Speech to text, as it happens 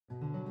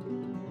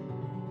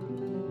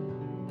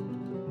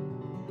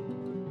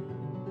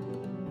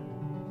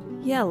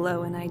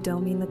Yellow, and I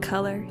don't mean the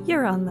color.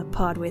 You're on the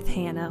pod with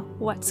Hannah.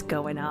 What's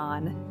going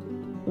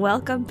on?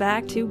 Welcome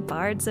back to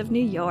Bards of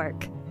New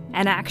York,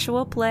 an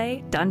actual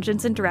play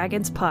Dungeons &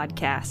 Dragons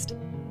podcast.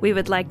 We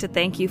would like to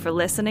thank you for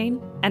listening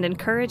and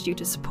encourage you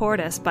to support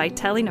us by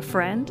telling a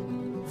friend,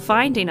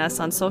 finding us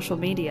on social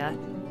media,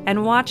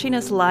 and watching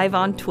us live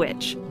on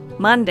Twitch,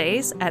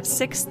 Mondays at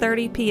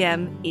 6:30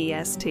 p.m.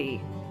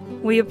 EST.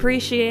 We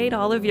appreciate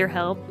all of your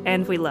help,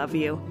 and we love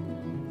you.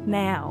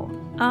 Now,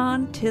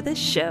 on to the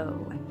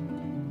show.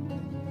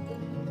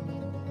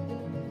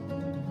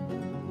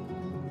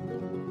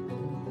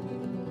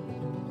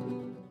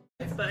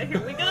 But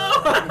here we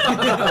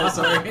go.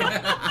 Sorry.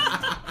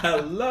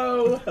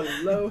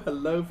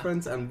 Hello,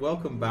 friends, and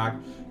welcome back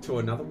to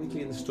another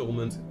weekly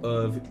installment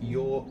of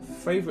your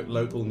favorite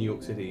local New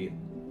York City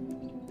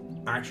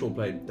actual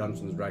play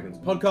Dungeons & Dragons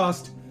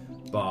podcast,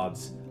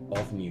 Bards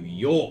of New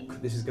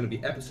York. This is going to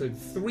be episode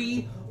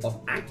 3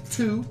 of Act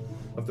 2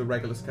 of the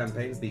Regulus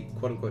campaigns, the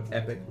quote-unquote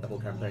epic level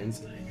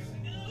campaigns.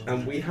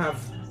 And we have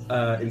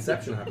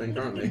Inception happening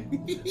currently.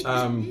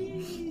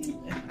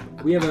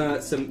 We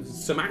have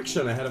some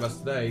action ahead of us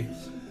today.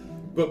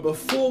 But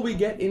before we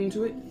get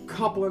into it,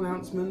 couple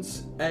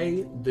announcements.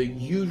 The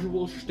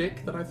usual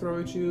shtick that I throw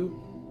at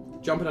you.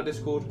 Jump in our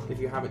Discord if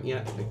you haven't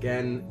yet.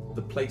 Again,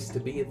 the place to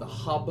be, the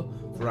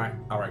hub for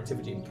our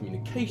activity and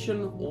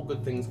communication. All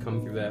good things come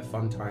through there,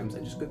 fun times,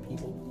 and just good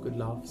people, good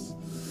laughs.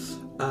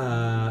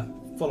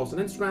 Follow us on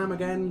Instagram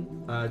again.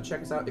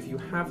 Check us out if you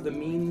have the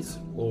means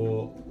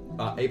or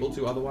are able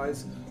to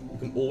otherwise. You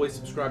can always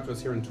subscribe to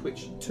us here on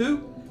Twitch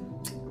too.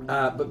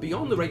 But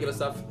beyond the regular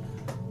stuff...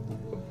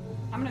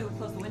 I'm gonna go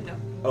close the window.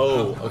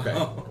 Oh, okay.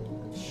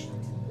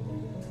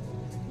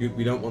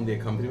 We don't want the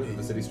accompaniment of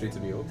the city streets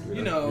of New York.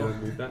 We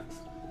don't need that.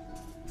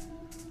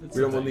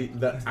 We don't want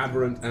the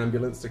aberrant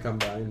ambulance to come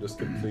by and just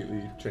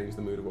completely change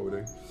the mood of what we're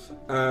doing.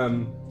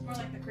 More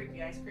like the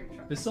creepy ice cream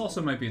truck. This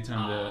also might be a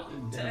time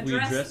to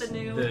address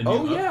the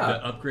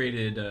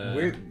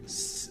upgraded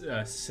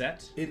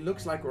set. It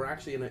looks like we're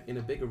actually in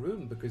a bigger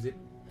room because it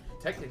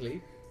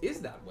technically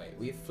is that way.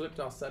 We've flipped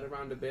our set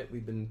around a bit.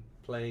 We've been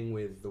playing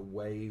with the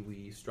way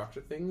we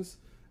structure things.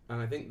 And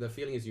I think the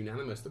feeling is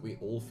unanimous that we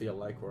all feel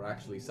like we're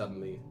actually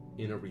suddenly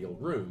in a real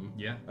room,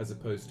 as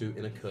opposed to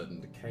in a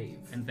curtained cave.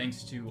 And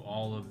thanks to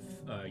all of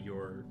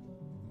your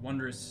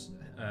wondrous,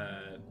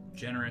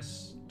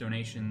 generous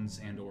donations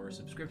and/or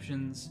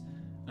subscriptions,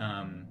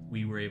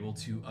 we were able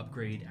to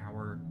upgrade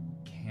our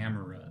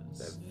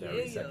cameras. They're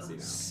very sexy now.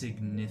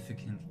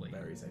 Significantly.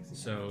 Very sexy.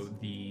 So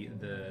the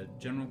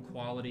general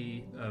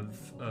quality of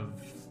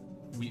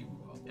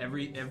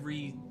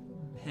every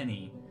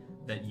penny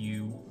that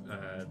you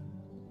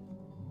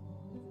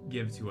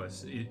give to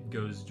us, it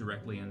goes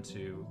directly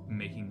into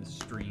making the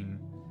stream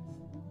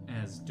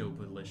as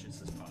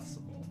dope-delicious as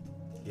possible.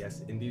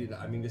 Yes, indeed.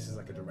 I mean, this is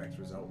like a direct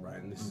result,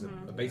 right? And this is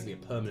basically a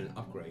permanent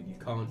upgrade.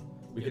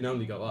 We can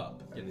only go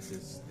up, and this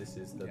is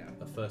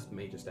the first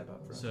major step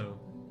up for us. So,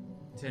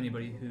 to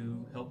anybody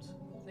who helped,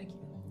 thank you.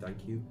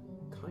 Thank you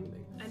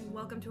kindly. And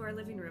welcome to our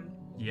living room.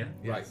 Yeah.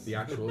 Right, the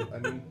actual, I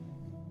mean...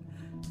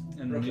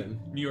 And Brooklyn,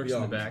 New York's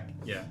beyond. in the back,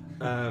 yeah.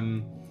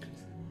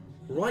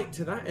 Right,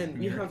 to that end,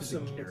 we have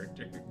some...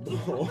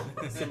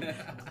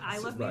 I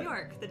Love New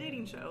York, the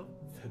dating show.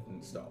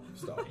 Stop.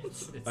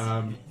 It's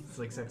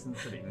like Sex and the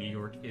City. New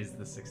York is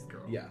the sixth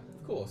girl. Yeah,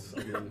 of course.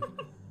 I mean,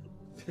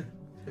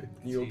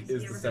 New York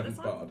is the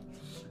seventh bard.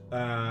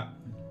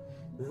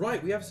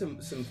 Right, we have some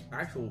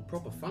actual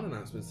proper fun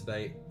announcements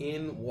today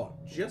in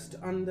just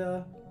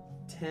under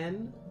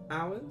 10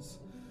 hours?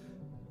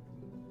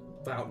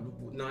 About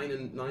 9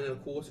 and a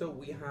quarter,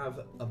 we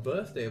have a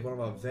birthday of one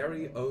of our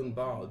very own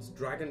bards,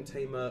 Dragon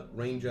Tamer,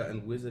 Ranger,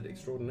 and Wizard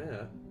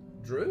Extraordinaire,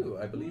 Drew.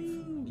 I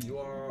believe you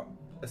are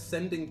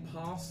ascending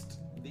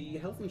past the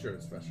health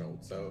insurance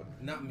threshold. So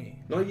not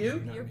me. Not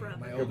you? Your brother.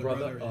 My Your older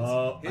brother.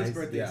 brother is his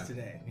birthday is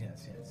today.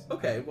 Yes.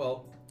 Okay,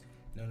 well.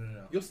 No.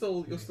 You're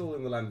still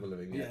in the land of the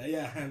living.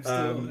 Yeah.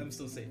 I'm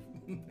still safe.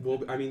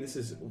 Well, I mean, this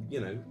is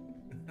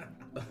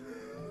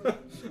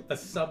a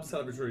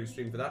sub-celebratory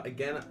stream for that.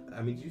 Again,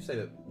 I mean, did you say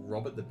that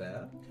Robert the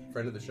Bear,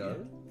 friend of the show?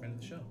 Yeah, friend of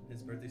the show.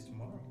 His birthday's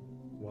tomorrow.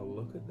 Well,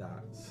 look at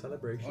that.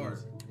 Celebrations. Or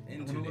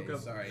in 2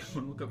 days, sorry. I want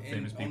to look up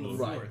famous people's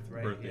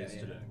birthdays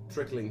today.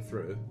 Trickling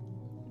through.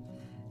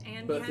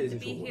 And Birthdays we had to in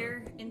be short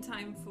here in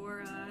time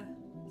for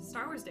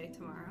Star Wars Day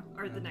tomorrow,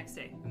 or the next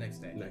day. The next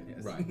day.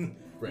 Yes. Right.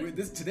 Great.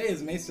 Today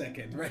is May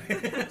 2nd,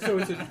 right? So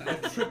it's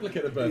a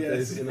triplicate of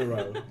birthdays in a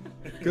row.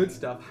 Good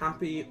stuff.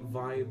 Happy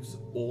vibes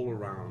all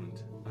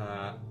around.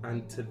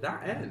 And to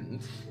that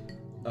end,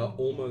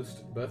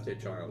 almost birthday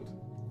child,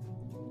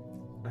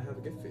 I have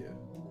a gift for you.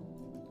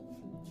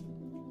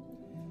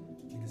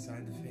 You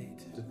decide the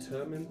fate.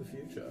 Determine the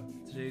future.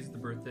 Today's the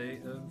birthday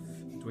of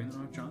Dwayne The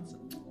Rock Johnson.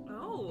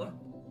 Oh.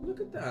 Look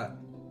at that.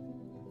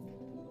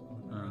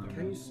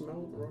 Can you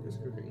smell what The Rock is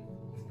cooking?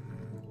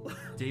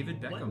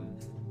 David Beckham.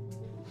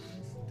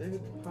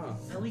 David,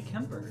 Ellie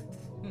Kemper.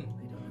 I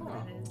don't know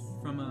what that is.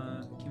 From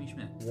Kimmy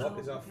Schmidt. What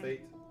is our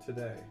fate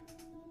today?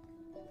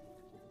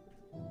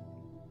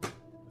 The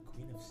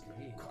Queen of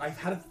Staves. I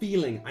had a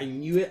feeling. I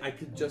knew it. I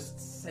could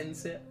just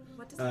sense it.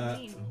 What does that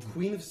mean?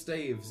 Queen of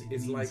Staves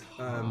is like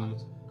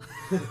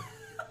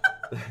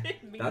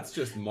that's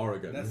just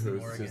Morrigan That's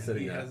who's Morrigan.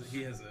 sitting there.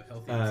 He has a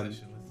healthy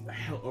obsession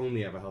with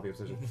Only ever healthy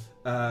obsession.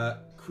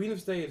 Queen of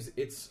Staves.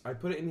 I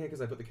put it in here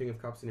because I put the King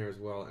of Cups in here as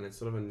well, and it's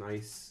sort of a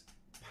nice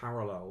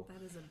parallel.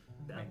 That is a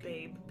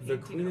babe. The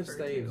painting Queen of her,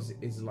 Staves too.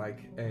 is like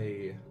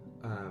a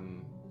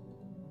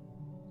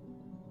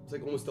it's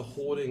like almost the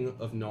hoarding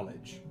of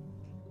knowledge,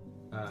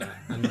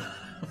 and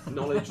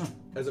knowledge,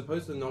 as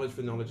opposed to knowledge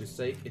for knowledge's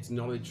sake, it's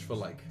knowledge for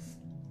like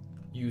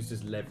used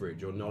as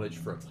leverage or knowledge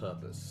for a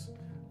purpose,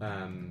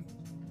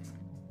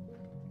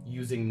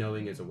 using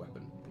knowing as a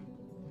weapon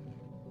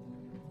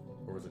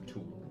or as a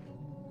tool,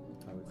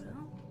 I would say.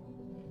 Well,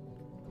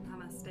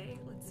 namaste.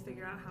 Let's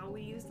figure out how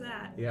we use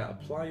that. Yeah,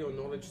 apply your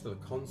knowledge to the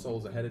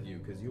consoles ahead of you,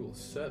 because you will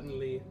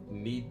certainly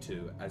need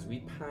to as we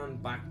pan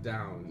back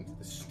down into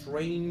the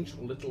strange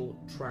little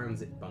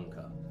transit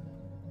bunker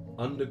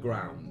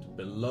underground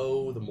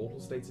below the mortal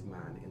states of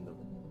man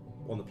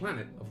on the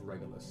planet of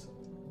Regulus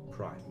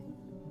Prime.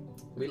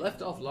 We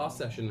left off last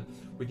session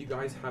with you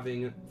guys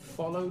having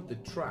followed the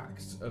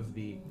tracks of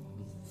the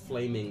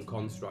flaming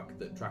construct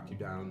that tracked you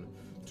down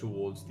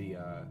towards the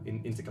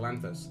into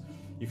Galanthus.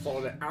 You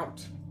followed it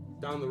out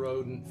down the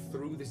road and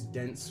through this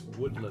dense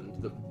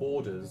woodland that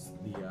borders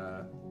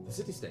the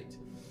city-state.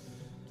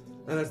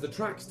 And as the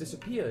tracks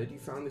disappeared, you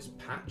found this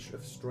patch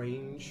of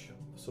strange,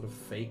 sort of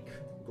fake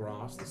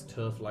grass, this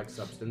turf-like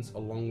substance,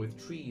 along with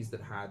trees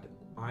that had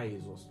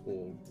eyes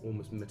or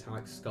almost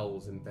metallic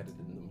skulls embedded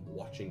in them,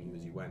 watching you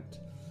as you went.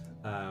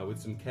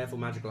 With some careful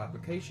magical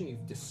application,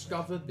 you've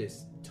discovered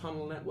this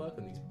tunnel network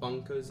and these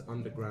bunkers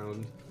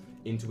underground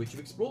into which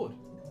you've explored.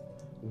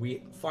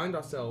 We find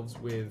ourselves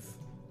with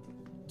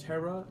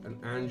Terra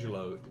and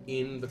Angelo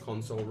in the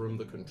console room,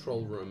 the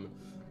control room.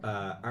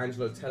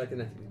 Angelo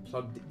telekinetically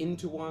plugged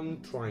into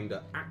one, trying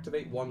to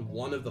activate one.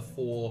 One of the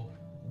 4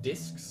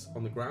 discs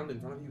on the ground in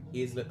front of you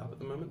is lit up at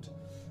the moment,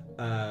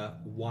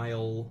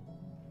 while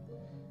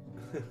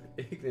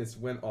Ignis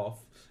went off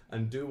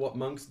and do what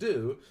monks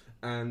do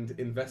and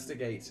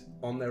investigate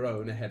on their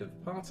own ahead of the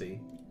party,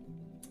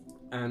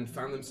 and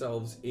found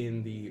themselves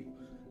in the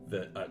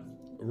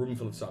room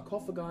full of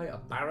sarcophagi, a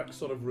barrack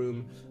sort of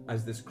room,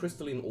 as this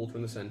crystalline altar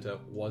in the center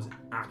was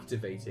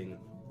activating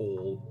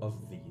all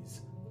of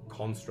these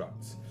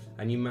constructs.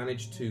 And you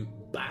managed to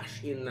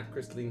bash in that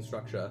crystalline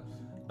structure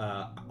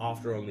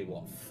after only,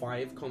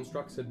 5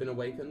 constructs had been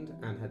awakened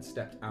and had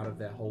stepped out of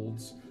their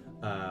holds,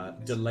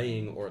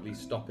 delaying or at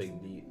least stopping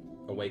the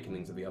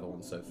awakenings of the other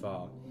ones so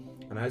far.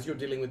 And as you're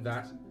dealing with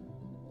that,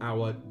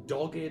 our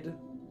dogged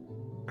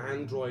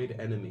android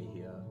enemy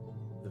here,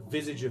 the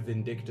visage of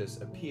Vindictus,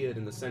 appeared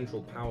in the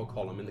central power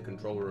column in the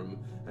control room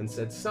and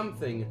said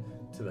something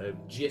to the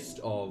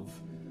gist of,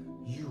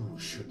 "You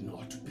should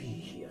not be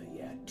here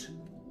yet."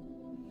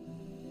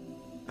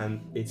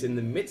 And it's in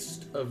the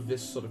midst of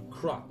this sort of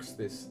crux,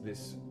 this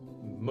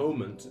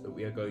moment, that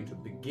we are going to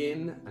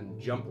begin and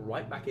jump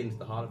right back into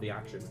the heart of the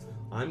action.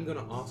 I'm going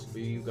to ask for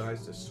you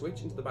guys to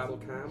switch into the battle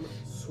cam,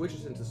 switch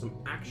us into some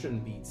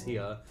action beats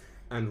here,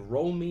 and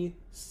roll me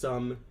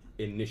some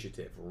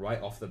initiative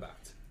right off the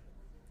bat.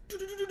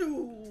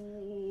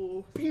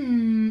 I'll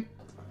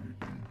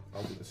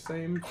do the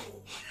same.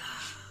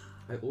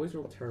 I always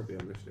roll terribly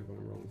on initiative when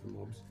I'm rolling for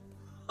mobs.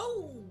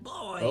 Oh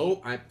boy!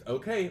 Oh,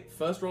 okay.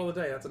 First roll of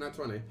the day. That's a nat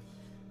 20.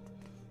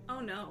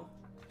 Oh no.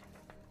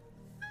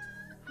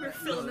 We're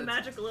feeling the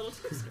magic a little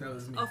too. That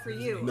was me. Oh, for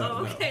you. No,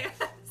 oh, no. okay.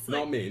 It's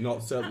Not like- me.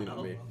 Certainly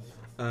not me.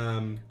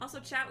 Also,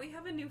 chat, we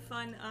have a new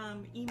fun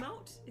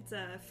emote. It's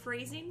a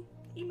phrasing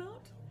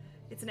emote.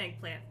 It's an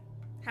eggplant.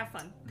 Have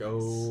fun.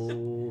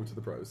 Go to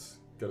the pros.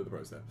 Go to the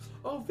pros there.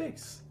 Oh,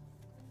 Vix.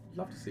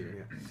 Love to see you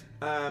here.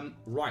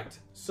 Right.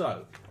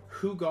 So,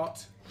 who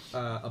got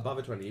above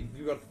a 20?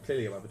 You got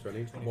clearly above a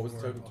 20. What was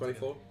the total?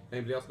 24?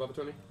 Anybody else above a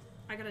 20?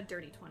 I got a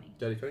dirty 20.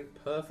 Dirty 20.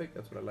 Perfect.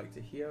 That's what I like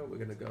to hear. We're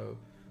going to go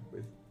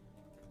with...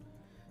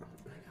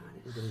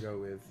 We're going to go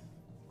with...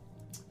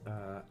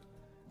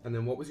 and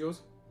then what was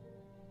yours?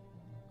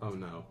 Oh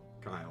no.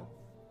 Kyle.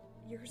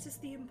 Yours is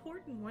the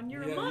important one.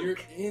 You're a Yeah, monk. you're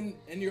in,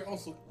 and you're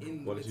also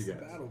in What did you this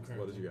get? battle currently.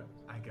 What did you get?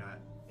 I got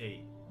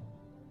 8.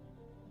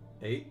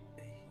 8?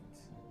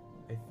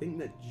 I think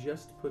that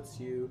just puts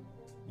you...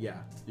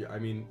 Yeah, I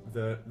mean,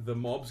 the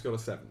mob's got a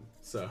 7,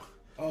 so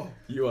Oh,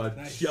 you are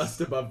nice. just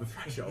above the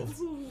threshold.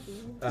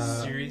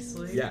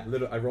 Seriously? Yeah,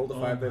 I rolled a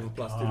 5 level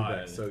plus 2 to God.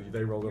 that, so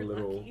they rolled You're a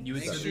little... lucky. You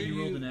had Make said sure that you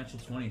rolled you- a natural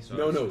 20, so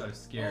No, I no. was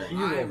scared. You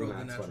I rolled rolled a a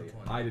nat natural 20.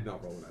 20. I did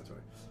not roll a nat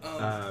 20.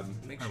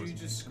 make I sure you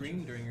was- just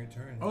scream during your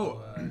turn.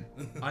 Oh,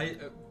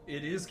 so,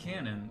 it is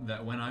canon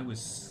that when I was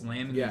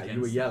slamming Yeah,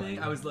 you were against the yelling. thing,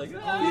 I was like, yeah,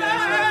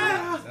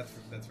 "Ah!"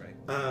 that's right.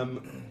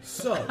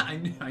 So...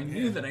 I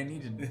knew that I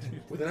needed to do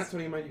With an nat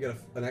 20 in mind, you get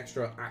an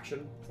extra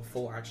action, a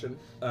full action.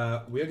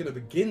 We are going to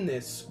begin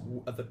this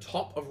at the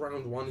top of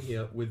round 1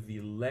 here with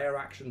the lair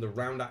action, the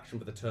round action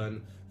for the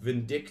turn.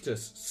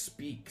 Vindictus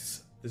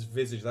speaks. This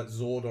visage, that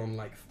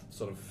Zordon-like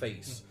sort of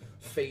face,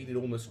 faded,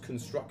 almost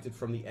constructed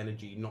from the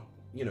energy, not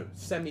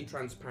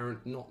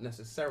semi-transparent, not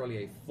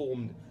necessarily a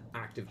formed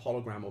active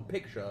hologram or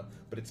picture,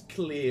 but it's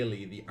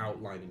clearly the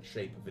outline and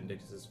shape of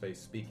Vindictus's face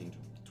speaking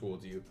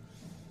towards you.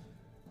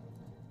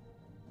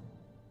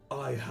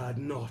 I had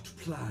not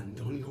planned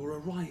on your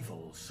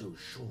arrival so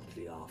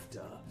shortly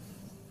after.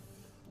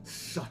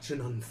 Such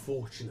an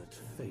unfortunate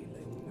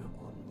failing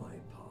on my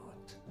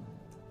part.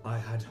 I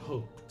had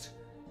hoped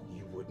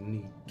you would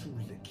need to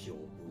lick your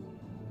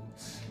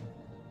wounds.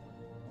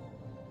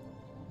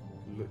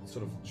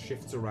 Sort of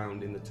shifts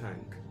around in the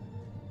tank.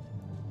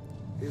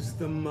 Is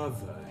the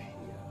mother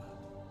here?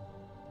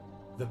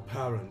 The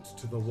parent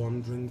to the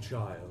wandering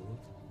child?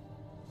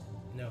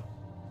 No.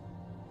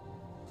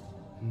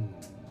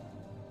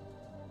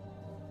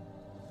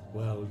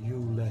 Well, you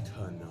let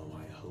her know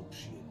I hope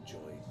she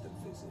enjoyed the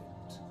visit.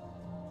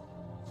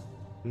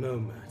 No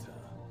matter.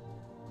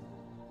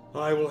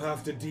 I will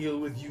have to deal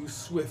with you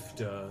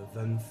swifter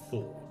than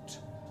thought.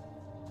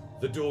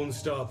 The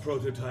Dawnstar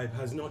prototype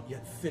has not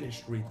yet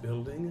finished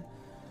rebuilding,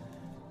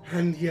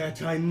 and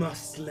yet I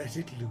must let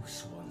it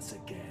loose once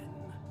again.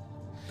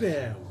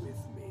 Bear with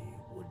me,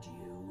 would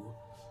you?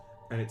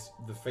 And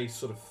the face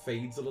sort of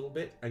fades a little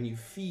bit, and you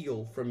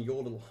feel from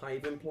your little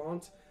hive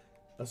implant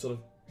a sort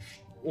of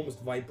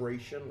almost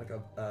vibration, like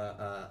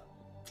a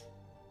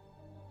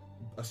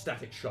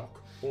static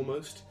shock,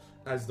 almost,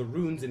 as the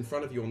runes in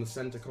front of you on the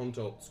center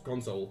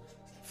console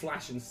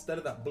flash, instead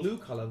of that blue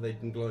color they'd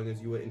been glowing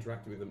as you were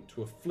interacting with them,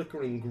 to a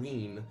flickering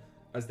green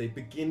as they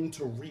begin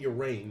to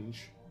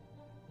rearrange,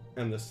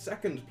 and the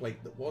second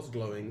plate that was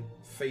glowing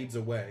fades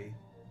away,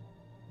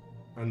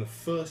 and the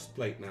first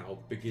plate now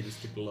begins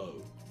to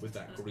glow with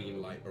that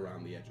green light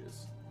around the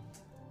edges.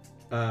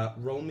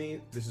 Roll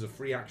me, this is a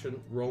free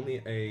action, roll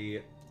me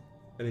an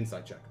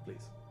insight check,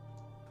 please.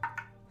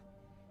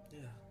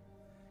 Yeah.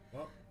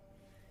 Well,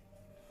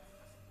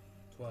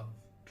 12.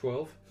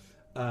 12.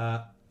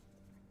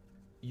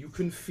 You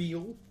can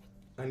feel,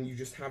 and you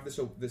just have this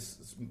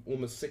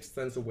almost sixth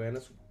sense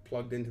awareness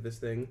plugged into this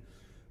thing,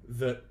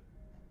 that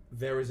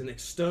there is an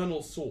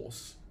external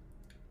source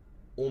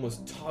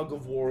almost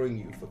tug-of-warring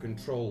you for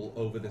control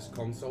over this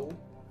console.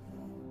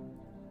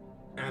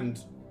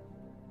 And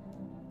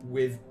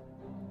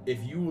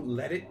if you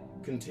let it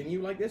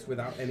continue like this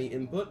without any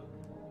input,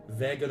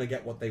 they're gonna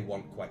get what they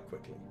want quite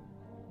quickly.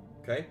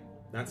 Okay?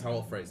 That's how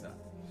I'll phrase that.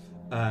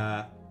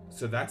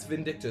 So that's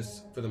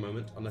Vindictus for the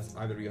moment, unless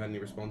either of you had any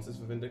responses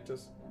for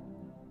Vindictus.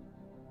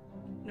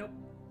 Nope.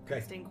 Okay.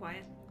 Staying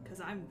quiet,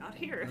 because I'm not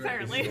here, Right,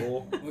 apparently.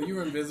 Sure. Well, you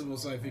were invisible,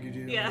 so I figured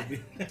you Yeah. would be.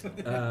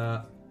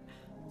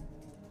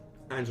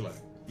 Angelo,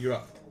 you're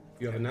up.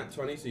 You have a nat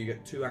 20, so you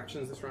get 2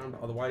 actions this round,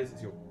 but otherwise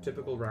it's your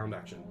typical round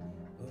action.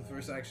 Well, the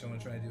first action I'm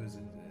going to try to do is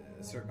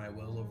assert my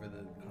will over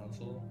the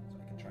console, so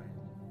I can try and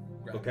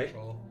grab Okay.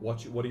 control. What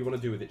do you want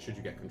to do with it should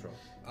you get control?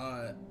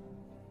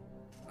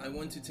 I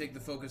want to take the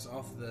focus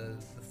off the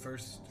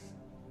first,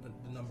 the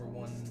number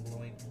one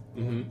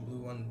blue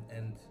one,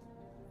 and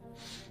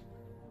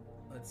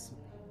let's,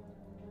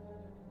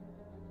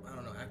 I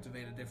don't know,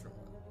 activate a different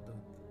one.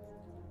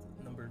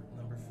 The number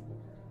 4.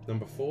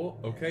 Number 4,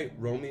 okay,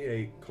 roll me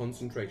a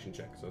concentration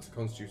check, so it's a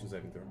constitution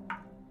saving throw.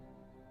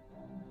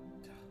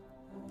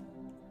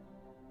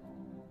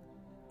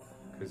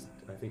 Because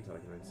I think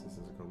telekinesis is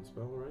a con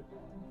spell, right?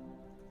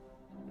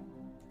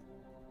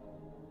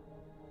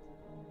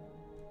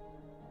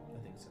 I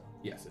think so.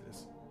 Yes, it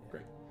is.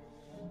 Great.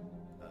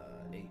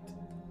 8.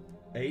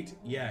 8,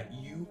 yeah,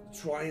 you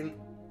try and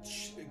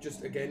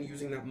just again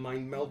using that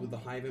mind meld with the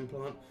hive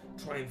implant,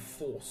 try and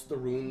force the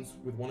runes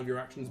with one of your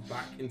actions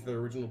back into their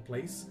original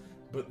place,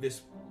 but the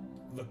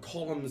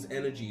column's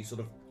energy sort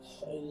of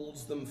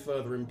holds them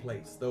further in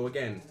place, though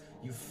again,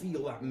 you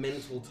feel that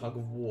mental tug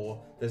of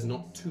war. There's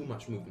not too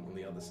much movement on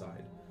the other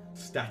side.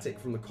 Static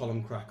from the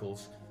column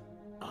crackles.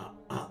 Not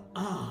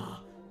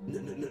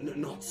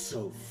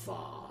so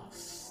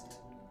fast.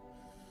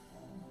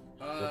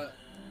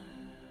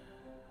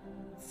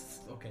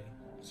 Okay,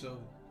 so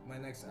my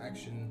next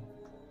action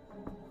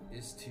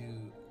is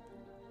to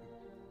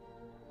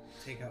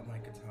take out my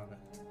katana,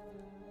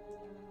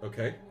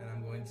 Okay. and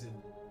I'm going to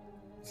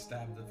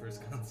stab the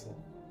first console.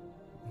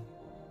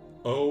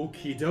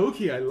 Okie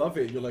dokie, I love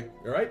it. You're like,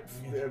 all right,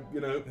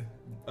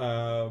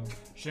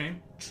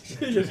 Shame.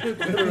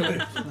 literally.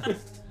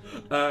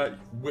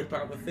 Whip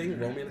out the thing,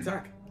 roll me an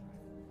attack.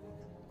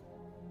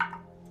 Do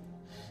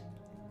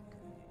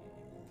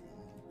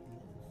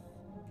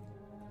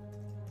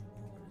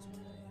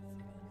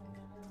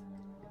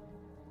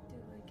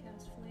I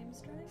cast Flame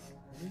Strike?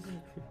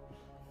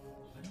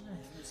 Why don't I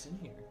have this in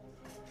here?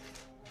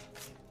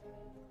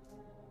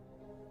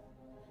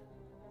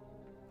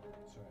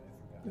 Sorry, I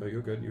forgot. No,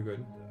 you're good. You're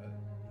good.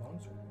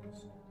 Longsword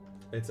was.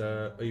 It's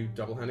are you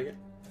double handing it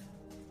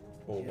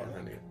or Yeah. one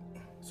handing it?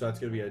 So that's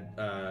gonna be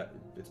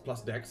it's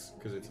plus dex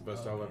because it's a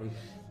versatile weapon.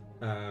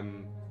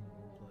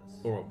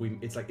 Plus.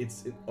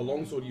 It's a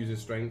longsword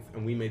uses strength,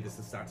 and we made this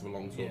the stats of a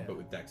longsword, Yeah. but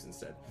with dex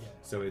instead. Yeah.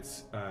 So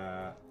it's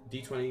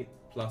d20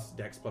 plus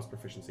dex plus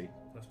proficiency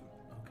Plus 1.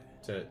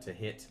 Okay. to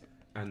hit,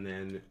 and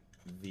then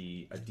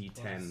a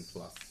d10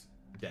 plus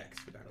dex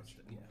for damage.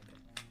 Yeah. Okay.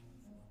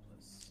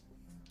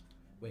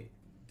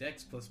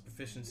 Dex plus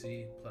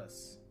proficiency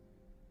plus.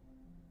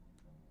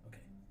 Okay.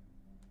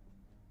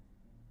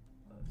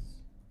 Plus.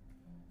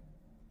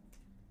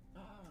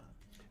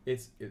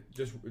 It's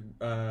just.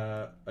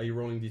 Are you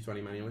rolling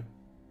d20 manually?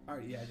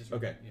 Alright, yeah, I just.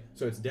 Okay. Yeah.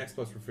 So it's Dex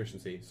plus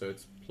proficiency. So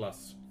it's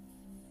plus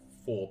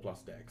 4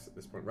 plus Dex at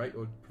this point, right?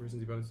 Or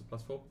proficiency bonus is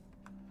plus 4?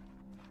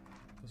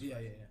 Yeah.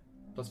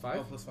 Plus 5?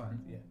 Oh, plus 5,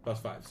 yeah. Plus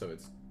 5. So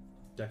it's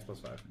Dex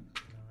plus 5.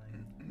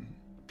 9.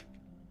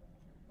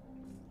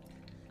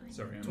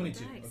 Sorry, I'm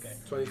 22, Nice. okay.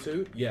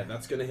 22? Yeah,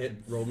 that's gonna hit.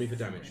 Roll me for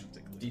damage.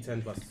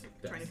 D10 plus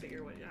Trying to Dex. figure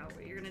out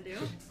what you're gonna do.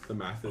 The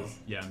math is.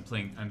 Yeah, I'm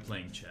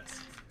playing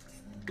chess.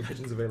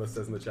 Legends of Ayla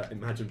says in the chat,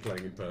 imagine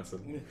playing in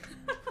person.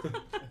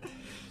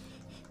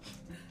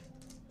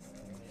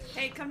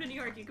 Hey, come to New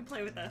York. You can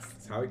play with us.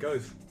 That's how it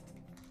goes.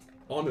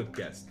 Honored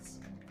guests.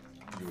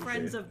 You would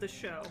Friends say. of the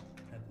show.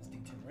 Had this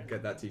D10, right?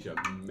 Get that t-shirt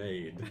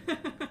made.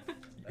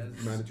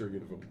 That's Mandatory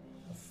uniform.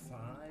 a 5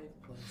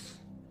 plus.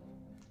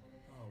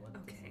 Oh, what?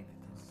 Okay.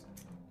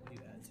 What do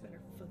you add? This better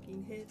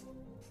fucking hit.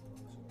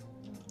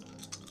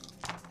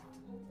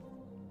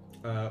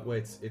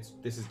 Wait,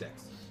 this is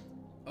Dex.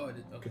 Oh, it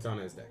did. Okay.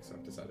 Katana is Dex,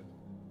 I've decided.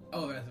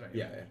 Oh, that's right.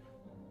 Yeah.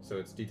 So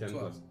it's D10 12.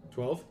 plus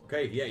 12.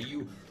 Okay, yeah,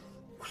 you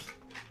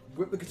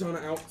whip the katana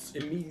out,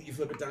 immediately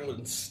flip it downward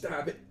and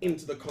stab it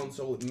into the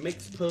console. It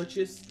makes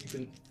purchase. You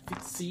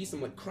can see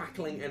some like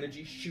crackling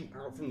energy shoot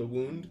out from the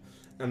wound,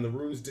 and the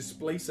runes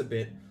displace a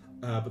bit,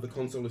 but the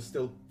console is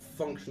still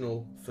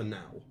functional for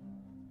now.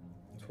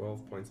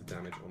 12 points of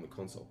damage on the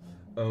console.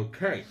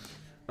 Okay,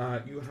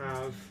 you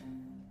have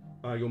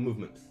your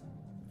movement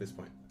at this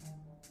point.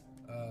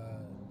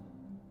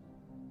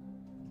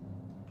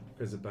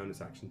 There's a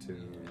bonus action to.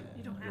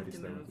 You don't have ready to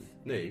stay move. with-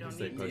 No, you can don't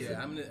stay need close. to.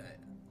 Yeah, I'm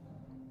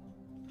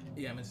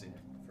gonna stay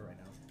there for right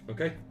now.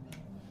 Okay.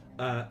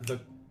 The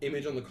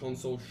image on the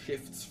console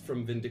shifts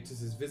from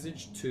Vindictus's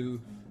visage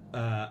to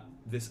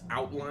this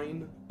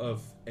outline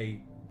of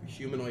a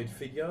humanoid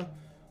figure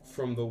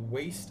from the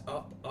waist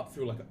up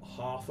through like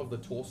half of the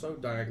torso,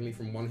 diagonally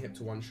from one hip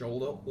to one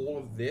shoulder. All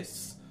of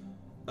this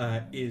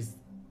is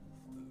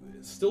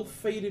still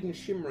faded and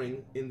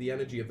shimmering in the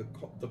energy of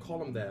the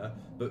column there,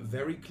 but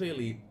very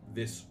clearly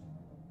this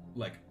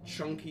like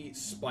chunky,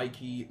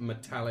 spiky,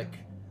 metallic,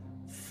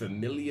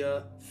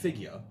 familiar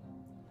figure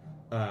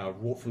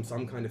wrought from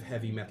some kind of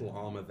heavy metal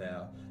armor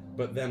there.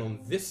 But then on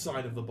this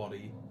side of the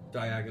body,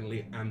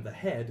 diagonally, and the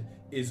head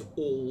is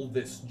all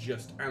this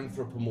just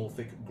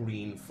anthropomorphic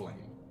green flame.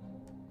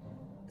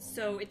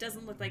 So it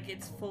doesn't look like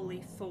it's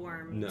fully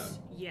formed No.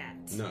 yet.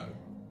 No,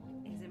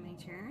 Is it my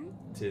turn?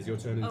 it is your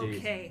turn indeed.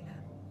 Okay.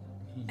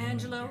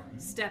 Angelo,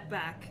 step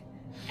back.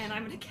 And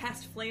I'm gonna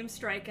cast Flame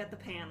Strike at the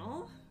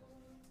panel.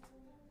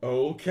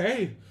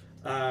 Okay.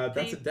 That's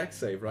a Thank- dex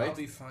save, right? I'll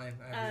be fine.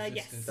 I have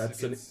yes. resistance. That's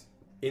an against-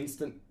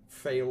 instant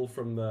fail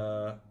from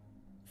the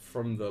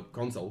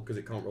console because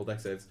it can't roll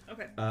dex saves.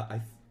 Okay.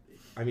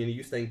 I mean, are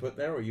you staying put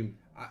there, or are you?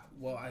 I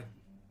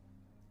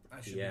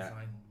should Yeah. be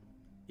fine.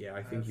 Yeah, I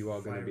I think have you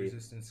are going to fire be.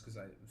 resistance because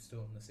I'm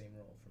still in the same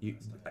role from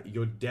last time.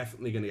 You're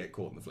definitely going to get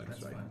caught in the flames,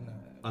 That's right?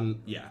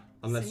 fine. Yeah,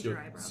 unless Singe you're.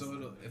 your eyebrows.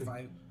 So if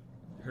I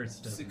Hurts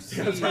to succeed,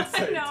 That's what I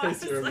say, No, I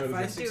takes was your like- if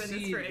I ability. doing this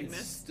succeed, for it's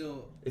Ignis.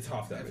 still. It's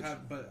half damage.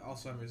 But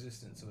also I'm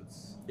resistant, so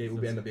it's. It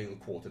will end up being a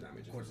quarter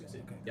damage. If you Quarter,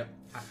 succeed. okay. Yep.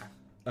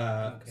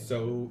 Okay.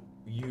 So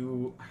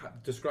you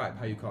describe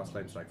how you cast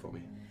flame strike for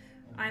me.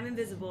 I'm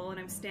invisible and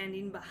I'm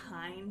standing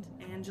behind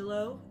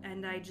Angelo,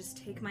 and I just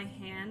take my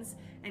hands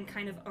and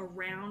kind of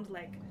around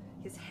like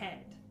his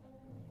head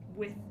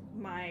with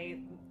my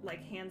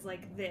like hands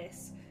like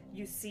this.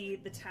 You see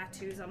the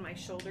tattoos on my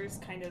shoulders,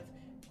 kind of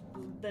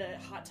the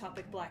Hot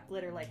Topic black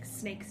glitter like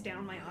snakes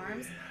down my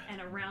arms,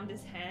 and around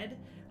his head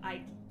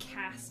I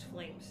cast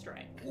Flame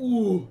Strike.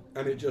 Ooh!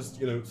 And it just,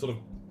 sort of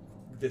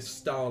this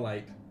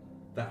starlight,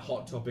 that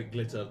Hot Topic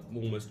glitter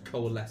almost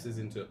coalesces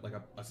into like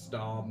a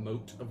star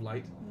mote of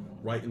light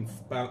right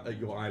about at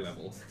your eye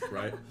level,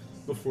 right?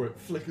 Before it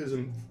flickers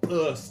and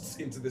bursts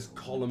into this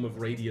column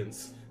of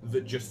radiance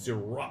that just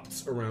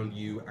erupts around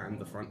you and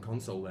the front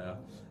console there.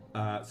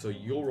 So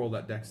you'll roll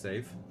that dex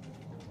save.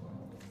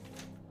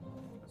 I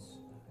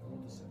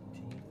rolled a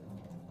 17.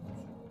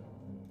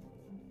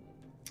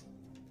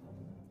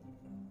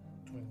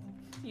 21.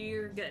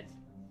 You're good.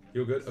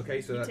 You're good?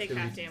 Okay, so You that's take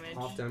gonna half be damage.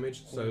 half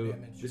damage. Full So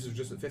damage. this is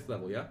just at 5th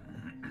level, yeah?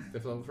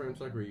 5th level frame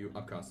strike, or are you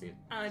upcasting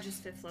it?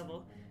 Just 5th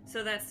level.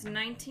 So that's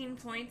 19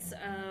 points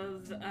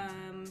of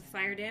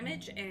fire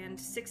damage and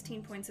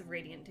 16 points of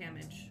radiant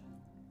damage.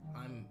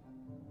 I'm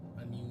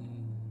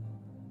immune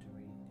to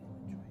radiant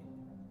damage,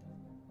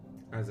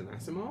 right? As an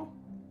Asimar?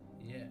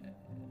 Yeah.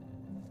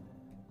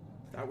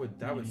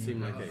 That would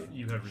seem like a...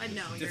 You have No,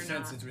 resistance. you're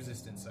Defense not. is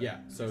resistance. Sorry. Yeah,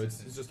 so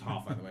it's just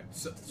half, by the way.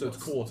 So So it's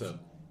quarter.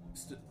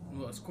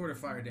 Well, it's quarter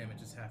fire damage.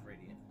 It's half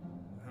radiant.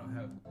 I don't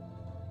have.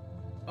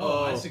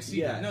 Oh, I succeeded.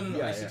 yeah, No, yeah,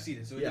 I yeah.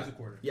 succeeded. So it Yeah. is a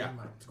quarter. Yeah,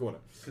 it's a quarter.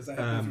 Because I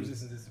have Um,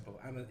 resistance discipline.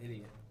 I'm an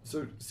idiot.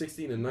 So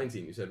 16 and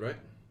 19, you said, right?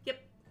 Yep.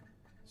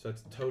 So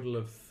it's a total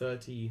of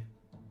 30...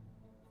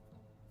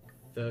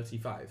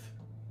 35.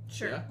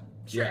 Sure. Yeah?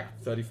 Sure. Yeah,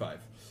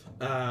 35.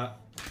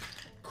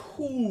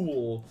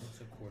 Cool.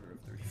 It's a quarter of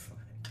 30.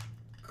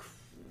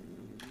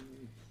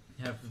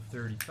 Half of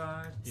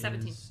 35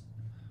 17. is...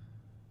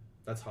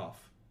 That's half.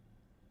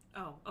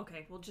 Oh,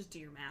 okay. Well, just do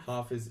your math.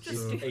 Half is Just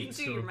is do- 8. do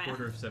So your a math.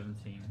 quarter of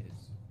 17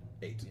 is...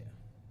 8.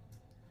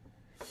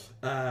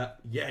 Yeah.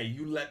 Yeah,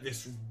 you let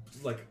this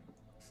like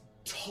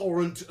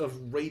torrent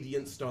of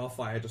radiant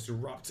starfire just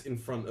erupt in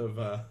front of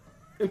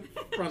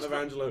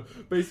Angelo.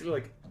 Basically,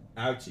 like,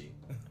 ouchie,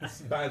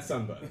 bad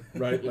sunburn,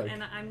 right? Like,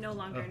 And I'm no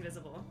longer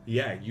invisible.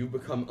 yeah, you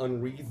become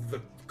unwreathed.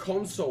 The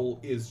console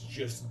is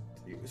just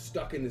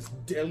stuck in this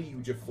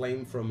deluge of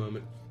flame for a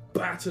moment,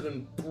 battered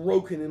and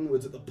broken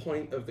inwards at the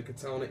point of the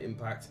katana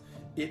impact.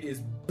 It is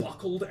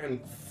buckled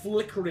and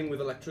flickering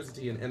with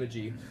electricity and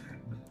energy.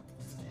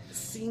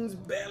 Seems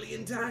barely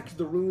intact.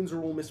 The runes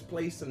are all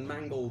misplaced and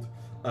mangled,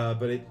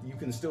 but you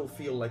can still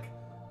feel like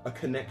a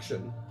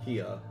connection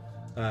here.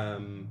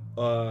 You're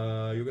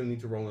going to need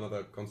to roll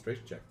another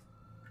concentration check.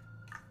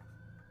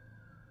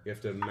 You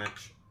have to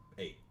match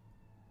 8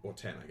 or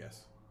 10, I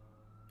guess.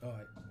 Oh,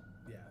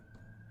 yeah.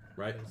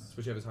 Right? Yes.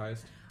 Whichever's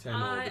highest. 10 or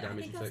the I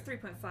damage think you that's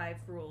take. 3.5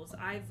 rules.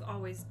 I've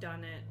always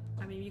done it.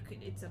 I mean, you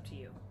could. It's up to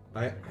you.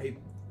 I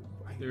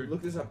There-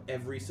 look this up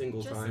every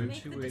single Just time.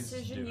 make Two the ways to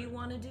decision do you it.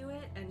 want to do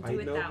it, and I do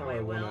it know that how way.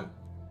 I Will. wanna.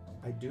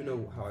 I do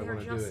know how I They're want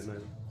to do it. just-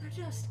 And They're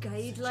just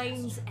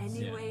guidelines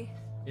anyway.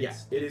 yeah,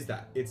 it is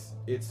that. It's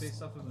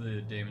based off of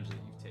the damage that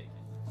you've taken.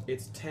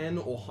 It's 10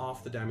 or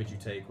half the damage you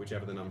take,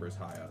 whichever the number is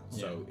higher.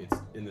 So it's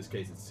in this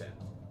case it's 10.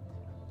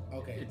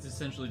 Okay. It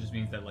essentially just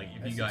means that, like,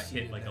 if I you got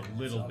succeeded hit like a then.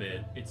 little It's all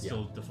bit, good. it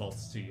still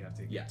defaults to you have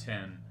to get Yeah.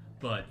 10.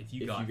 But if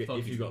you If got you get- fucking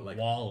if you got, like,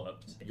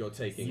 walloped, You're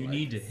taking. you like,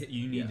 need to hit.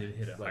 You need yeah, to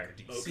hit a like, higher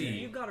DC. okay.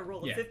 You gotta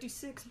roll a Yeah.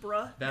 56,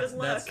 bruh. That's Good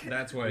luck.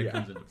 that's why it Yeah.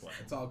 comes into play.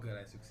 It's all good.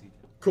 I succeeded.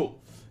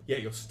 Cool. Yeah,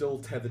 you're still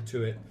tethered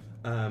to it.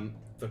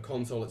 The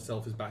console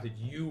itself is battered.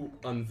 You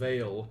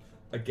unveil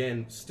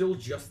again, still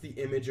just the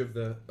image of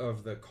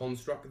the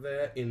construct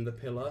there in the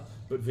pillar,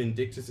 but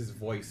Vindictus's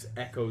voice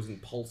echoes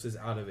and pulses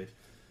out of it.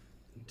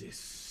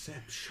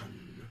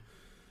 Deception,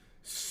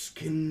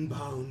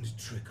 skin-bound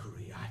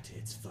trickery at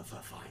its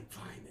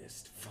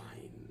finest.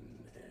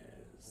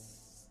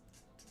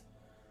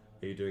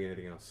 Are you doing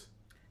anything else?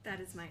 That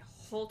is my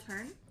whole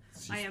turn.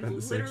 So I you am spend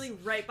the six. literally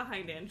right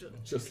behind Angela.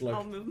 Just like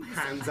I'll move myself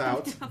hands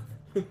out.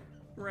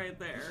 right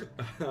there.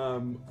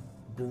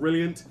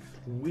 Brilliant.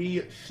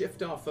 We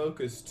shift our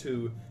focus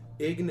to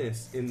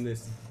Ignis in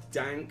this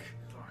dank,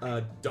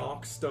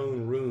 dark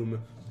stone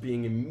room,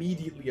 being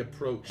immediately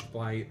approached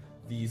by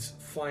these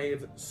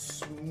 5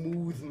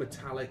 smooth,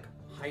 metallic,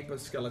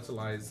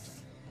 hyper-skeletalized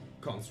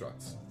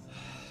constructs.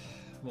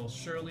 Well,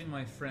 surely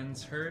my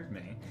friends heard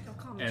me, Don't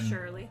call me And-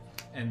 Shirley.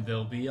 and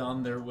they'll be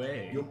on their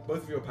way.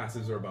 Both of your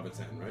passives are above a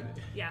 10, right?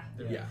 Yeah.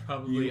 They're Yeah.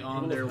 probably You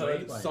on will their have way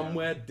heard by now.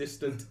 somewhere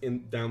distant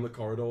down the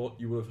corridor.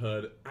 You will have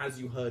heard, as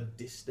you heard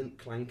distant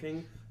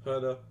clanking,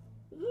 heard a.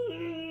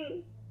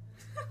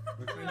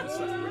 We're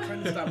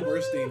trying to stop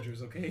worse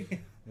dangers,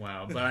 okay?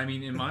 Wow, but I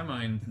mean, in my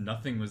mind,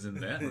 nothing was in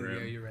that Yeah,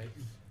 room. you're right.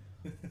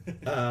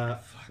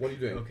 What are you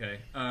doing? Okay,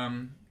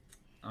 I'm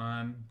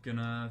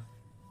gonna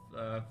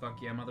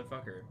fuck yeah,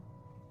 motherfucker.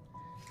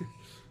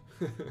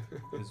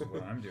 Is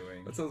what I'm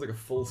doing. That sounds like a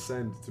full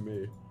send to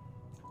me.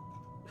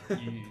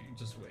 You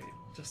just wait.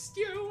 Just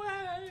you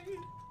wait.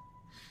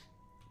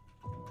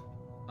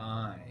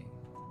 I,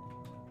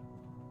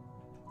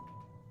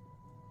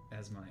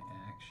 as my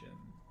action,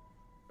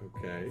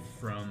 Okay.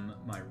 from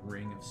my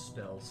ring of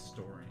spell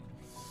storing,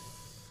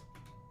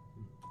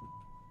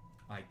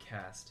 I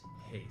cast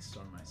haste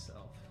on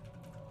myself.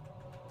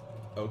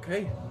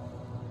 Okay.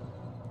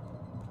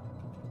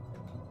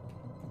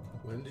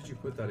 When did you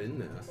put that in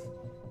there?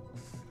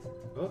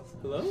 Oh,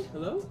 hello?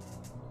 Hello?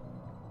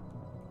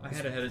 I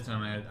had ahead of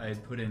time. I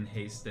had put in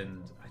haste,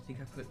 and I think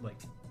I put like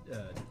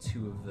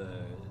 2 of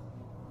the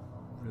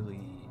really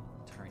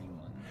tiny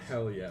ones.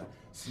 Hell yeah.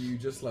 So you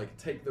just like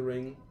take the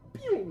ring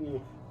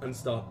pew, and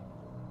start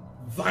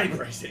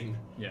vibrating.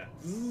 Yeah.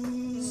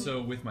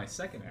 So with my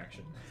second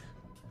action,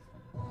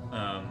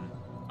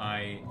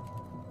 I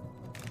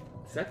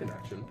Second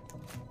action.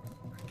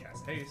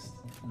 cast haste.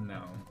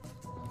 No,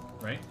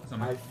 right?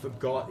 I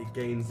forgot it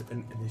gains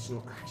an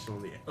additional action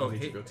on the on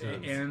each of your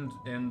turns.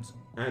 and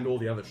And all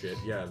the other shit.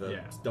 Yeah, the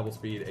Yeah. double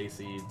speed,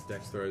 AC,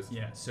 dex throws.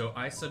 yeah. So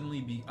I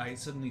suddenly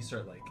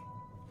start like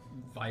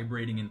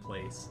vibrating in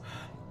place,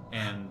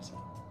 and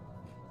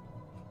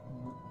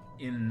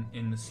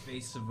in the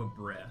space of a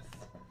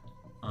breath,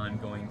 I'm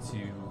going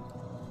to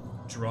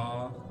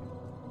draw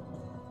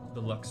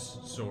the Lux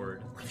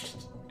sword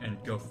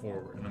and go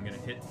forward, and I'm gonna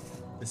hit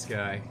this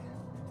guy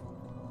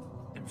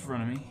in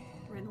front of me.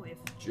 We're in the wave.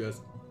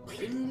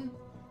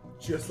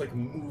 Just like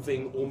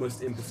moving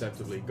almost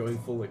imperceptibly, going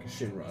full like a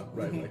Shinra,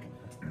 right? Like,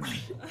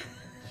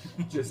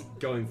 just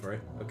going for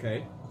it.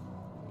 Okay.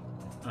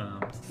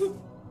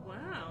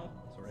 Wow.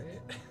 Sorry.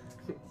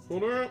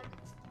 Hold on. Did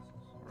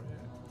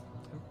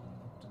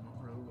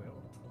not roll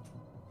well,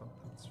 but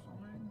that's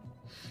fine.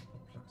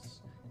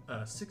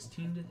 Plus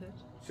 16 to hit.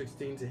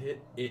 16 to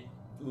hit.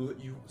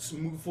 You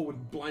move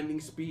forward blinding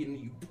speed and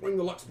you bring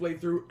the Lux blade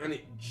through, and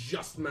it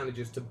just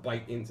manages to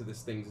bite into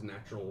this thing's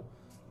natural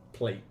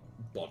plate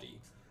body.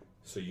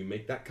 So you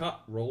make that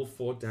cut. Roll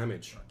for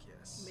damage. Fuck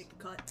yes. Make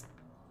a cut.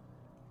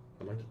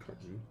 I'd like to cut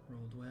you.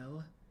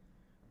 Rolled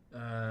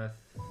well.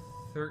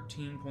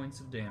 13 points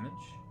of damage.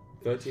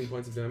 13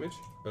 points of damage.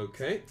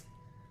 Okay.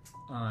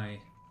 I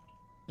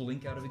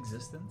blink out of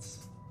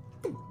existence.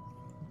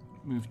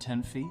 Move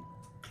 10 feet.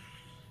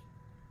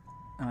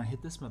 And I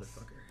hit this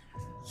motherfucker.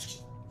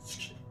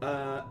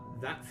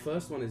 That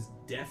first one is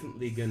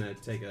definitely gonna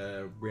take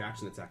a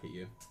reaction attack at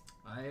you.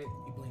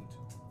 He blinked.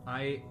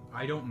 I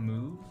don't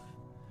move.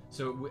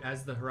 So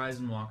as the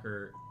Horizon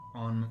Walker,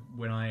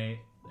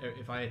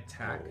 if I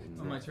attack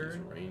Oh, on my not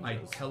turn, these I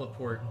ranges.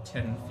 teleport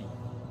 10 feet.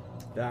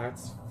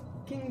 That's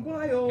fucking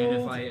wild. And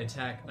if I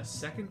attack a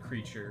second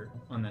creature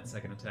on that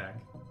second attack,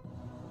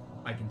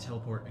 I can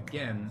teleport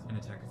again and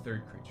attack a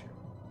third creature.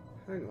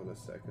 Hang on a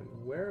second.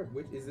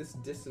 Which is this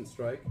distant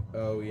strike?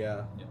 Oh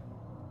yeah. Yeah.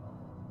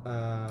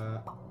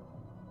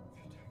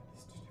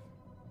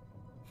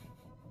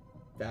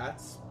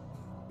 That's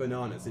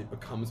bananas. It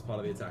becomes part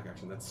of the attack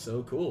action. That's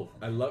so cool.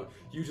 I love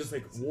you. Just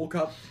like walk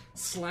up,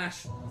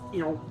 slash,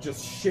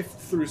 just shift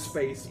through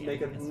space,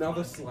 make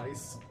another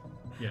slice,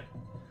 Yeah.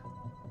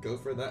 go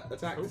for that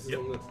attack. This is Yep.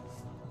 on the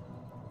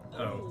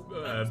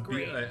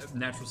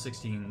Natural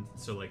 16,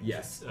 so like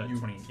Yes,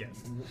 20. Yeah.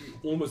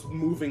 almost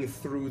moving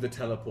through the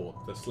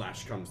teleport. The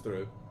slash comes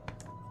through.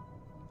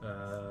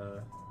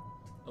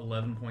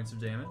 11 points of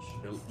damage.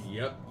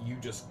 Yep, you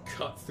just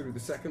cut through the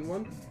second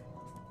one.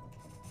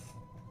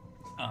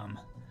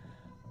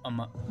 I'm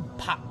a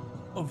pop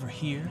over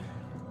here.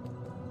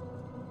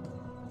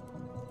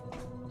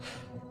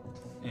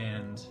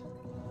 And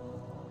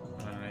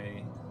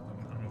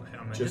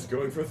I'm Just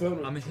going for a third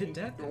one. I'm a hit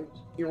dead.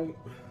 21.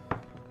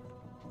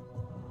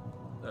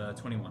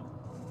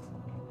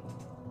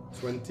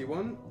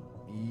 21.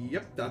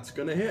 Yep, that's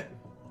gonna hit.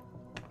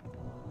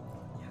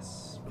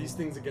 Yes. These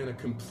things again are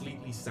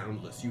completely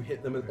soundless. You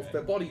hit them, and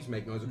their bodies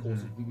make noise, of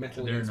course,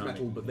 metal They're against not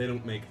metal, making- but they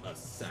don't make a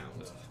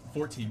sound.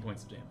 14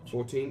 points of damage.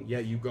 14. Yeah,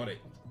 you got it.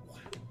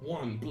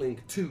 1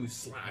 blink, 2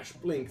 slash,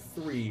 blink,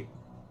 3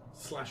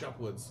 slash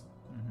upwards.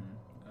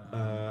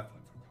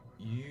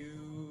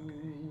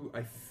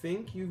 I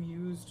think you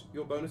used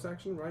your bonus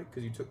action, right?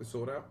 Because you took the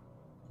sword out.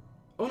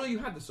 Oh no, you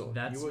had the sword.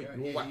 That's- you were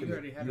Yeah, whacking you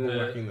already had you were the-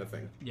 whacking the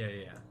thing. Yeah.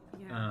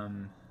 Yeah.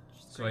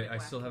 Just So great I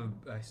at still whacking.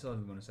 have a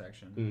bonus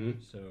action.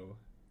 Mhm. So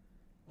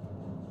I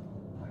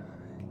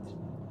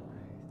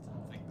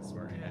think this is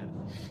where I had.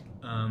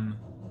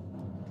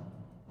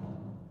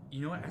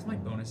 You know what? As my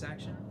bonus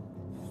action,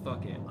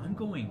 fuck it. I'm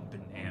going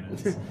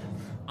bananas.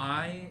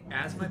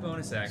 As my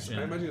bonus action.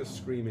 I imagine you're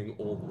screaming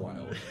all the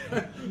while.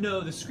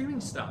 No, the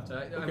screaming stopped.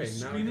 I Okay,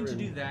 was now screaming you're to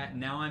do in- that.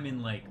 Now I'm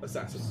in like.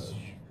 Assassin mode.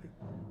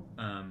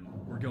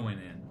 We're going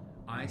in.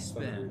 I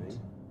spend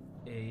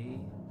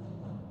breathing.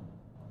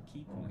 a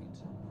key point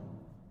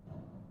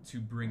to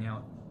bring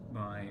out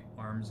my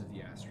arms of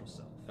the astral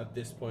self. At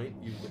this point,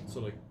 you would sort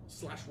of like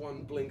slash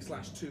 1 blink,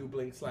 slash 2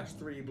 blink, slash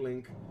 3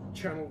 blink,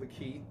 channel the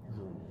key.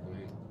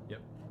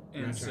 Yep.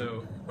 And Gotcha.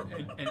 so,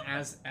 and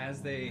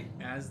as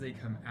they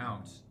come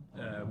out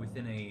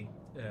within a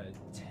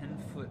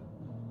 10-foot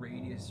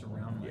radius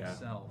around Yeah.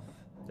 myself,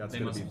 That's they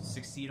gonna must be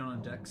succeed on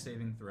a dex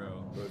saving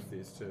throw both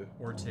these two.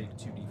 or take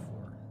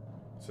 2d4.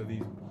 So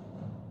the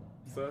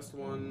first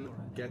one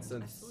gets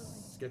an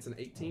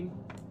 18,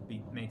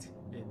 Makes it.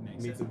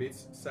 meets and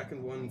beats.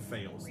 Second one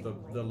fails.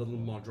 The little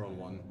Modron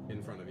one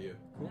in front of you.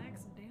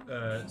 Max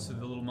damage. So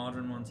the little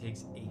modern one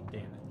takes 8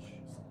 damage.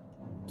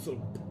 Sort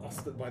of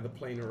blasted by the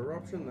planar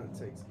eruption. That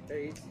takes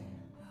 8.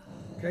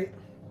 Okay.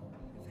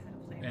 I've had a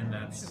plan And for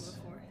that's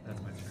option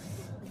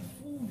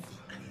before. my turn.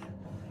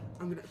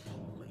 I'm gonna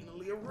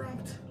planarly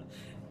erupt.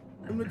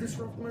 I'm gonna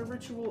disrupt my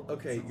ritual.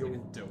 Okay, Sounds you're like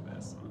a dope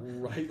ass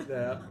song. right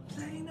there.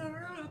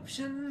 Planar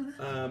eruption.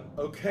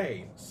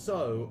 Okay,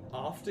 so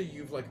after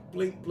you've like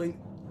blink, blink,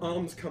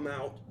 arms come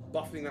out,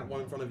 buffeting that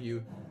one in front of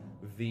you,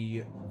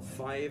 the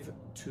 5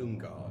 Tomb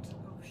Guard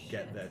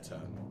get their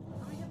turn.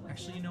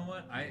 Actually, you know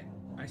what? I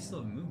still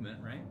have movement,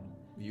 right?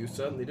 You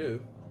certainly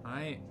do.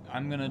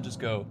 I'm gonna just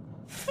go.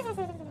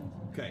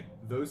 Okay,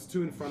 those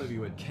 2 in front of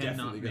you are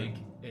Cannot definitely going.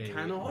 make a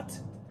Cannot?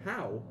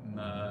 How?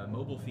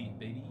 mobile feat,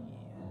 baby.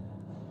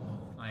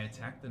 I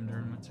attacked them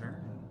during my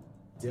turn.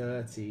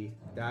 Dirty.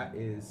 That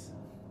is.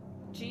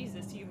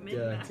 Jesus, you Dirty.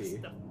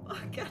 min-maxed the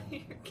fuck out of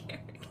your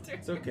character.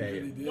 It's okay.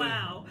 Really did.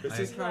 Wow. This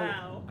is how.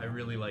 Wow. I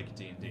really like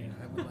D&D.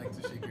 I would like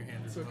to shake your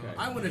hand. It's as well. okay.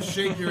 I want to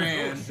shake your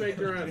hand. Shake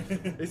your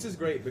hand. This is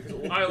great because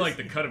all I this- like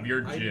the cut of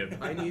your jib.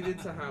 I needed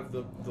to have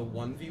the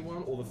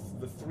 1v1 or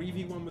the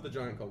 3v1 with the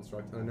giant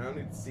construct, and I now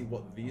need to see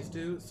what these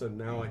do. So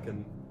now I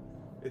can.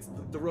 It's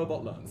the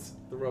robot learns.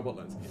 The robot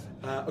learns.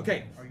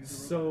 Okay. Are you the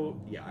So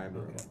yeah, I am the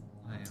robot.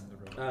 I am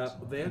the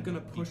robot. They are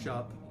gonna push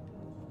up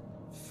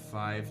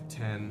 5,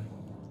 10,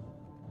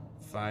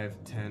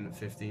 5, 10,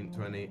 15,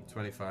 20,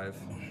 25.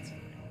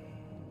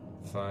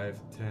 5,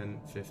 10,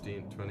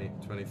 15, 20,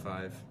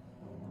 25.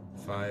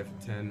 5,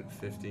 10,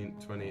 15,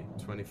 20,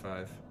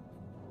 25.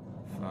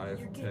 5,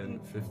 You're 10, getting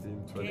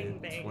 15, 20,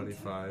 gangbanged.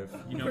 25.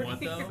 You know what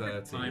though?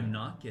 30. I'm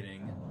not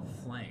getting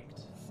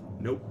flanked.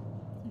 Nope.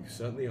 You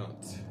certainly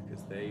aren't,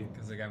 because they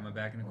Because I got my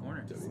back in a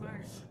corner. don't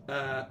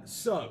Smart.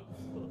 So,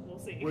 We'll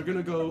see. we're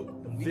gonna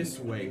go this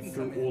way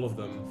through all of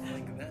them.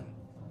 Like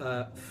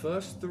them.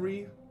 First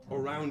three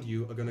around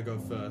you are gonna go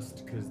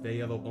first, because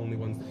they are the only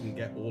ones that can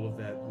get all of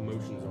their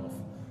motions off.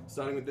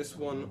 Starting with this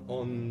one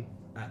on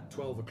at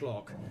 12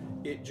 o'clock,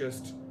 it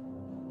just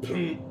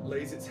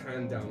lays its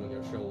hand down on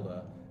your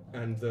shoulder,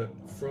 and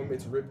from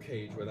its rib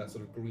cage, where that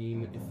sort of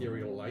green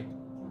ethereal light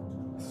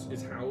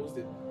is housed,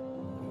 it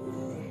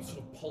sort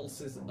of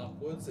pulses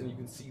upwards, and you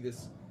can see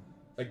this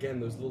again.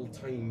 Those little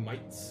tiny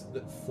mites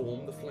that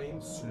form the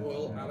flame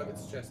swirl out of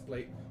its chest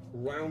plate,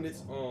 round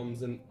its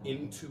arms, and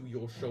into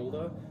your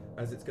shoulder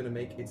as it's going to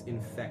make its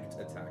infect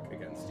attack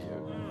against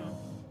you.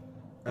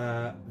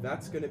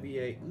 That's going to be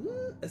a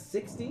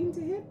 16 to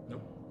hit.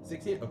 Nope.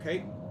 16.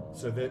 Okay,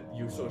 so that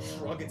you sort of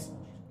shrug its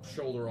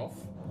shoulder off,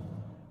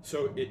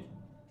 so it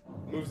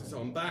moves its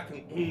arm back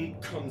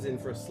and comes in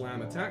for a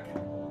slam attack.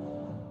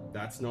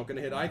 That's not going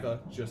to hit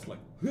either. Just like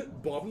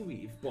bob and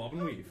weave, bob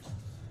and weave.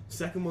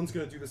 Second one's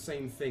going to do the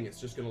same thing.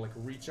 It's just going to like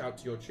reach out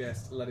to your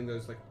chest, letting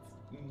those like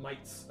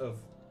mites of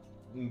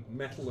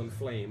metal and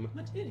flame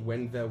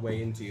wend their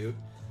way into you.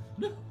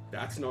 No.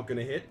 That's not going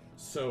to hit.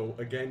 So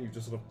again, you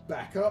just sort of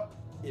back up.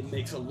 It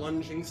makes a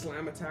lunging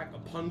slam attack, a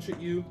punch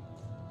at you.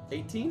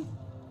 18?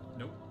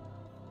 Nope.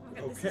 Oh my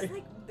God, this Okay. is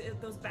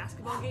like those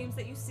basketball games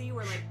that you see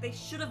where like they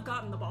should have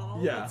gotten the ball,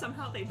 Yeah. but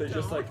somehow they They don't.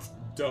 just like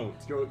don't.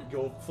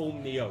 You're full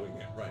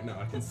Neoing it right now.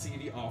 I can see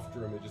the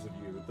after images of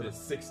you that are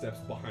 6 steps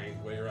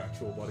behind where your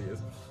actual body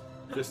is.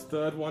 This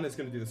third one is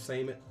going to do the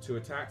same 2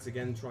 attacks,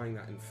 again trying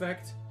that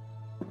infect.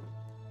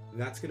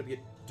 That's going to be a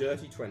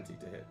dirty 20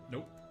 to hit.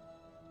 Nope.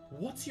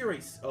 What's your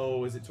ace?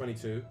 Oh, is it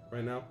 22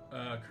 right now?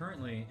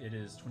 Currently, it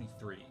is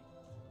 23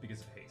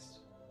 because of haste.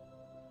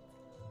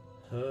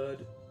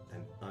 Heard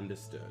and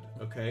understood.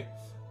 Okay.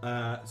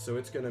 So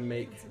it's going to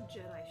make Some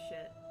Jedi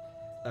shit.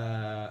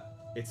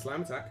 its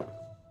slam attack.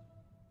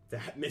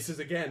 That misses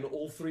again.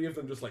 All 3 of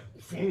them just like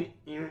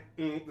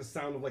the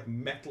sound of like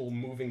metal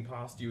moving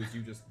past you as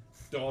you just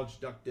dodge,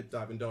 duck, dip,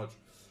 dive, and dodge.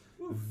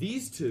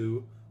 These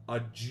 2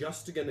 are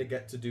just going to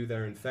get to do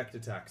their infect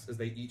attacks as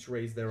they each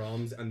raise their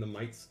arms, and the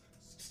mites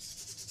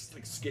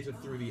like skitter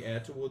through the air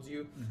towards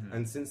you.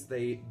 And since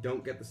they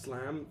don't get the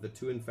slam, the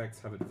 2 infects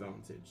have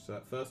advantage. So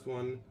that first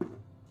one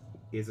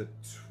is a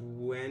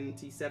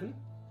 27.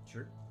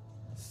 Sure.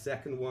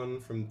 Second one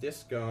from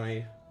this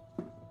guy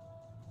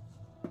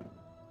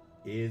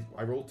is,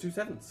 I rolled 2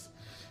 7s.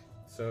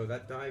 So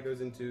that die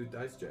goes into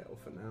dice jail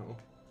for now.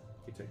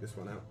 You take this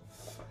one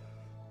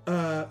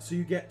out. So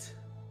you get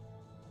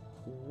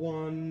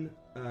 1.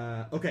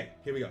 Okay,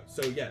 here we go.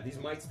 So yeah, these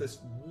mites, this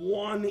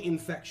 1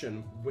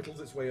 infection whittles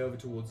its way over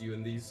towards you,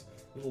 and these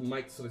little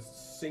mites sort of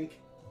sink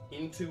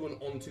into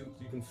and onto.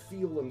 You can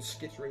feel them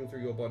skittering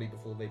through your body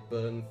before they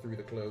burn through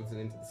the clothes and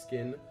into the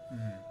skin.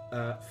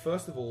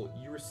 First of all,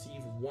 you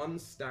receive 1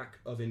 stack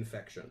of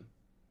infection.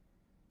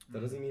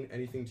 That doesn't mean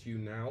anything to you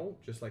now.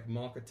 Just like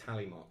mark a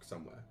tally mark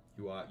somewhere.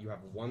 You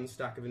have 1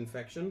 stack of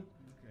infection,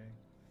 Okay.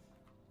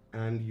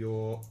 and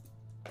your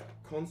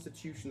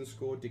Constitution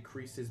score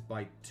decreases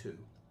by 2.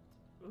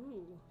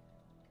 Ooh.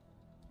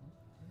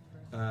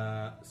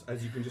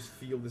 As you can just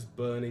feel this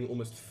burning,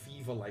 almost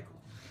fever-like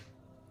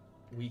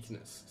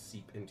weakness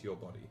seep into your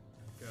body.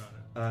 Got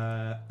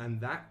it. And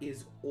that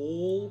is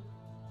all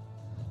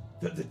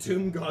that the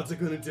Tomb Guards are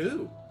going to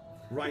do.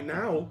 Right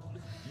now,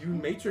 you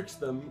matrix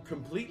them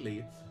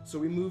completely. So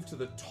we move to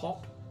the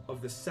top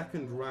of the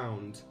second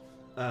round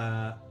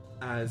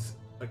as,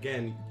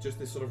 again, just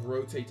this sort of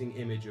rotating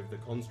image of the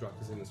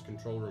construct is in this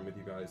control room with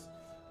you guys.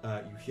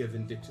 You hear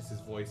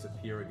Vindictus's voice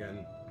appear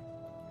again.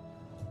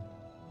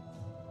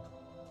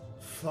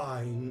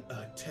 Fine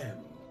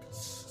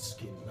attempts,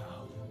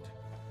 Skinbound.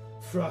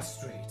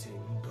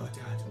 Frustrating, but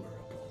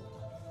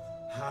admirable.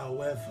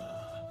 However,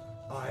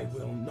 I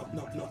will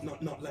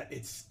not let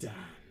it stand.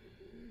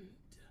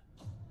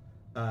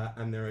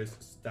 And there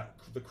is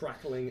the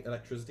crackling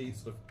electricity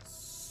sort of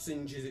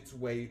singes its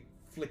way,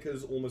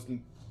 flickers almost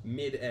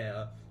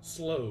mid-air,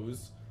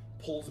 slows,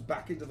 pulls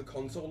back into the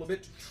console a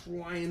bit to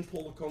try and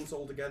pull the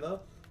console together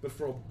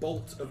before a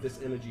bolt of this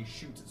energy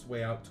shoots its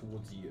way out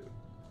towards you.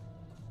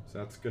 So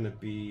that's going to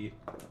be,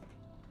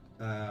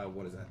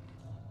 what is that?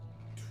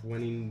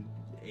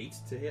 28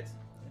 to hit?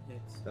 It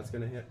hits. That's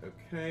going to hit,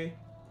 okay.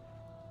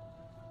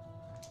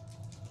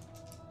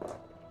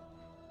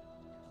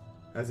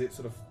 As it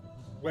sort of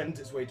went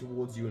its way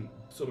towards you and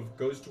sort of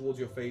goes towards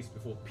your face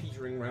before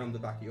petering around the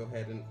back of your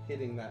head and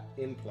hitting that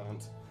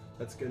implant,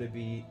 that's going to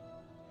be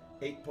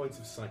 8 points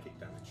of psychic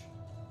damage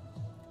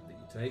that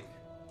you take.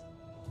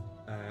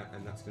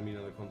 And that's going to be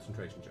another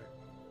concentration check.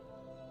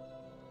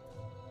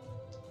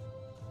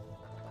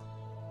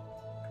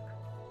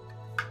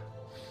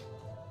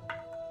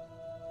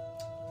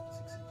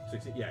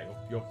 Yeah,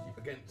 you're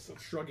again sort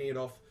of shrugging it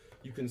off.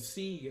 You can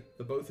see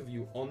the both of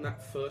you on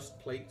that first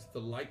plate.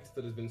 The light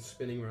that has been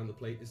spinning around the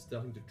plate is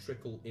starting to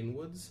trickle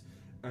inwards,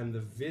 and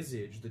the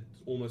visage, the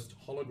almost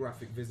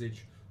holographic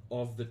visage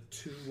of the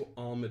 2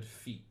 armored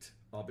feet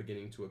are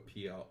beginning to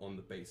appear on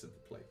the base of the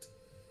plate.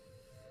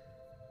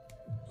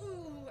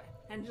 Ooh,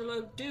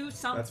 Angelo, do That's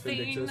something.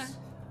 Vindictus.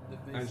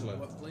 Angelo.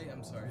 What plate?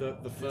 I'm sorry.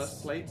 The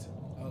first plate,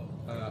 Oh.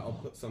 I'll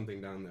put something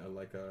down there,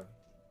 like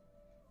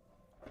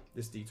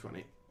this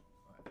D20.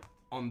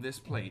 On this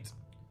plate,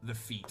 the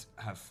feet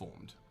have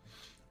formed.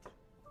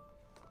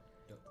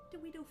 The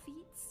widow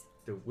feet.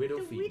 The widow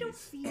The feet. widow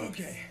feet.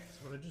 Okay.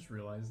 So what I just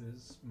realized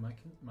is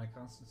my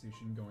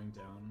constitution going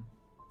down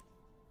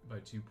by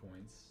 2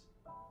 points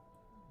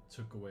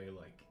took away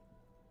like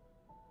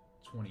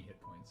 20 hit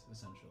points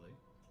essentially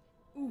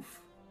Oof.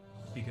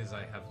 because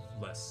I have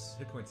less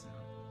hit points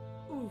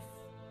now. Oof.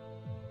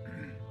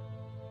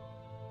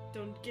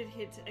 Don't get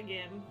hit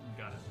again.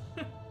 Got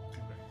it.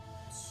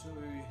 So,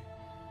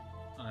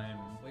 I'm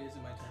wait, is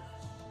it my turn?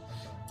 I'm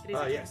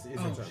sorry. It is Yes, it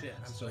is your Oh turn. shit!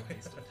 I'm so sorry.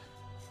 wasted.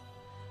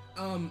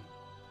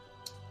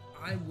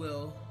 I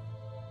will.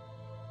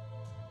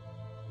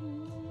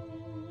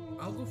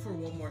 I'll go for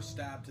one more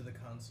stab to the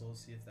console,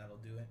 see if that'll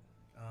do it.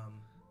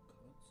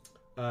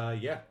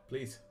 Yeah,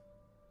 please.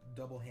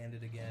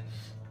 Double-handed again.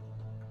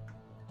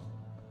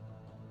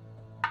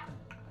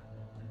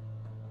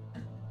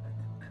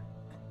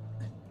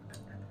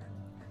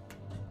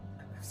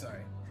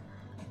 Sorry.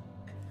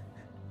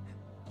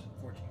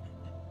 14.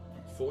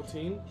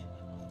 14.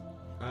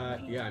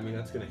 Yeah, I mean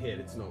that's gonna hit.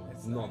 It's not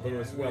It's not the yeah,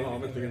 most well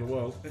armored thing in the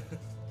world.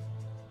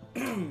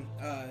 Why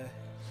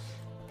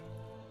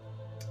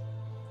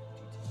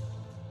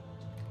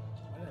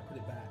did I put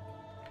it back?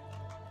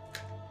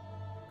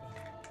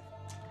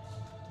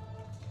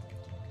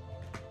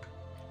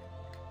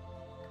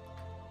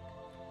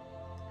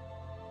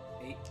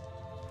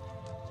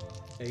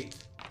 Eight.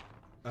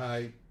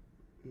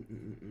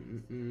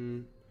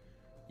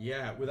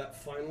 Yeah, with that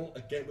final,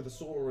 again with the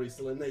sword already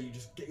still in there, you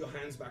just get your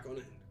hands back on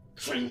it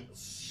and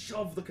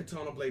shove the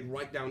katana blade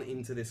right down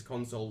into this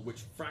console,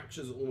 which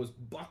fractures almost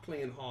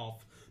buckling in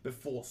half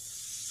before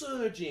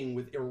surging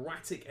with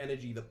erratic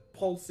energy that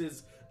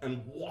pulses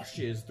and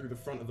washes through the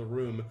front of the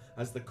room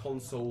as the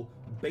console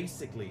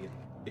basically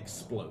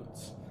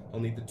explodes. I'll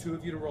need the two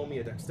of you to roll me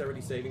a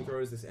dexterity saving throw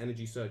as this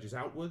energy surges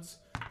outwards,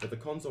 but the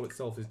console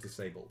itself is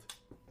disabled.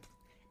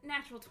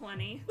 Natural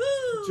 20.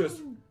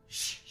 Just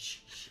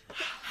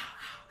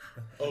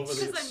over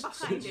Because I'm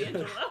behind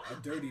Angelo. A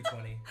dirty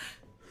 20.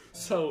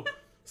 So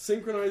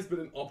synchronized but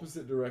in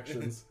opposite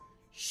directions.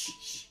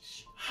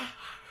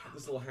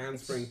 This little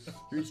handspring.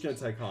 You're each gonna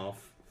take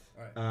half.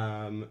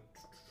 Alright.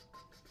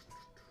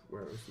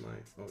 Where is my?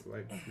 Oh, do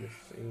I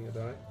missing a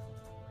die?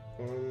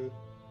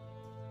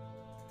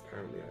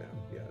 Apparently I am.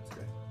 Yeah, that's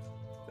okay.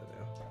 There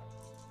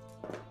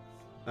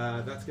they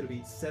are. That's gonna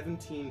be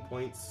 17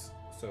 points.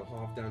 So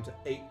half down to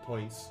 8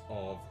 points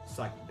of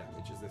psychic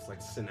damage as this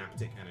like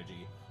synaptic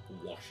energy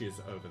washes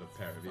over the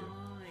pair of you.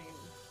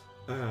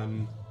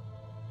 Fine.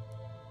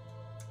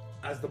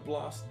 As the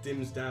blast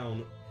dims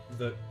down,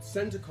 the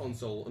center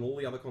console and all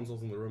the other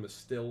consoles in the room are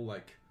still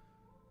like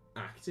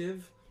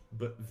active,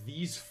 but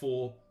these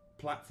four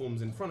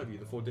platforms in front of you,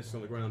 the four discs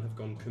on the ground, have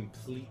gone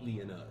completely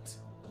inert.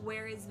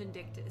 Where is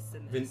Vindictus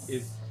in Vin this?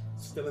 is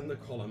still in the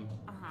column.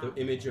 Uh-huh.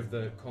 The image of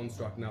the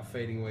construct now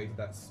fading away to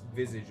that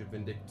visage of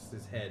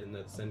Vindictus's head in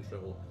the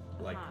central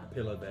like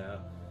pillar there.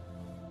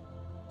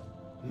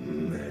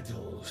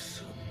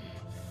 Meddlesome.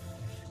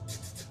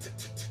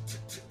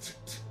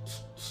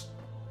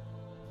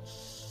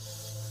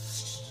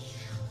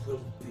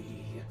 Will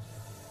be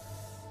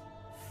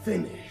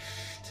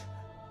finished.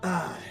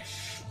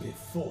 Ash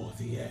before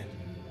the end.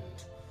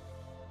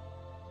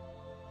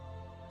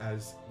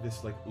 As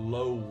this like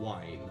low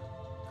whine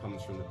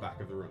comes from the back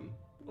of the room.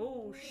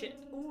 Oh shit.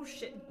 Oh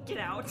shit. Get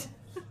out.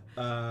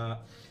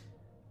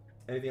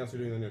 Anything else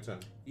you're doing on your turn?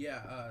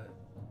 Yeah,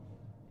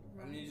 I'm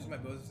gonna use my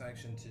bonus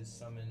action to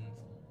summon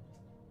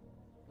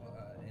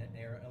an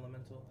air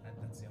elemental.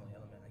 That's the only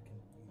element I can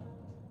use.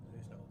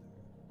 There's no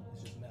other.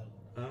 It's just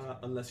metal.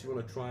 Unless you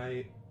want to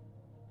try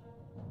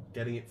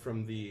getting it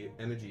from the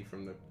energy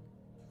from the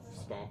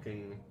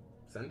sparking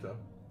center.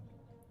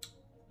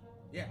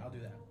 Yeah, I'll do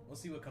that. We'll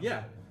see what comes Yeah.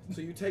 out of it.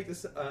 So you take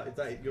this.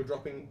 You're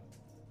dropping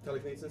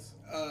telekinesis.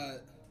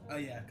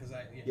 Yeah, because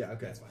Yeah.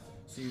 Okay. That's fine.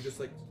 So you just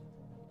like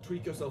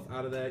tweak yourself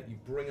out of there. You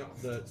bring up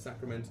the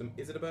sacramentum.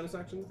 Is it a bonus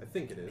action? I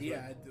think it is.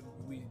 Yeah, right?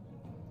 let me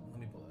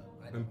pull it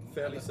up. I'm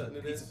fairly certain a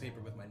it piece is. of paper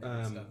with my name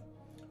and stuff.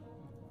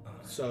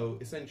 So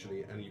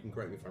essentially, and you can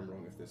correct me if I'm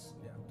wrong if this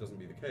doesn't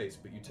be the case,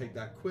 but you take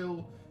that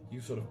quill, you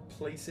sort of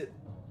place it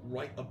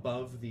right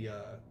above the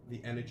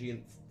energy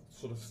and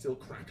sort of still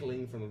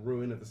crackling from the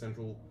ruin of the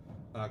central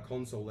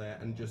console there,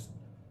 and just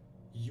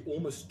you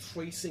almost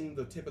tracing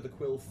the tip of the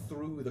quill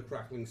through the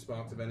crackling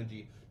sparks of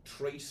energy,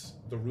 trace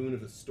the rune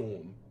of the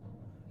storm.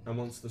 And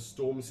once the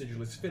storm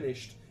sigil is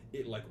finished,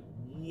 it like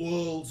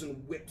whirls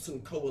and whips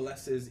and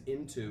coalesces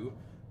into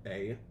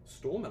a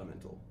storm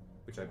elemental,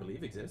 which I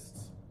believe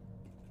exists.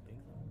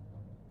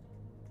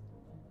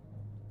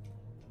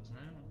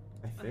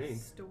 I A think.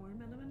 storm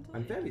elemental?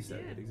 I'm fairly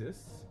certain Yeah. it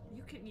exists.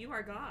 You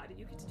are God.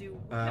 You get to do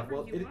whatever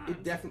Well, you want.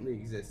 it definitely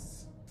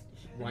exists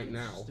right It's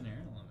now. just an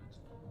air element.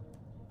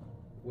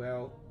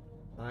 Well,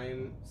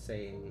 I'm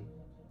saying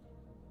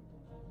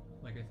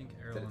Like, I think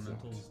air That it's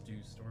elementals do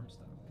storm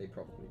stuff. They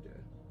probably do.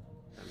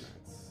 And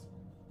that's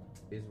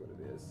is what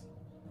it is.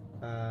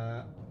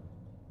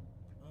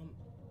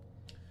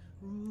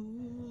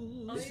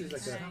 This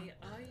is like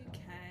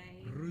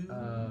Okay.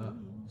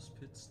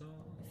 Pit stop.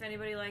 If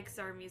anybody likes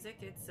our music,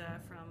 it's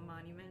from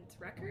Monument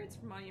Records,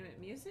 Monument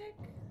Music,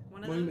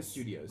 one of Monument those.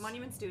 Studios.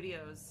 Monument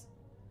Studios.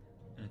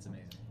 And it's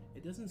amazing.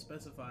 It doesn't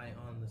specify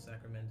on the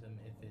Sacramentum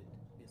if it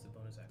is a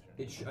bonus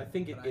action. I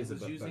think it but is I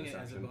was a using bonus it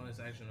as a action. bonus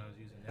action when I was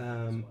using it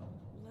as well.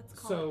 Let's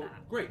call So it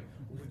that. great.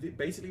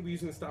 Basically, we're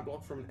using the stat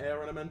block from an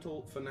air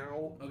elemental for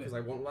now Okay. because I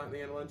want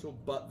lightning elemental,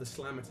 but the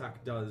slam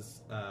attack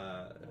does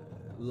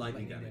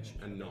lightning damage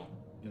and not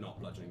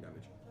bludgeoning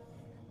damage.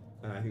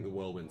 And I think the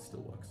whirlwind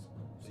still works.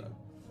 So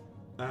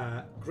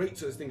great.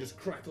 So this thing just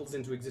crackles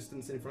into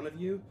existence in front of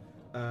you.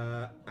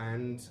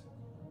 And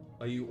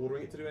are you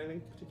ordering it to do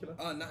anything particular?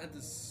 Not at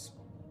this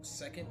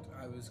second.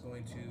 I was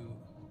going to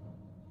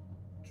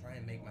try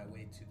and make my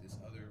way to this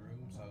other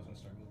room, so I was going to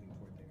start moving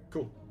toward there.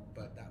 Cool.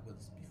 But that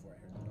was before I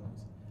heard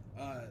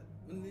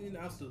the noise.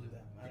 I'll still do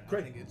that. I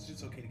Great. think it's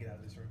just okay to get out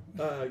of this room.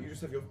 You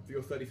just have your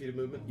 30 feet of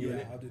movement. You and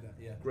Yeah, it? I'll do that.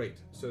 Yeah. Great.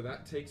 So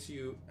that takes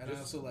you. And I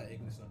also let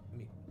Ignis know.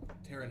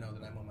 Tara know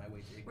that I'm on my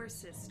way to Ignis. We're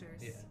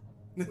sisters. Yeah.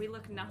 We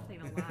look nothing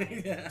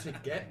alike. Yeah. To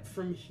get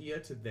from here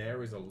to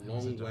there is a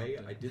long way.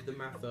 I did the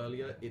math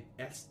earlier.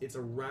 It's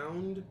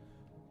around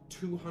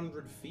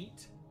 200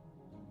 feet.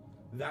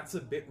 That's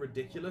a bit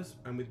ridiculous.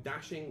 And with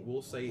dashing,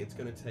 we'll say it's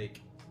going to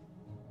take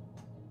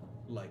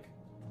like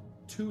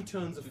 2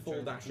 turns of full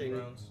turns, 2 dashing,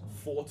 rounds.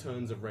 4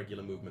 turns of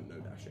regular movement, no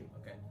dashing.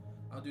 Okay.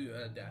 I'll do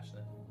a dash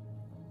then.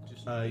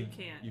 Just. You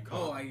can't. You can't.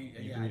 Oh, I You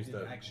yeah, can I use did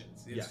the-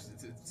 actions. Yeah.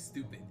 It's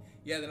stupid.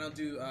 Yeah, then I'll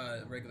do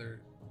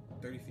regular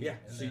 30 feet. Yeah.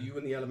 and So then you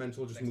and the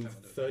elemental just next move time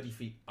I'll do it. 30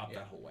 feet up Yeah.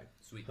 that hallway.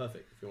 Sweet.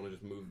 Perfect. If you want to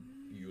just move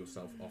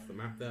yourself off the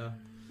map there.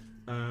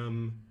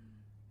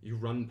 You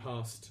run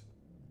past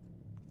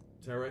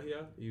Terra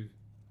here.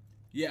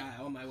 Yeah,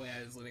 on my way.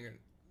 I was letting her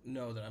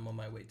know that I'm on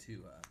my way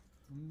to.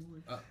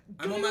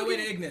 I'm on my way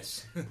to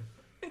Ignis.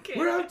 Okay.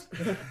 We're out!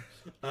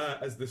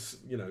 As this,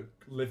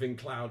 living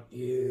cloud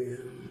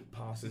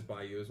passes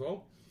by you as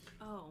well.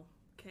 Oh,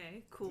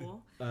 okay,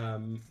 cool.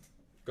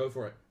 Go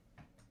for it.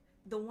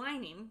 The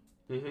whining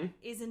Mm-hmm.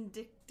 is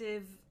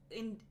indicative.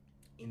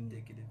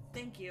 Indicative.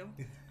 Thank you.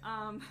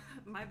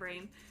 My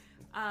brain.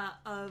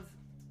 Of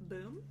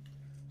Boom.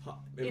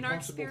 In our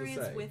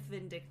experience with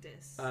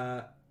Vindictus.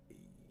 I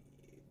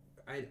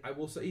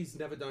will say he's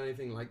never done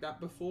anything like that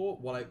before.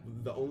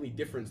 The only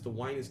difference, the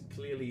wine is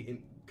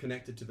clearly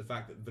connected to the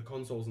fact that the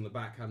consoles in the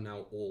back have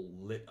now all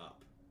lit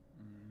up,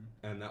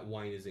 and that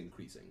wine is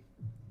increasing.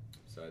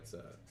 So it's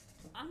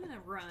I'm gonna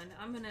run.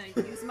 I'm gonna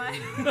use my.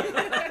 Get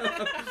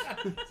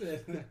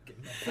the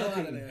hell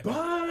out of there.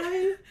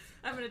 bye.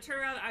 I'm gonna turn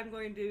around. I'm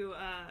going to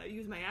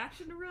use my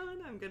action to run.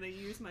 I'm gonna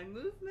use my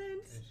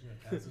movement.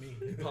 That's me.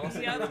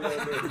 Passing Yeah.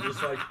 over,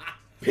 just like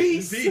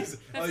peace.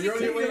 Oh, you're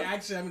on your way.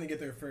 Actually, I'm gonna get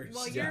there first.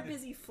 While you're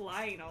busy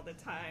flying all the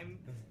time,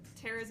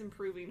 Tara's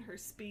improving her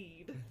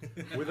speed.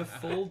 With a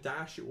full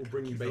dash, it will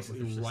bring you Keep up with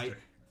basically your right.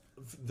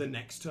 sister. The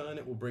next turn,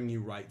 it will bring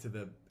you right to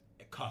the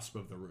cusp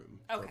of the room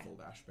for a Okay. full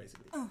dash,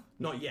 basically.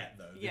 Not yet,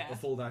 though. Yeah. The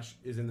full dash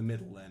is in the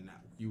middle there now.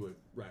 You were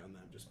right on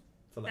that, just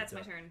for later. That's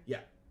my turn.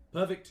 Yeah,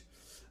 perfect.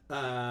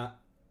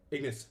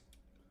 Ignis,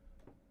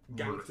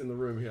 ganked in the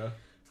room here.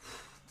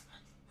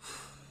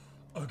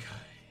 Okay.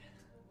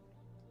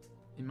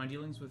 In my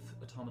dealings with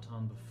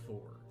automaton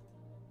before,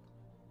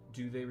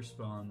 do they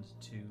respond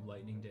to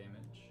lightning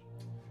damage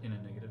in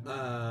a negative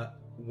manner?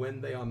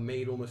 When they are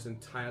made almost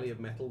entirely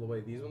of metal, the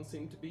way these ones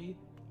seem to be,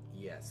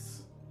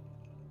 yes.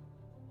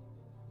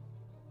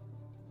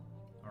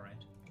 All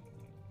right.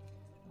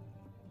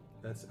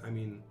 That's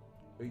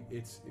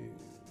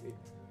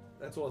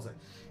all I'll say.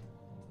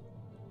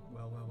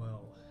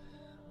 Well.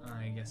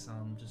 I guess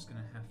I'm just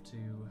gonna have to,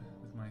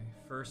 with my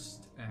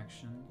first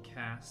action,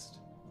 cast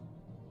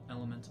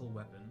Elemental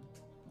Weapon.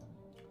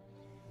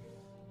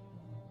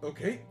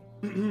 Okay.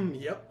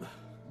 Yep.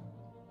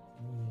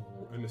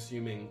 I'm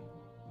assuming.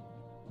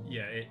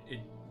 Yeah,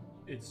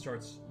 it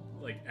starts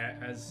like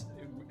as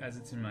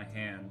it's in my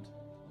hand,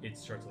 it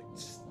starts like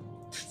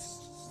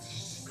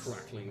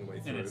Crackling the way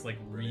through. and it's like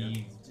Brilliant.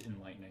 wreathed in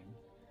lightning.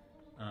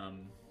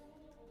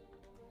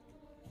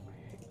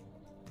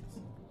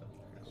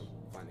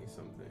 Finding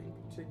something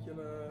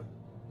particular.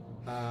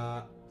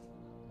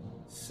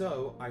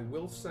 So I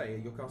will say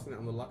you're casting that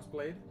on the Lux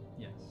Blade.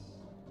 Yes.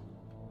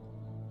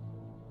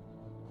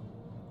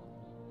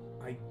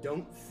 I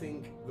don't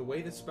think the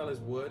way the spell is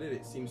worded,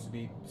 it seems to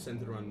be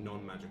centered around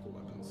non-magical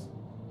weapons.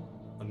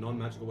 A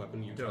non-magical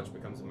weapon you touch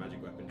becomes a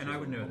magic weapon. And I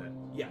would know that.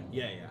 Yeah,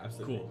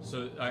 absolutely. Cool.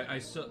 So I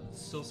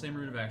still same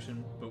route of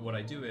action, but what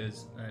I do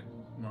is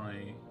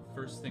my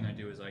first thing I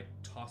do is I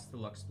toss the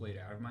Lux Blade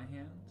out of my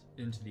hand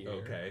into the air.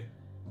 Okay.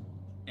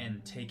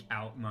 And take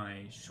out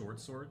my short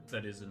sword,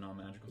 that is a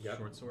non-magical Yep.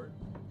 short sword.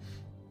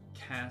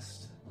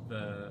 Cast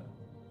the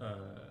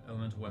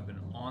elemental weapon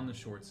on the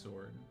short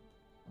sword,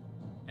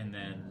 and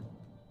then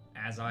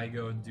as I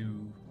go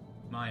do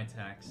my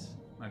attacks,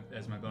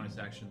 as my bonus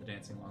action, the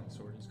dancing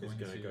longsword is It's going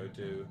going to to go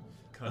to.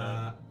 cut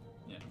up.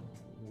 Yeah.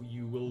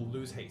 You will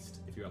lose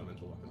haste if you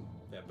elemental weapon.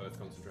 They're both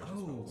concentration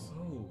spells.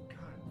 Oh,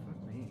 God,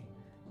 fuck me.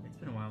 It's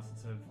been a while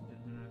since I've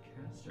been a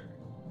caster.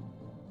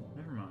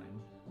 Never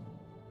mind.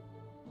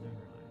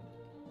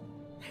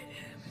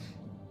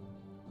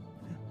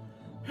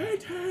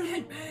 Hate him!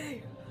 Hate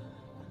me!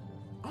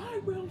 I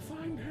will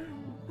find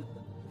him!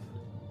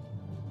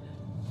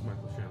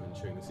 Michael Shannon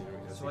chewing the scenery.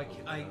 So I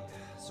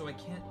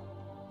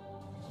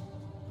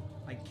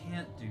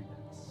can't do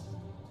this.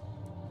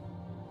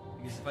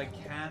 Because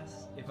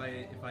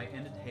if I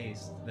ended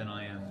haste, then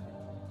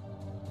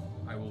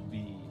I will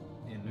be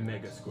in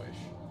Mega squish.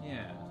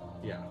 Yeah.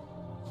 Yeah.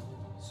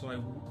 So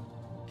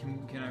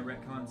can I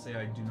retcon and say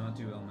I do not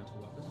do elemental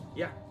weapon?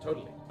 Yeah,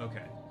 totally.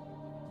 Okay.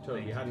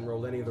 Totally. You hadn't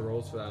rolled any of the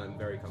rolls for that. I'm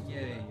very comfortable.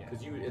 Yeah.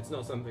 Because it's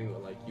not something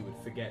that like you would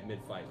forget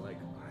mid-fight. Like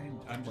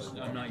I'm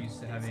not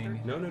used to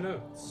having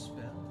no. spells.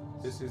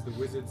 This is the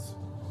wizard's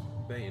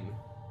bane,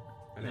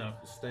 and No.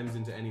 it stems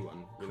into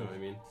anyone. You know what I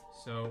mean?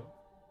 So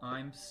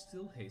I'm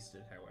still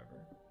hasted,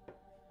 however.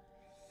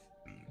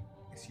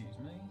 Excuse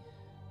me.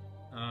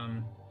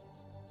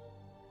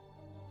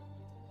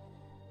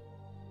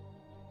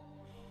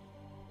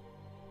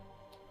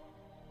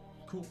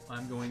 Cool.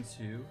 I'm going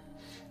to.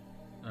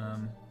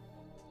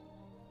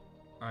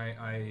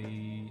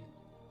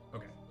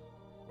 Okay.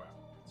 Wow.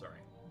 Sorry.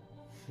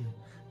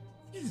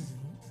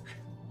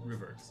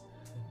 Reverse.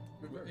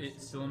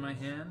 It's still in my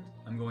hand.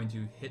 I'm going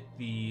to hit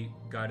the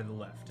guy to the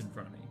left in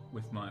front of me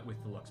with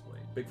the Lux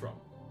Blade. Big frog.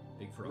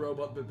 Big frog.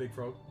 Robot, but big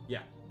frog. Yeah.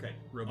 Okay.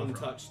 Robot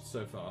Untouched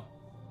so far.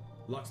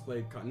 Lux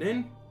blade cutting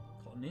in.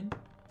 Cutting in.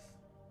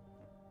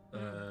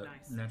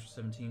 Nice. Natural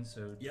 17,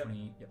 so Yep.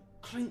 20. Yep.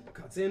 Clink.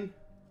 Cuts in.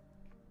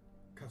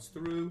 Cuts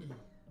through.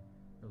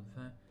 Roll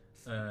the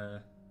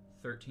fat.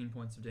 13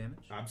 points of damage.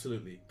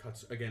 Absolutely.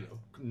 Cuts again. A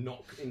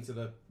knock into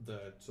the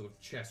sort of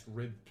chest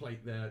rib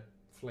plate there.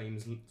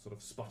 Flames sort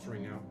of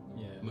sputtering out.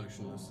 Yeah.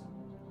 Motionless.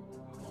 You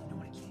know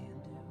what I can do?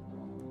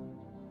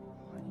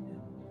 I need to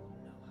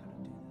know how to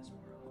do this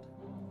more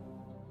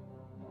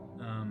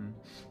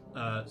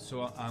often. So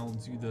I'll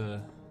do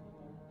the.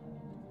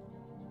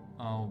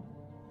 I'll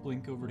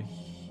blink over to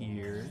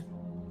here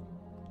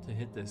to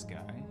hit this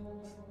guy.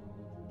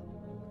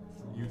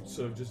 You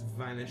sort of just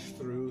vanish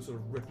through, sort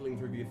of rippling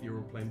through the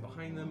ethereal plane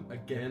behind them.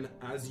 Again,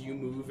 as you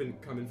move and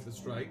come in for the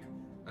strike,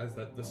 as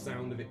the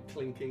sound of it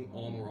clinking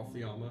on or off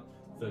the armor,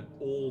 that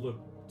all the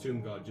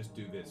Tomb Guard just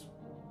do this.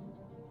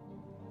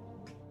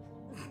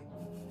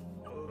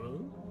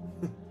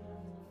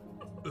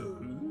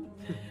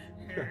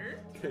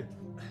 Okay.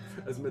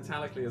 As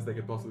metallically as they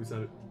could possibly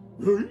sound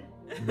it.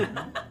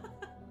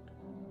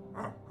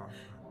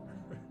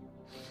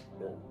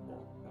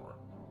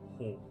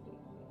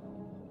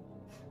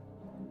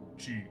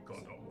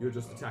 You're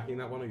just attacking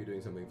that one, or are you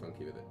doing something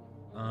funky with it?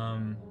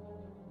 I'm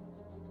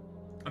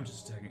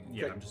just attacking.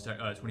 Yeah, Okay. I'm just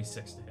attacking.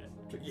 26 to hit.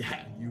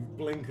 Yeah, you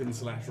blink and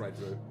slash right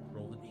through.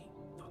 Rolled an 8.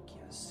 Fuck yeah.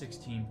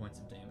 16 points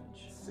of damage.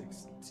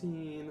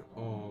 16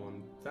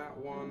 on that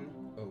one.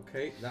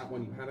 Okay, that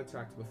one you had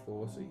attacked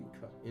before, so you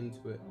cut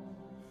into it.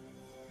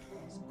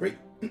 Great.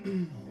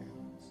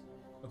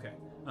 Okay.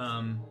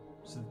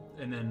 So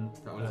and then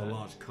That one has a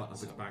large cut up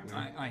its back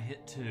now. I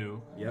hit 2.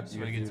 Yep, So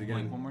you I have to get do to it blink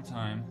again. one more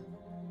time.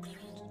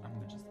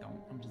 I'm just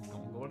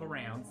gonna go the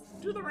rounds.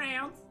 Do the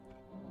rounds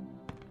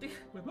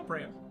with my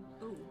prayer.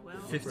 Oh, well.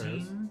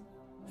 15.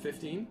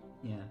 15?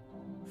 Yeah.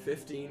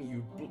 15,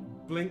 you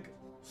blink,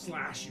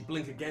 slash, you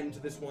blink again to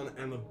this one,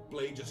 and the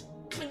blade just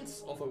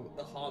clinks off of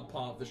the hard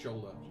part of the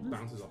shoulder. Just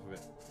bounces off of it.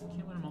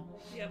 Can't win them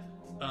all. Yep.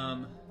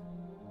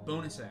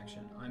 Bonus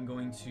action. I'm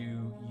going to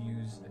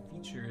use a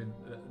feature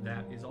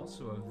that is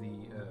also of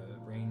the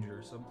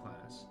Ranger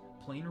subclass,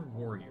 Planar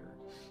Warrior.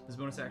 This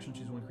bonus action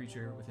choose one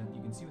creature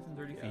you can see within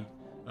 30 feet,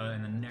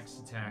 and the next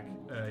attack,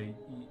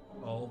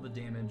 all the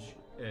damage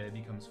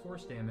becomes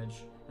force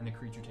damage, and the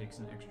creature takes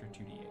an extra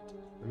 2d8.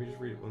 Let me just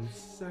read it 1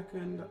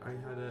 second. I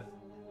had it.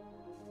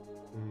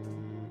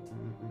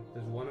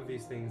 There's one of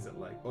these things that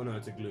like. Oh no,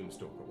 it's a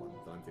Gloomstalker one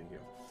that I'm thinking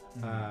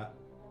of.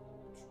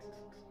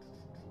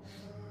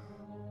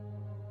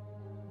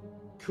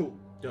 Cool,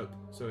 dope.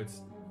 So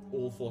it's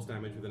all force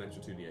damage with an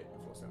extra 2d8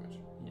 of force damage.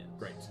 Yeah.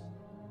 Great.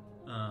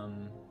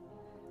 And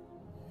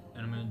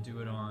I'm gonna do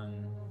it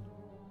on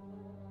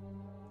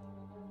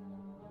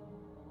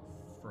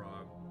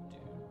Frog Dude,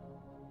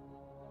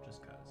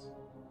 just cause.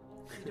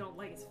 You don't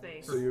like his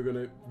face. So you're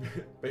gonna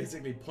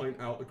basically point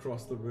out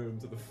across the room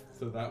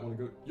to that one and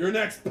go, "You're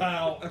next,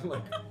 pal!" and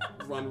like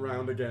run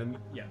round again.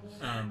 Yeah.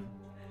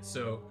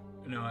 So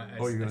no, I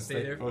Oh, you're gonna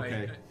stay there.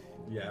 Okay. I-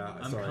 Yeah,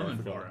 I'm sorry, coming I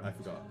forgot. for him. I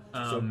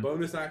forgot. So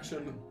bonus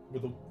action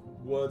with the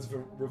words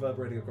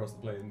reverberating across the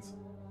plains.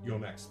 You're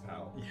next,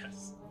 pal.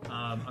 yes.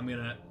 I'm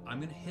gonna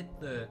hit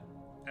the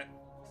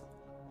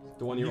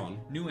The one you're on.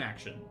 new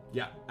action.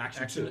 Yeah,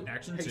 action two.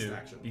 Action Haste 2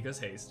 action. because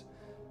haste.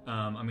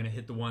 I'm gonna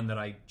hit the one that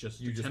I just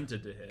You just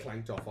attempted to hit,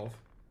 Clanked off of.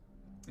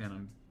 and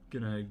I'm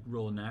gonna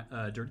roll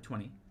a dirty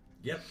 20.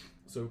 Yep.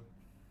 So,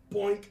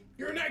 boink.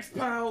 You're next,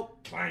 pal.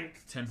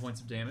 Clank. 10 points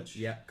of damage.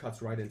 Yeah,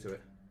 cuts right into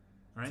it.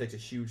 Right. Takes a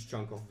huge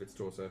chunk off of its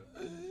torso.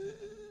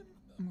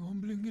 I'm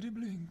going blinkety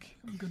blink.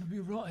 I'm gonna be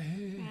right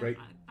here. Man, Great.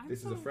 I'm This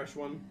is a so- fresh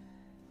one.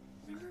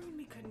 Remember when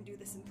we couldn't do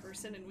this in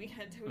person and we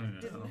had to I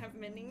know. didn't have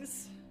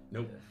minis?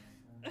 Nope.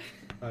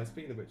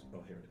 Speaking of which,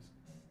 oh, here it is.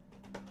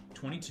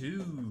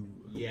 22.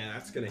 Yeah,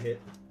 that's gonna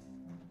hit.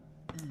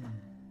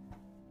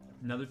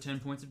 Another 10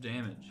 points of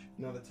damage.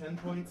 Another 10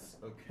 points.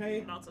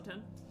 Okay. And also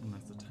 10. And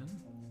that's a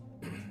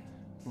 10.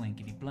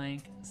 Blankety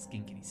blank,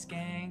 skinkety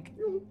skank.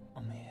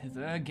 I'm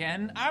hither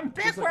again. I'm Just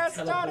back where I like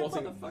started,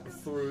 teleporting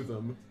motherfucker. through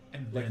them,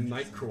 And like then,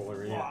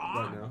 Nightcrawler right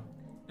now.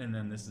 and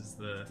then this is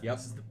the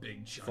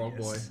big Frog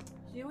boy.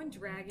 Do you know in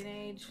Dragon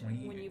Age when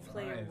you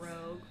play a 25.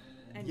 rogue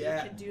and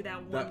Yeah, you can do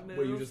that one That move?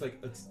 where you just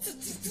like.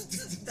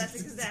 That's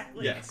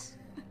exactly. Yes.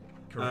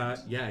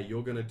 Correct. Yeah,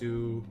 you're gonna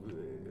do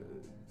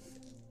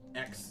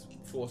X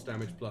force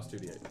damage plus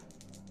 2d8.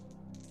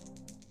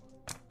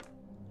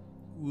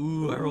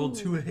 Ooh, I rolled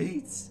 2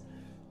 8s.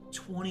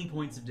 20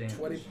 points of damage.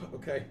 20.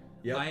 Okay.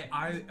 Yep.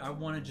 I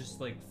want to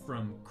just like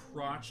from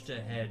crotch to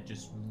head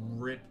just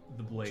rip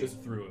the blade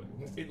Just- through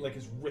it. It like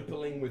is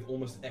rippling with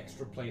almost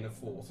extra planar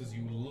force as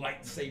you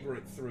lightsaber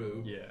it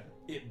through. Yeah.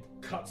 It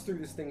cuts through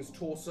this thing's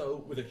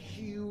torso with a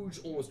huge,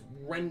 almost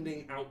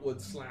rending outward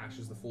slash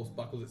as the force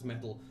buckles its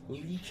metal,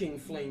 leaking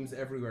flames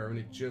everywhere, and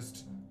it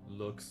just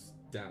looks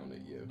down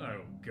at you.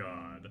 Oh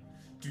God.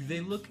 Do they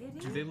look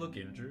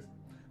injured?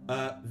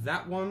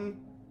 That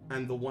one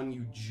and the one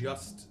you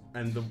just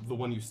and the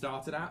one you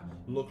started at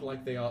look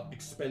like they are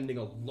expending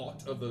a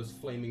lot of those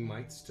flaming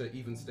mites to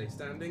even stay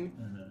standing.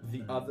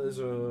 The others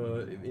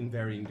are in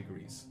varying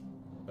degrees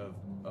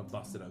of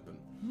busted open.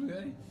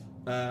 Okay.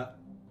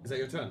 Is that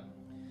your turn?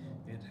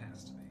 It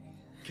has to be.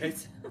 Okay.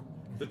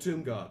 The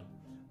Tomb Guard.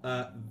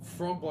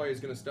 Frog Boy is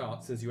going to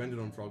start, since you ended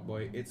on Frog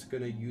Boy, it's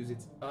going to use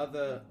its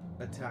other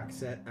attack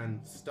set and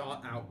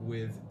start out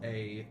with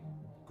a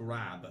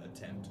grab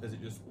attempt as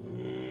it just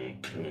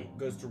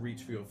goes to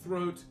reach for your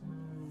throat.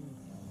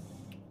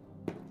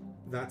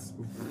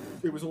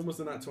 It was almost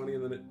a nat 20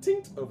 and then it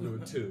tinked over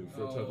to a 2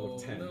 for a total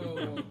of 10.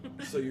 No.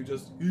 So you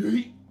just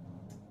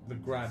the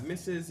grab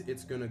misses.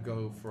 It's gonna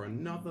go for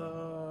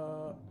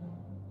another.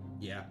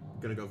 Yeah,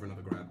 gonna go for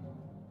another grab.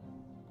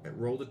 It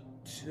rolled a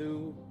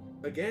 2.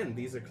 Again,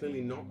 these are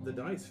clearly not the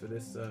dice for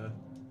this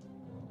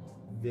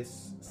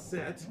this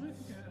set. I think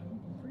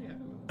I'm pretty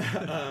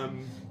happy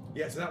with it.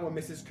 Yeah, so that one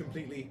misses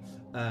completely.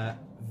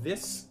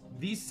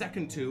 These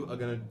second two are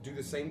going to do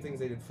the same things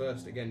they did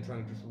first, again,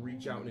 trying to just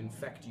reach out and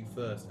infect you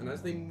first. And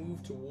as they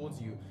move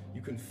towards you, you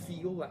can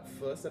feel that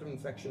first set of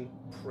infection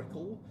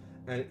prickle,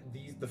 and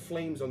the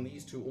flames on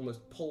these two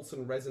almost pulse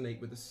and resonate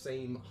with the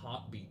same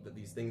heartbeat that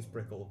these things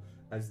prickle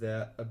as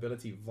their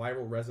ability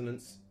Viral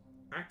Resonance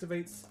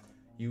activates.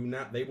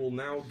 They will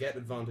now get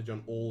advantage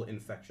on all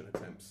infection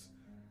attempts.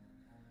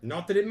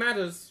 Not that it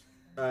matters.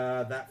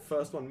 That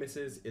first one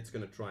misses. It's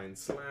going to try and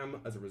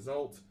slam as a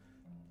result.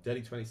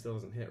 Dirty 20 still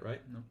doesn't hit,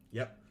 right? No.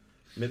 Yep.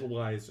 Middle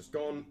Y is just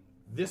gone.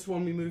 This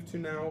one we move to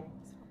now.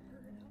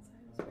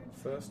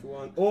 First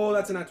one. Oh,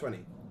 that's a nat 20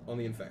 on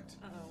the infect.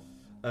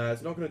 Uh-oh.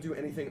 It's not going to do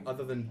anything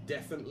other than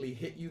definitely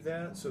hit you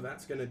there. So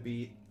that's going to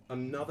be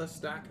another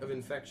stack of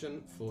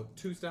infection for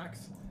 2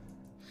 stacks.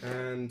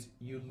 And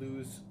you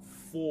lose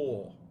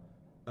 4.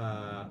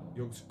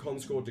 Your con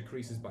score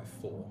decreases by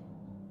 4.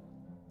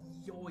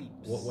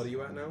 Yoips. What are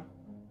you at now?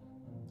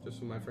 Just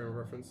for my frame of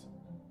reference.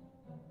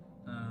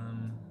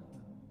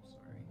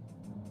 Sorry.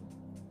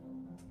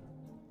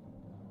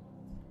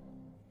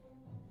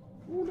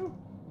 Oh no.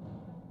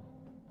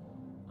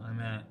 I'm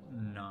at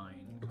 9.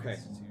 Okay.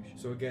 Constitution.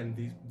 So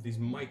again, these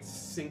mites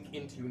sink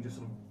into you and just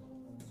sort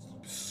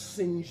of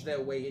singe their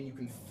way in. You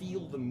can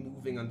feel them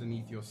moving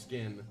underneath your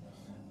skin,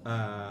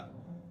 and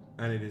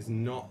it is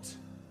not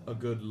a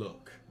good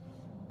look.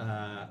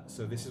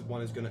 So this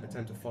one is going to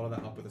attempt to follow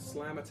that up with a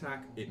slam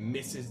attack. It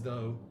misses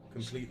though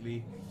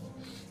completely.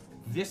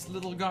 This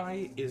little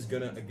guy is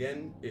gonna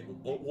again.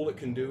 All it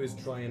can do is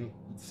try and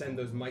send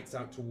those mites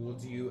out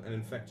towards you and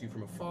infect you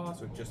from afar.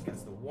 So it just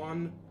gets the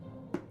 1.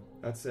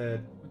 That's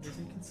a Would they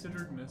be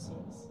considered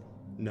missiles?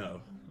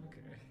 no.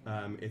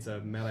 Okay. It's a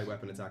melee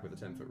weapon attack with a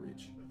 10-foot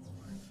reach. That's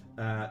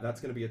fine.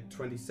 That's going to be a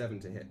 27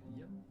 to hit.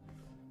 Yep.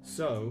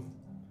 So,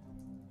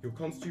 your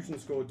Constitution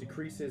score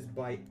decreases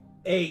by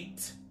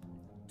 8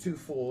 to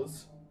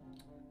 4s.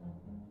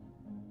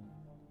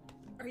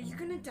 Are you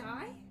gonna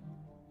die?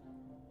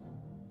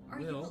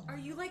 Will. Are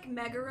you like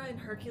Megara and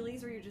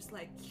Hercules, where you're just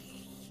like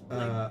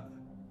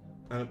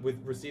And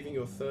with receiving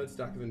your 3rd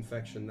stack of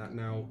infection, that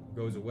now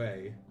goes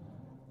away,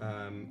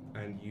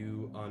 and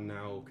you are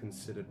now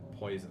considered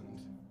poisoned.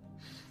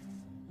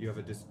 You have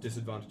a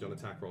disadvantage on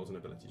attack rolls and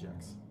ability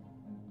checks.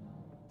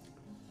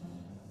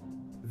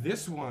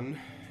 This one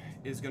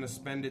is going to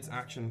spend its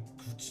action.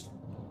 So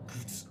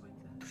I'm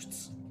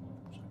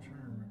trying to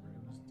remember.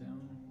 It was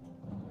down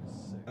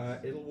by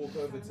 6. It'll walk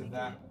over to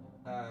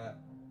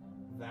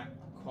that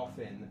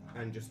coffin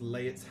and just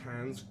lay its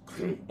hands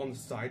on the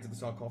sides of the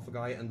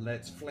sarcophagi and let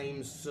its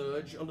flames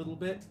surge a little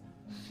bit.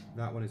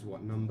 That one is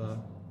what, number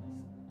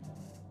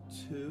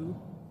 2?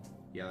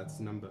 Yeah, that's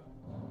number.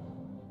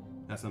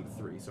 That's number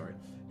 3, sorry.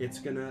 It's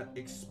gonna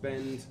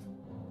expend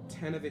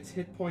 10 of its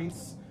hit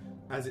points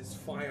as its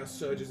fire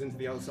surges into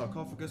the other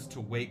sarcophagus to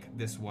wake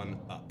this one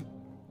up,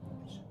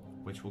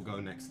 which will go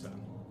next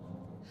turn.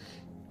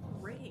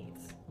 Great.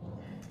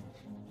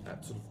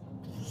 That sort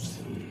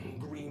of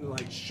green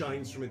light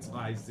shines from its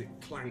eyes as it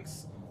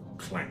clanks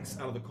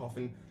out of the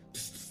coffin.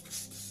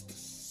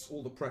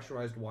 All the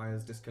pressurized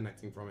wires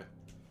disconnecting from it.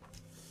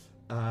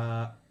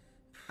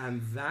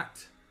 And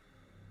that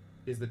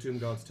is the Tomb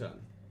Guard's turn.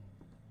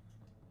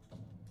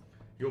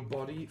 Your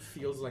body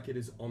feels like it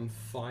is on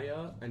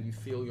fire, and you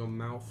feel your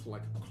mouth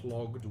like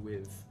clogged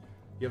with...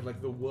 You have like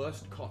the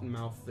worst cotton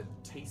mouth that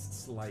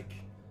tastes like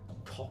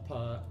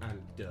copper and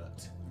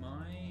dirt.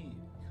 My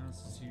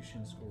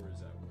Constitution score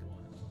is at 1.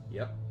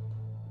 Yep,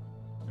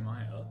 Am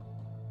I up?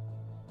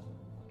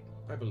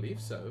 I believe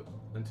so,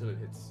 until it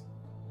hits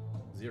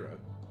 0.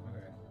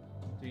 Okay.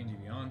 D&D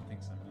Beyond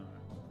thinks I'm not.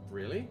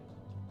 Really?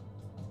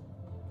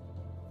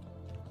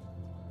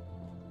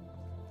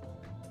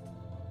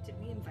 Did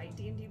we invite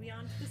D&D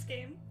Beyond to this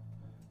game?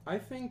 I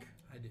think...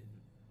 I didn't.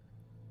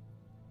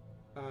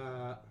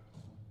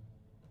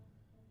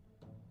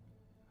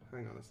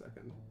 Hang on a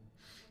second.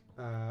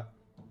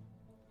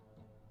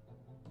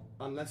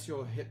 Unless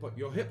your hit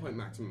point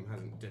maximum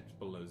hasn't dipped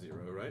below 0,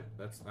 right?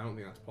 I don't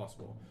think that's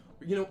possible.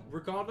 You know,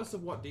 regardless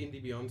of what D&D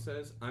Beyond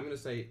says, I'm going to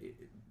say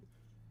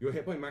your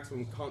hit point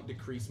maximum can't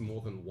decrease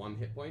more than 1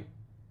 hit point.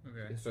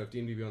 Okay. So if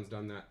D&D Beyond's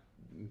done that,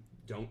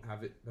 don't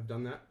have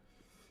done that.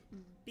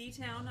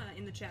 B-Town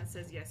in the chat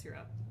says yes, you're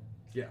up.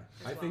 Yeah,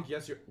 As I think well.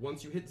 yes.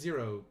 Once you hit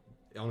 0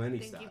 on any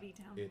Thank you, stat,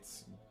 B-Town.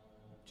 it's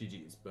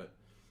GG's. But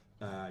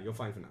you're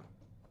fine for now.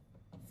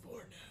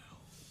 For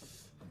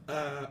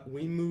now.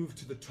 We move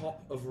to the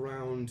top of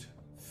round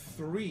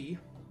 3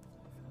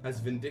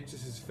 as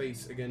Vindictus's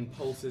face again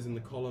pulses in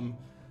the column.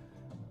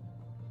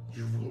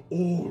 You will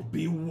all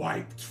be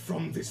wiped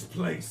from this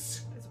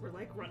place. As we're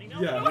like running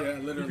out. Yeah, Yeah,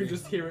 literally. You can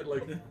just hear it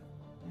like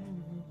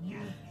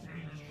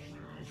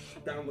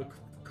down the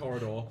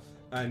corridor,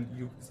 and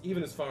you,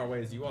 even as far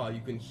away as you are,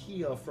 you can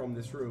hear from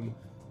this room.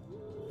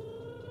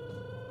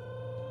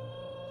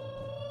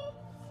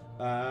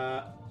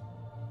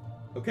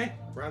 Okay,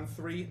 round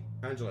 3,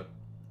 Angela.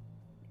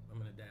 I'm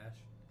gonna dash.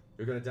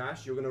 You're gonna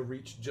dash. You're gonna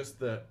reach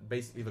just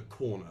basically the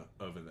corner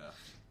over there.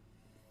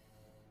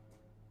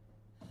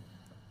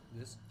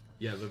 This?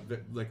 Yeah,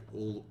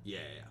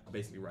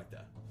 basically right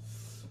there.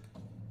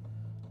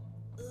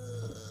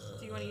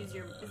 Do you want to use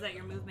is that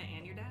your movement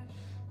and your dash?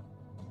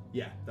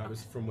 Yeah, that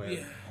was from where.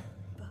 Yeah.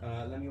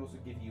 Let me also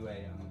give you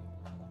a.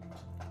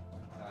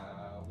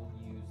 We'll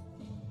use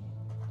the.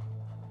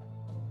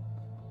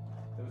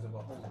 There was a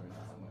beholder in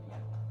there somewhere.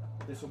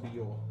 Yeah. This will be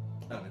your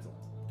elemental.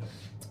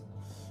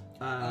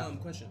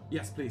 Question.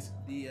 Yes, please.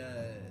 The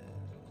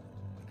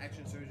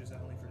action surge, is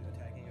that only for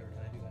attacking, or can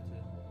I do that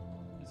too?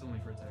 It's only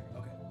for attacking.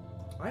 Okay.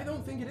 I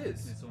don't think it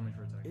is. It's only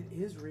for attacking.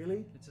 It is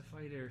really. It's a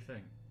fighter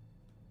thing.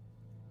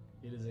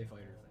 It is a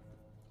fighter thing.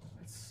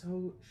 It's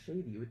so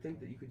shady. You would think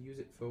that you could use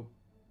it for.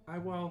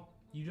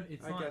 You don't.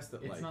 It's I not. guess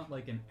that, it's like- not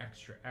like an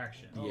extra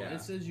action. Oh, Yeah.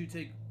 It says you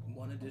take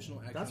 1 additional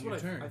action That's on your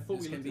what turn. I thought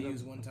This we can looked be it up.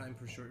 used 1 time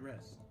per short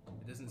rest.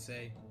 It doesn't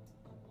say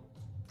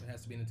it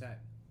has to be an attack.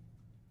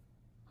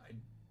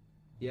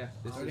 Yeah.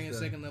 This Starting at is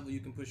the- second level, you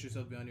can push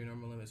yourself beyond your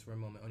normal limits for a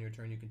moment. On your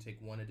turn, you can take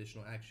 1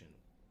 additional action.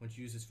 Once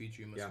you use this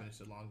feature, you must Yeah. finish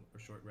a long or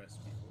short rest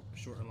before, a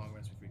short or long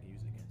rest before you can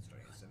use it again.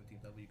 Starting at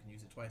 17th level, you can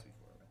use it twice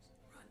before a rest,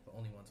 but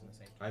only once on the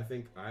same turn. I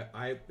think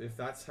if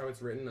that's how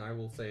it's written, I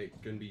will say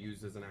it can be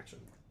used as an action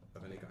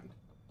of any kind.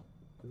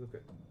 Look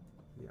at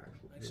the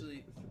actual.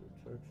 Actually-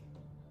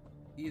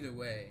 Either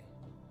way,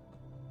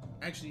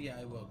 actually, yeah,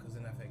 I will, because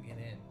then if I get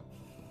in,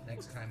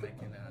 next time I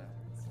can.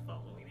 It's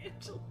following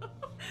Angela.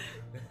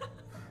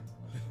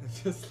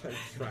 Just like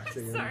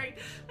tracking him. Sorry,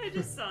 I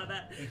just saw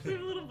that. We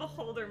have a little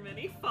beholder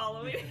mini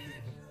following.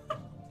 Well,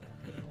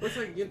 it's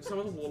like some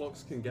of the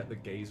warlocks can get the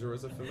gazer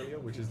as a familiar,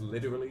 which is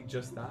literally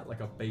just that, like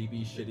a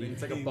baby shitty.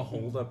 It's like a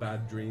beholder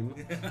bad dream,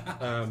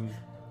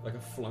 like a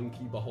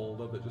flunky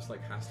beholder that just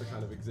like has to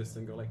kind of exist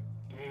and go like,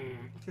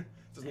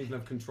 doesn't even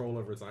have control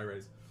over its eye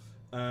rays.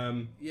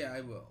 Yeah,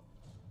 I will.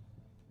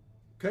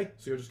 Okay,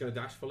 so you're just gonna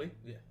dash fully.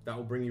 Yeah. That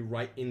will bring you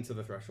right into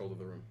the threshold of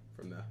the room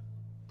from there.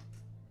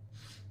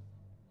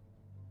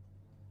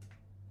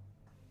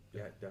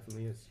 Yeah, it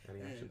definitely is.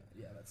 Any action.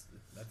 Yeah, that's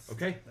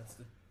Okay. That's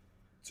the.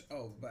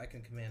 Oh, but I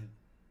can command.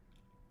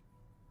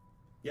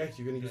 Yeah,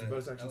 you're gonna use the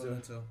bonus action to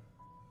elemental.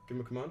 give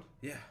him a command.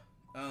 Yeah.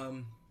 How far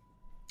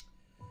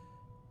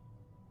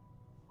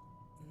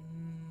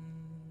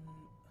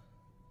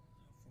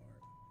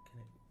can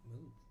it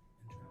move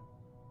and travel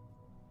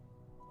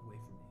away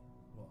from me?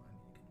 Well, I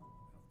mean, it can move.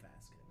 How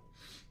fast can it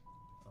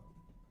move?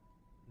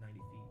 90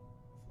 feet.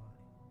 Fly.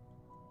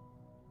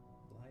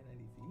 Fly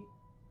 90 feet.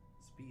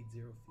 Speed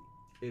 0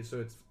 feet.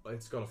 So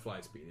it's got a fly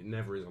speed. It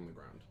never is on the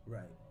ground.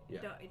 Right. Yeah.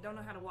 Don't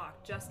know how to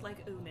walk, just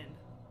like Unin.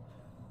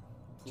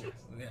 Cool.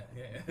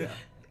 Yeah.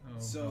 Oh,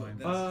 So, fine.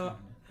 that's-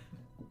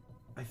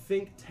 I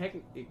think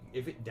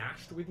if it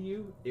dashed with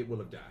you, it will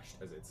have dashed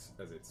as its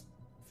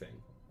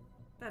thing.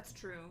 That's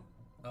true.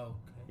 Oh, okay.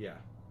 Yeah,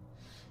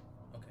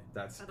 Okay.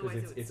 that's Otherwise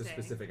because it it's would a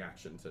stay. specific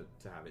action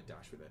to have it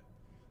dash with it.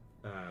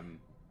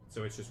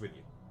 So it's just with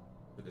you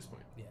at this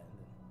point. Yeah, and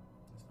then that's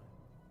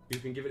fine. You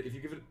can give it if you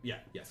give it. Yeah.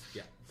 Yes.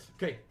 Yeah.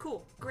 Okay.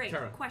 Cool. Great.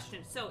 Tara.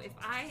 Question. So if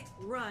I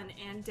run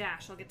and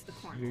dash, I'll get to the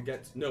corner. You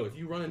get no. If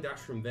you run and dash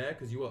from there,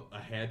 because you are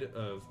ahead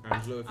of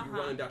Angelo. If you Uh-huh.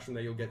 run and dash from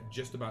there, you'll get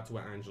just about to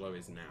where Angelo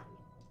is now,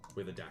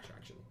 with a dash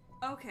action.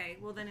 Okay,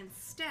 well then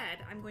instead,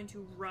 I'm going to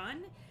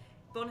run,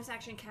 bonus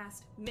action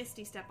cast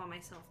Misty Step on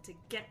myself to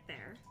get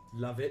there.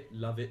 Love it,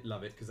 love it,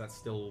 love it. Because that's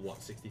still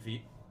what 60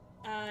 feet.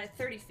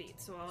 30 feet,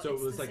 so So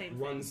it's it was the like same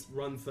run thing.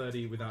 run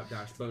 30 without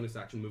dash, bonus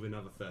action, move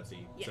another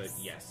 30. Yes. So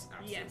yes,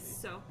 absolutely. Yes,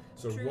 so.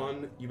 So true.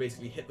 one, you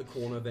basically hit the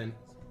corner, then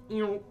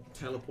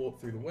teleport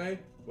through the way.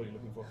 What are you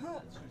looking for?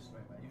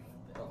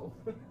 Oh,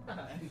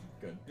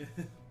 good.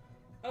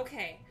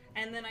 Okay,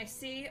 and then I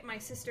see my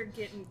sister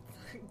getting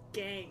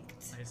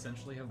ganked. I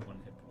essentially have 1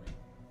 hit point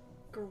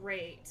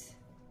Great.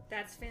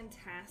 That's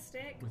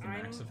fantastic. with a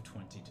max of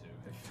 22.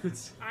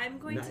 I'm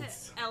going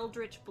Nice. to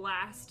Eldritch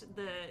Blast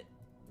the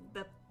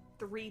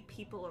 3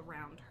 people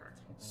around her.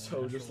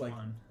 So just like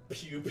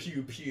pew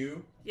pew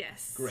pew.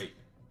 Yes. Great,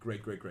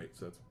 great, great, great.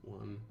 So that's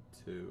 1,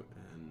 2,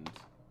 and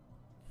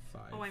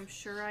 5. Oh, I'm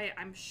sure I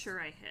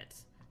hit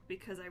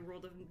because I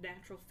rolled a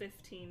natural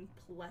 15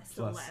 plus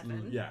Plus,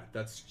 11. yeah,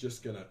 that's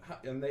just gonna.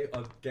 And they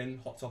again,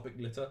 Hot Topic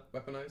glitter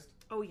weaponized.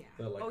 Oh yeah.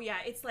 They're like- Oh yeah.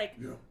 It's like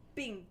Yeah.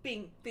 bing,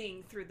 bing,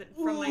 bing through the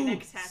from my Ooh,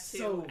 neck tattoo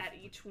so at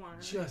each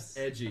one. Just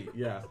edgy,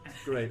 yeah,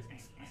 great.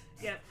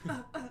 Yep.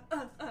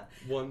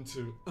 1,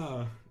 2,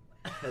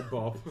 head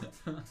bob.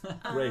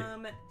 Great.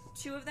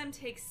 2 of them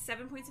take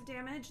 7 points of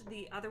damage.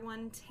 The other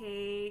one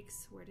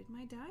takes. Where did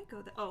my die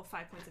go?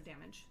 5 points of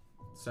damage.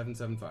 7,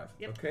 7, 5.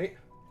 Yep. Okay.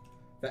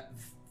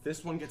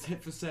 This one gets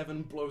hit for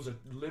 7, blows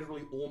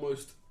literally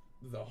almost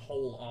the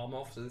whole arm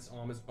off. So this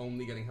arm is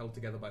only getting held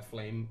together by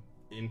flame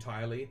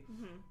entirely.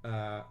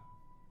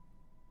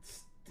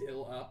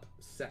 Still up.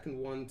 Second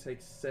one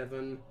takes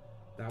 7.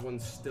 That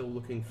one's still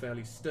looking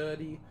fairly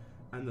sturdy,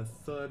 and the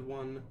third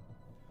one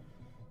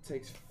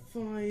takes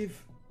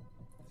 5.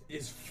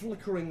 Is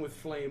flickering with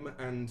flame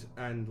and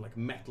like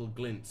metal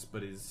glints,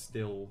 but is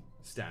still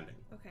standing.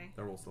 Okay.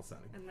 They're all still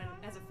standing. And then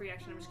as a free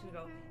action, I'm just gonna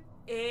go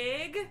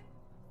egg.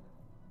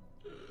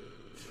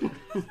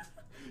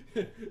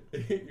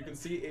 You can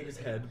see Ig's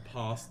head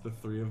past the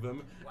 3 of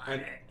them,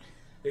 and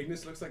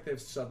Ignis looks like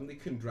they've suddenly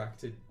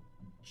contracted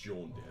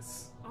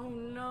jaundice. Oh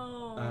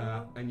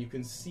no. And you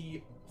can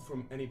see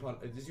from any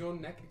part. Is your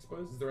neck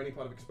exposed? Is there any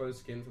part of exposed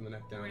skin from the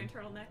neck down? Wearing a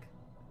turtleneck.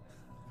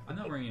 I'm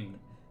not wearing any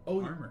Oh,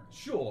 armor.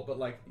 sure, but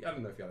like I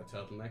don't know if you had a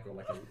turtleneck or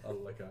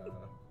like a.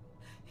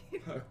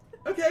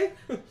 Okay.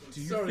 Do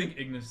you Sorry. think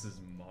Ignis is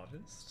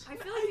modest? I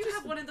feel like you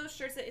have one of those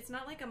shirts that it's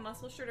not like a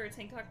muscle shirt or a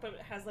tank top, but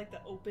it has like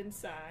the open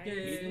side. Yeah,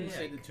 You didn't yeah.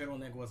 say the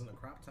turtleneck wasn't a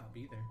crop top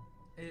either.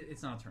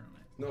 It's not a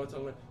tournament. No, it's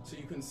only so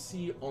you can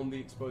see on the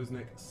exposed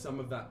neck some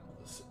of that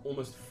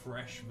almost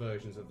fresh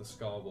versions of the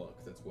scar work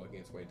that's working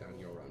its way down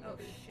your own Oh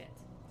body. shit.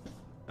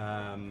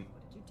 Um,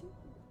 What did you do?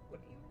 What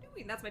are you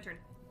doing? That's my turn.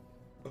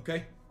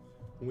 okay,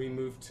 we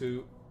move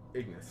to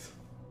Ignis.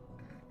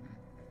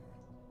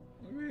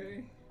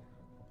 Okay.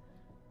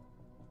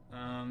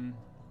 I'm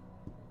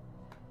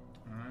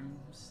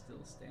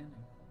still standing.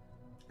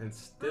 And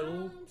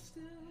still, I'm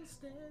still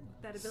standing.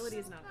 That ability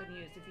has not been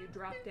used. If you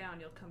drop down,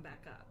 you'll come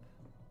back up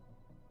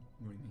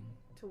What do you mean?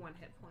 to 1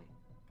 hit point.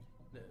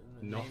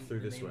 Not through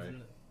the this name's way. in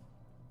the-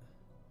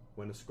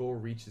 when a score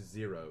reaches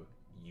 0,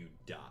 you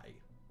die.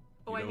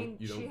 Oh, You I mean,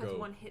 you she don't has go.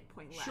 1 hit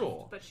point left.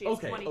 Sure. But she has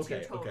okay, 22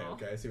 okay, total.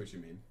 okay. I see what you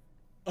mean.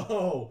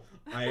 Oh,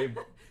 I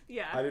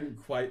Yeah. I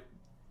didn't quite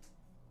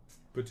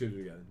put 2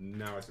 together.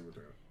 Now I see what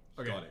they're.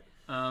 Okay. Got it.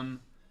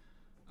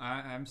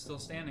 I'm still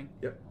standing.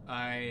 Yep.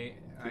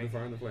 Through the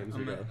fire and the flames.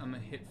 I'm we a, go. I'm a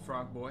hit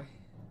frog boy.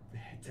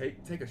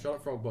 Take a shot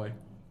at Frog Boy.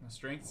 My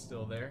strength's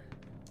still there.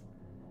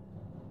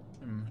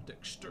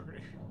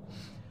 Dexterity.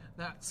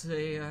 That's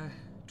a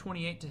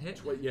 28 to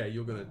hit. Wait, yeah,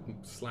 you're gonna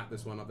slap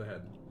this one up the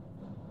head.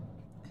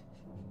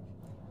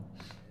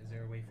 Is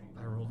there a way for you?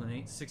 I rolled an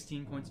 8,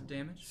 16 points of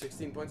damage.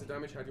 16 points of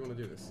damage. How do you want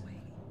to do this?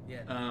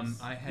 Yeah.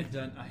 I had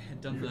done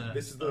the.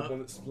 This is the one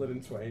that's split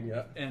in twain.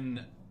 Yeah.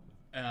 and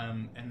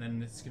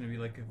then it's gonna be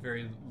like a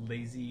very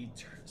lazy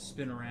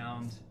spin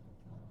around,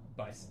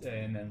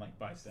 and then like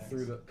bisects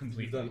Through the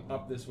completely. You've done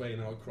up this way,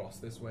 now across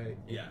this way.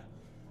 Yeah.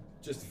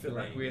 Just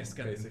fillet. Requiescat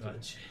in basically.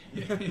 touch.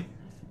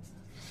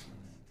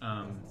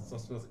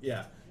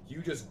 Yeah.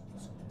 You just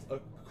a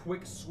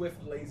quick,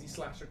 swift, lazy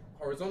slash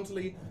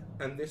horizontally,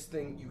 and this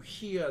thing you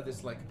hear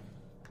this like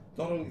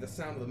not only the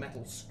sound of the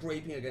metal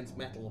scraping against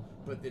metal,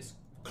 but this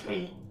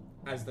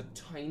as the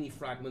tiny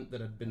fragment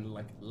that had been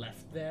like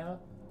left there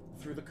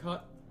through the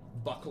cut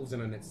buckles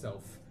in on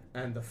itself,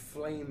 and the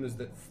flames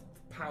that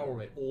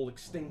power it all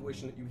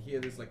extinguish, and you hear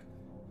this like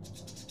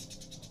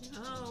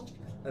Oh.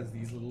 as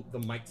these the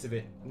mites of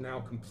it, now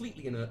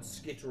completely inert,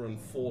 skitter and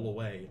fall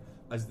away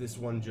as this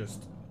one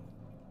just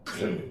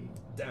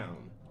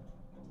down.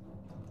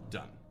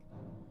 Done.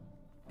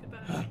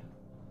 Goodbye.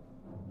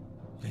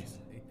 Please.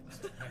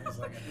 I was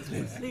like at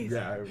this point.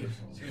 Yeah,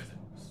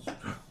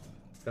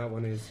 that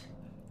one is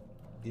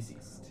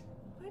deceased.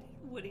 Why did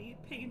Woody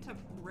paint a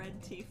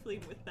red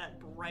tiefling with that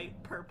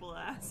bright purple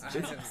ass?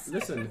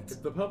 Listen,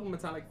 the purple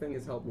metallic thing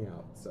has helped me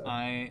out. So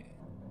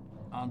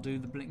I'll do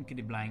the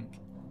blinkety blank.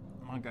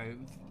 I'll go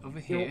over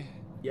here.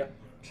 Yep.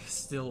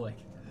 Still like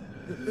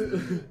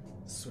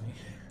swing.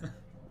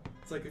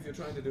 It's like if you're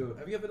trying to do.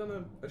 Have you ever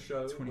done a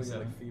show when you're 27.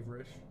 like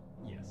feverish?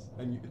 Yes.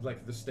 And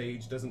like the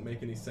stage doesn't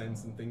make any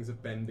sense and things are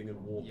bending and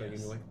warping and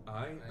Yes. you're like,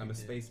 I am a did.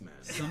 spaceman.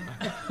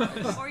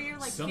 Or you're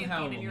like Somehow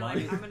puking and you're line-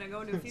 like, I'm gonna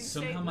go into a fugue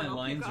state Somehow and my then I'll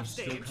puke lines are off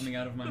still stage. coming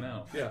out of my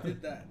mouth. Yeah. I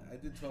did that. I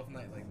did 12th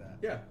night like that.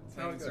 Yeah. That's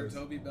how Sang it Sir goes.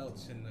 Toby Belch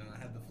and I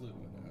had the flu.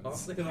 And I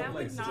was thinking That of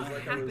would legs. not It's just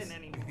like I happen was,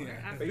 anymore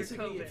Yeah. after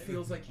basically, COVID. it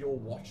feels like you're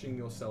watching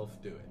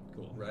yourself do it.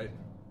 Cool. Right?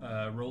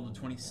 Rolled a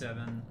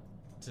 27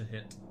 to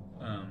hit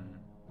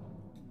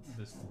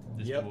this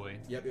Yep. boy.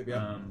 Yep.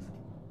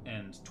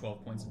 And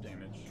 12 points of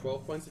damage.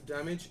 12 points of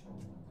damage.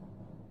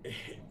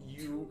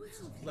 You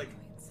like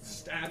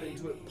stab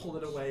into it, pull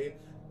it away,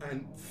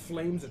 and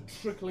flames are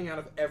trickling out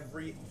of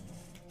every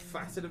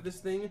facet of this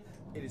thing.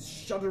 It is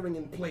shuddering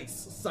in place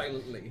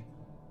silently,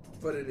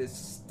 but it is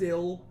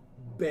still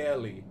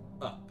barely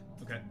up.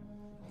 Okay.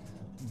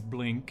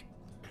 Blink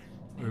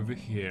over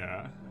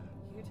here.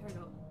 You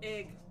turtle,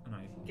 Ig, And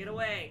I get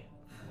away.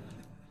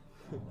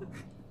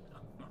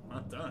 I'm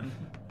not done.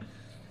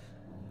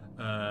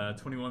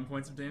 21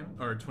 points of damage,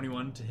 or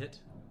 21 to hit.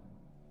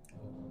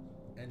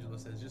 Angela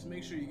says, just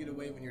make sure you get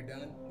away when you're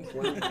done.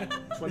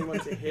 21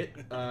 to hit.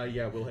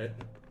 Yeah, we'll hit.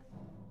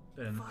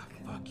 And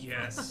fuck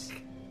yes.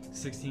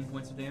 16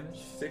 points of damage.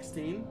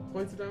 16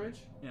 points of damage.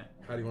 Yeah.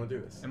 How do you want to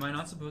do this? Am I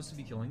not supposed to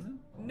be killing them?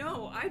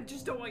 No, I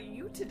just don't want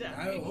you to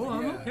die.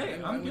 I'm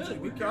okay. I I'm want you good. to be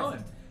We're careful.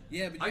 going.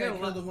 Yeah, but I you got gotta a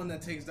kill lot- the one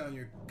that takes down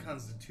your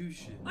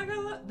constitution. I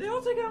got they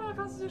all take out my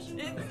constitution.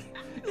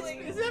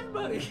 It's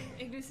everybody.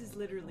 Ignis is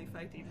literally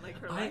fighting like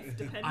her I, life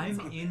depends I'm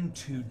on in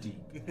too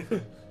deep.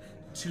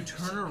 To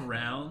turn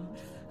around,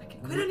 I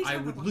can quit any I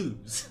time would want.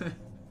 lose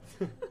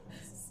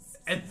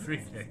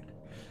everything.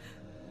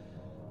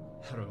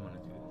 How do I want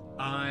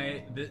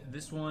to do this?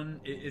 This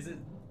one is it.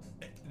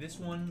 This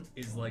one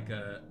is like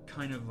a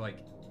kind of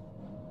like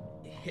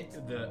hit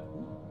the.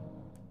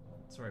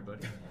 Sorry,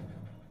 buddy.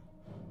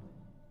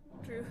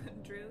 Drew,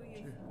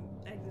 you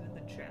exited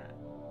the chat.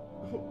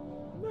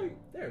 Oh, no,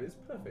 there it is.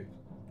 Perfect.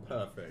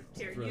 Perfect.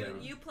 Here,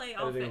 Brilliant. you play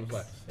Everything on the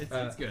offense. fly.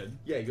 It's good.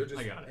 Yeah, you're just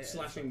I got it.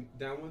 slashing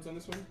downwards on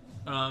this one.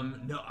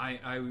 No,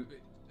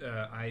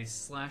 I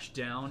slash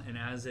down, and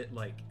as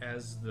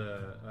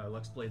the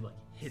Lux Blade like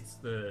hits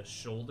the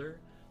shoulder,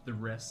 the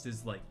rest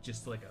is like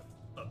just like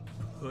a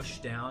push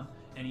down.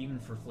 And even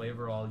for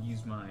flavor, I'll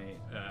use my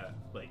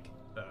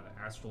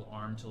astral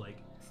arm to like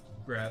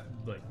grab,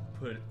 like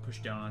push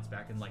down on its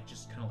back and like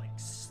just kind of like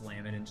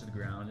slam it into the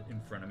ground in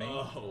front of me.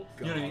 Oh god.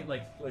 You know what I mean?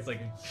 Like it's like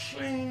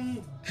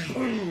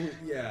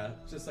yeah,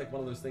 just like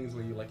one of those things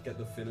where you like get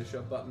the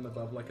finisher button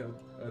above like a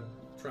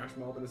trash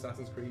mob in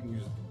Assassin's Creed and you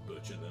just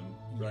butcher them,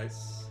 right?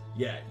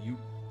 Yeah, you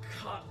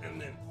cut and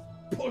then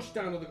push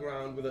down to the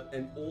ground with it,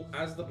 and all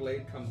as the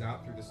blade comes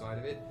out through the side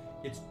of it,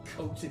 it's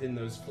coated in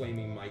those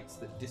flaming mites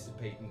that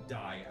dissipate and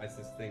die as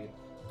this thing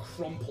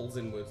crumples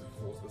inwards and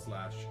force the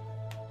slash.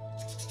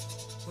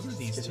 What are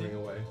these skittering two?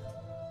 away.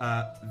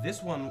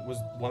 This one was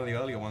one of the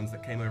earlier ones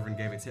that came over and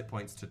gave its hit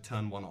points to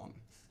turn one on.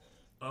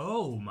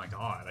 Oh my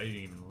god, I didn't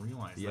even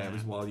realize that. Yeah, it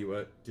was while you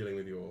were dealing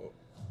with your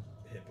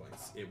hit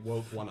points. It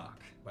woke one up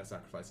by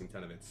sacrificing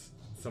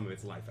some of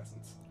its life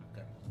essence.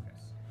 Okay.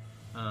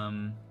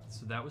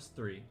 So that was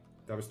 3.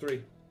 That was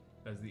 3.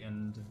 As the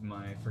end of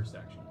my first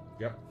action.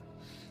 Yep.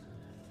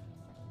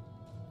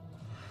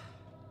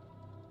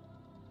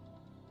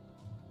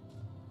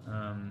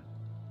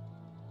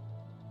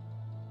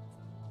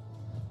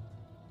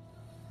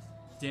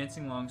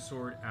 Dancing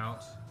longsword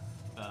out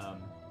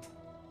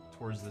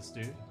towards this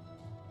dude.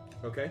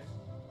 Okay.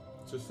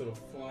 Just sort of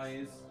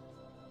flies.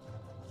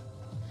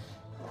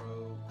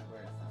 Throw.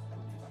 Where is this?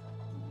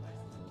 Nice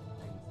little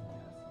things.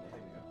 Yeah,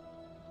 here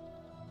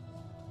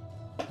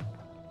we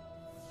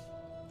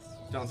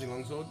go. Dancing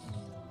longsword.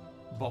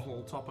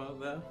 Bottle topper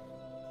there.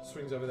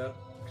 Swings over there.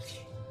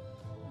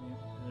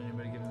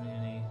 Anybody giving me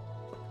any?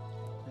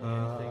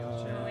 Uh, anything in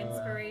the No chat?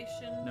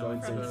 inspiration No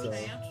from think so. the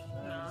chat.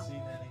 I No. haven't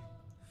seen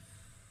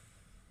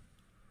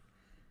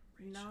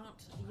any.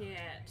 Not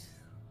yet.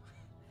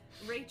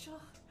 Rachel,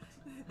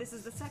 this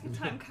is the second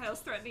time Kyle's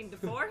threatening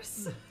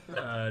divorce.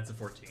 It's a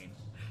 14.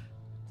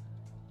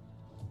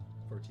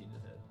 14 to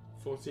hit.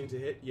 14 to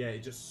hit. Yeah,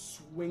 it just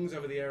swings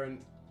over the air and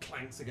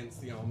clanks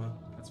against the armor.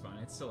 That's fine.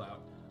 It's still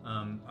out.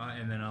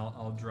 And then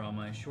I'll draw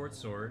my short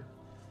sword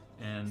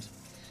and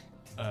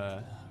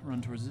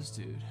run towards this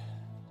dude.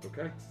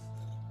 Okay.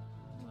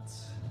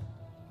 Let's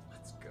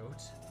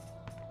goat.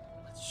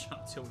 Let's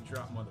shot till we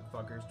drop,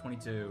 motherfuckers.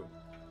 22.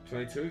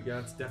 22. Yeah,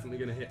 it's definitely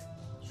gonna hit.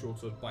 Short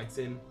sword bites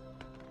in.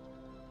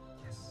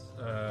 Yes.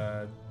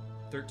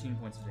 13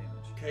 points of damage.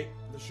 Okay,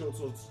 the short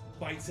sword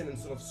bites in and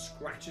sort of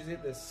scratches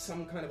it. There's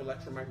some kind of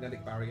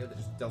electromagnetic barrier that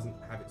just doesn't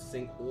have it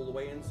sink all the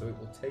way in, so it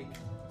will take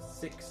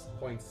 6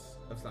 points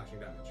of slashing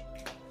damage.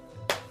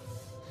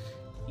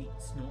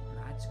 It's not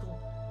magical.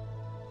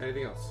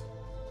 Anything else?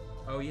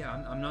 Oh yeah,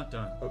 I'm not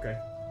done. Okay.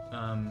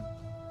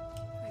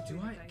 Do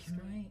I?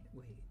 Can I?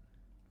 Wait.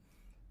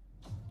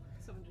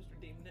 Someone just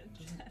redeemed it.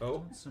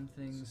 Oh, Some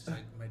things.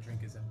 My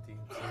drink is empty,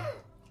 so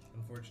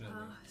unfortunately.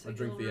 So I'll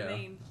drink you'll the,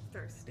 remain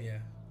thirsty. Yeah.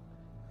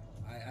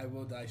 I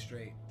will die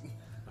straight.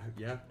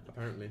 yeah,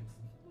 apparently.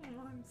 Oh,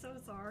 I'm so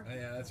sorry. Oh,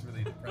 yeah, that's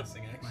really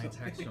depressing, My actually.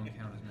 attacks don't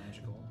count as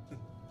magical.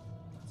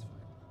 That's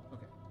fine.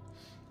 Okay.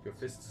 Your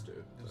fists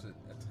do. There's a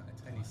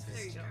tiny There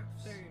cyst. you go.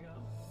 There you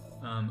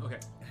go. Okay.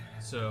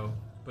 So,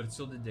 but it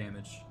still did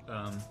damage.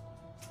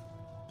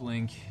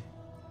 Blink.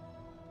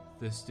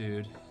 This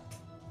dude.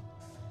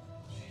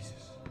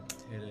 Jesus.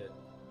 Hit it.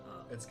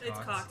 It's It's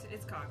cocked. cocked.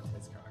 It's cocked.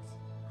 It's cocked.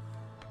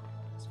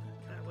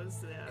 That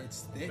was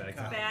It's thick. Bad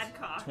cock. bad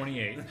cock.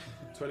 28.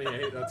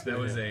 28. That's That good.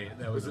 was That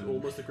Was was it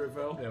almost a crit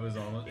fail? That was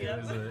almost. Yeah.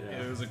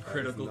 It was a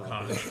critical not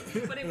cock.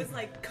 good. But it was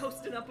like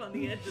coasting up on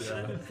the edge of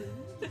Yeah. the.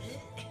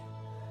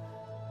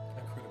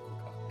 A critical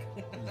cock.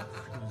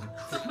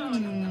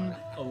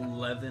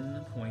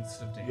 11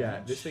 points of damage.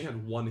 Yeah, this thing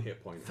had 1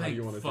 hit point. How do Thank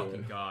you want to do fucking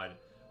it? God.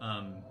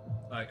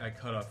 I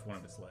cut off one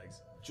of its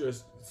legs.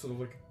 Just sort of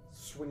like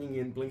swinging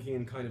in, blinking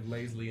in kind of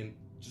lazily, and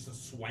just a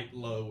swipe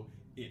low.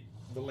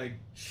 The leg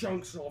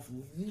chunks off,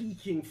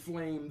 leaking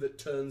flame that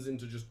turns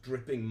into just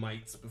dripping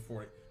mites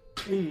before it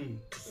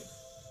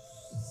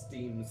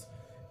steams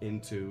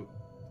into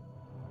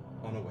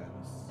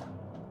unawareness.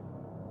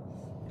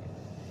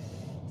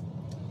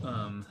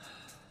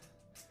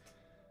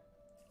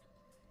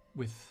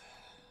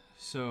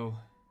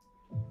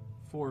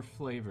 For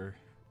flavor,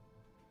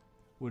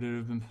 would it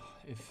have been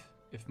if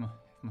my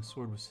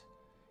sword was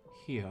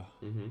here?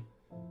 Mm-hmm.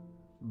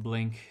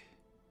 Blink.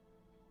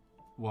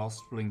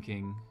 Whilst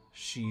blinking,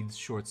 sheathes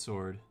short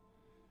sword.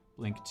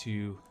 Blink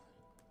to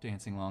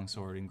dancing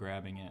longsword and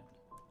grabbing it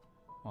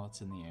while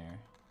it's in the air.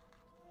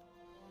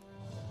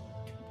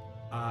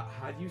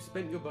 Had you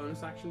spent your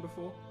bonus action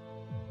before?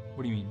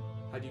 What do you mean?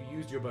 Had you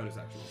used your bonus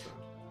action this round?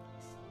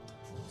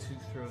 To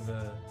throw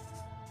the.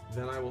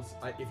 Then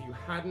if you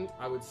hadn't,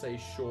 I would say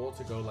sure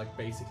to go like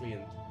basically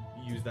and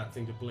use that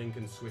thing to blink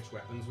and switch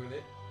weapons with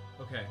it.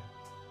 Okay.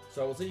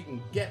 So I will say you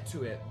can get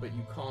to it, but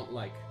you can't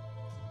like.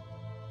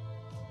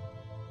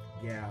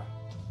 Yeah.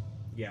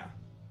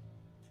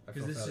 I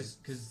feel fairly-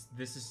 Because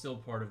this is still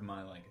part of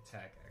my like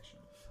attack action.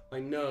 I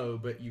know,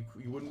 but you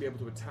wouldn't be able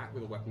to attack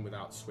with a weapon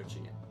without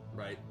switching it,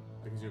 right?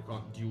 Because you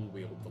can't dual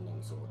wield the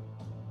longsword.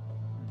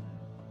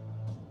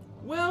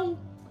 Well,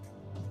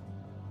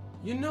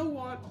 you know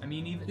what? I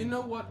mean, even You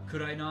know what?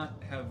 could I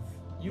not have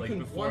You like can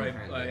before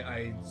one-hand it.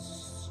 I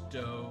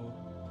stow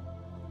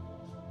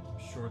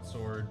short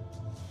sword?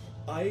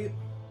 I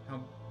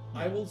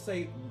How will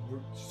say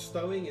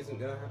stowing isn't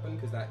going to happen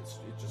because it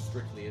just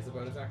strictly is a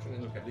bonus action,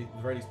 and at the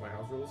very least my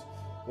house rules.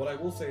 What I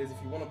will say is if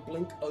you want to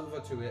blink over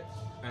to it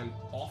and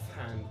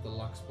offhand the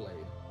Lux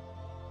Blade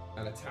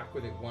and attack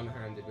with it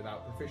one-handed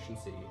without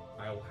proficiency,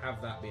 I'll have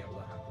that be able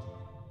to happen.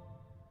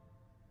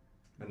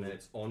 And then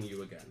it's on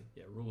you again.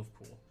 yeah, rule of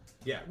pool.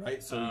 Yeah,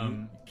 right? So you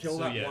So kill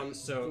that yeah, one,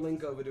 so-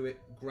 blink over to it,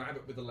 grab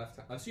it with the left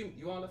hand. I assume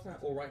you are left-handed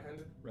or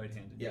right-handed?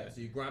 Right-handed. Yeah,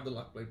 so you grab the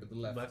Lux Blade with the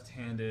left.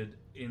 Left-handed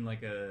in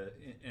like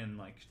and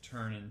like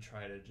turn and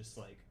try to just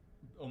like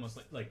almost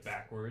like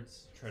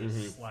backwards try to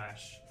Mhm.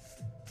 slash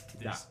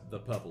Yeah, this the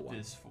purple one.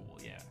 this fool.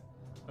 Yeah.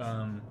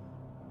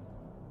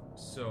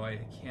 So I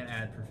can't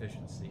add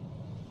proficiency.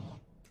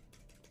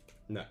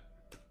 No.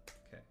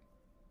 Okay.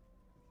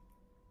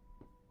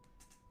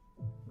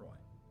 Right.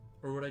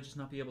 Or would I just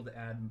not be able to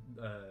add?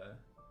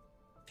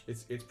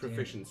 It's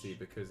proficiency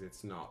because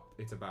it's not.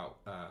 It's about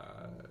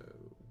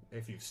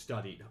if you've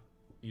studied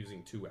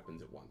using 2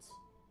 weapons at once.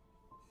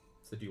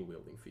 It's the dual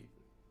wielding feat.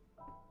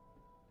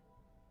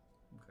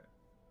 Okay.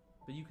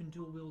 But you can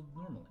dual wield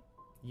normally.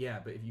 Yeah,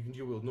 but if you can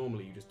dual wield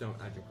normally, you just don't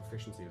add your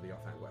proficiency to the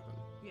offhand weapon.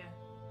 Yeah.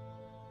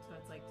 So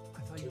it's like.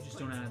 I thought you 2 just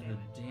don't points of add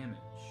the damage.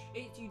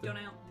 You don't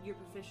add your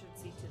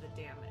proficiency to the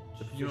damage.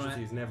 The You don't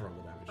proficiency add- is never on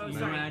the damage. Oh, You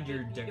sorry, don't add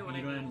your you know what I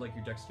you don't mean. add like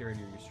your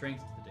dexterity or your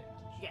strength to the damage.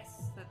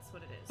 Yes, that's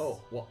what it is.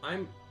 Oh, well,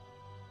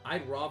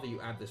 I'd rather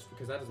you add this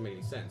because that doesn't make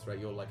any sense, right?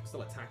 You're like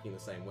still attacking the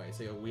same way.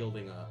 So you're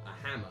wielding a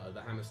hammer.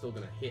 The hammer's still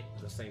going to hit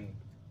the same.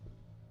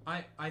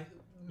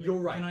 You're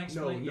right. Can I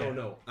explain? Yeah.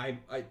 No. I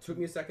took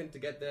me a second to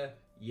get there.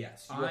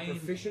 Yes, you're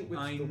proficient with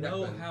I the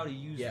know weapon. how to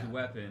use Yeah. the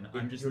weapon.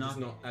 You're I'm just just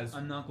not. as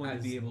I'm not going to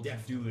as be able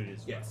deft. to do it as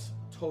well. Yes,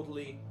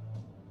 totally.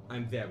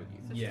 I'm there with you.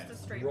 So it's yeah. just a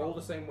straight Roll roll.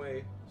 the same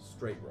way,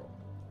 straight roll.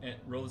 And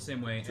roll the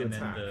same way, To and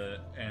attack.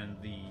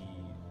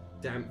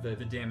 then the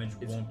damage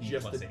It's won't be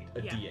just plus a 8.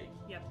 D8.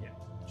 Yep. Yeah.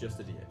 Just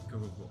a D8.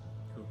 Cool.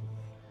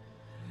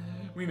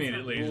 We made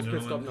it, ladies Rules and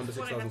pit stop gentlemen. number That's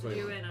what I have to do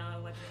 6021.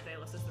 in Legend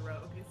of Thalos as the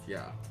rogue.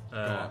 Yeah.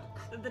 Uh,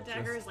 God. The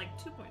dagger is like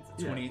 2 points. Of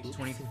Yeah.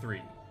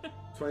 23.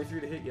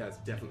 23 to hit. Yeah, it's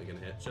definitely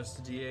gonna hit. Just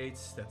a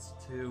D8. That's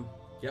 2.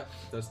 Yep.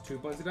 Does 2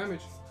 points of damage.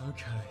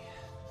 Okay.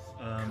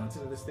 Cut to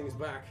the this thing's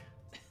back.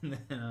 And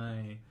then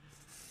I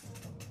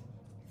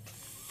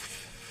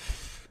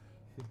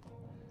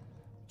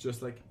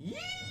Just like, yee!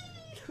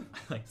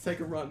 like Take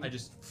a run. I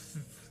just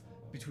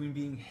between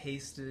being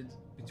hasted,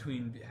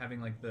 between having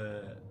like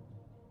the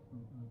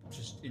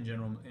just in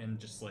general, and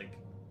just like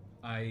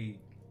I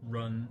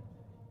run,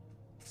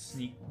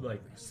 sneak,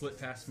 like slip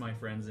past my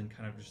friends and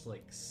kind of just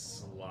like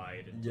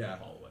slide into Yeah.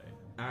 the hallway.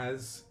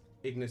 As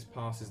Ignis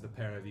passes the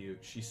pair of you,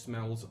 she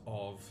smells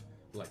of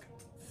like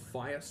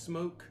fire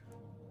smoke,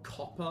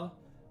 copper,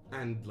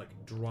 and like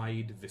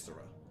dried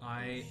viscera.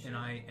 I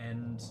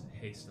end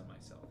haste on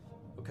myself,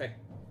 Okay,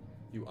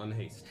 you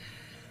unhaste.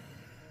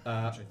 which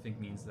I think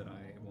means that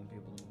I won't be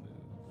able to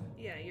move.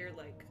 Yeah, you're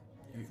like,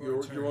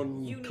 You're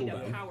on you need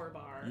cooldown. a power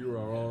bar. You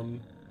are on.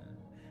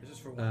 This is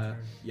for one turn.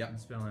 Yep. And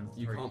spell ends,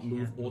 You or can't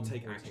move or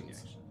take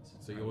actions. actions.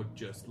 So you're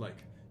just like,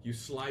 you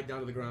slide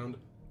down to the ground,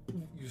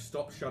 you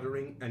stop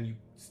shuddering, and you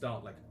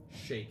start like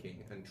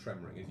shaking and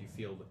tremoring as you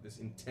feel that this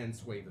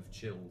intense wave of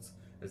chills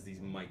as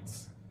these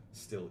mites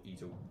still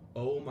eat you.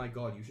 Oh my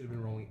god, you should have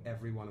been rolling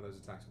every one of those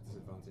attacks with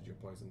disadvantage. You're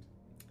poisoned.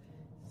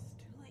 It's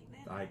too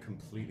late now. I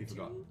completely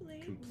forgot. Too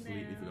late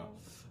Completely now.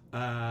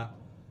 forgot.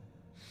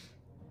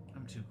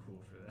 I'm too cool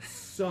for this.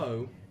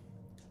 So,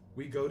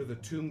 we go to the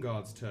Tomb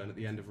Guard's turn at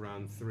the end of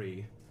round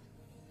 3.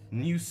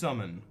 New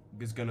summon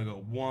is gonna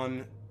go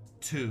 1,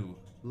 2.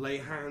 Lay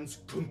hands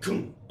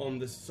on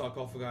this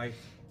sarcophagi.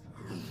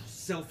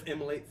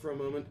 Self-immolate for a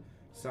moment.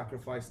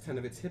 Sacrifice 10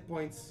 of its hit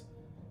points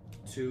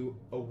to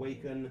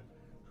awaken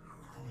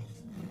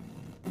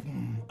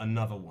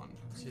another one.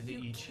 So they You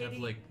each have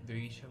kitty. like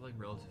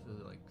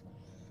relatively like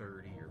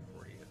 30 or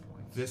 40 hit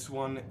points. This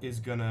one is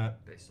gonna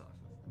based off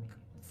of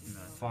me. No.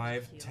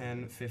 5,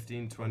 10,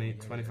 15, 20,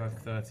 25,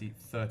 30,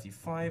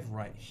 35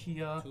 right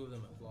here. 2 of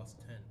them have lost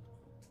 10.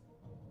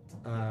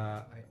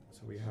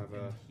 So we have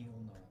a... And heal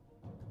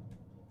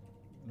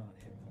not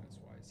hit points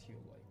wise. Heal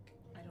like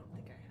I don't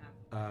think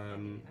I have.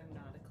 Um, I'm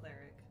not a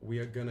cleric. we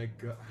are gonna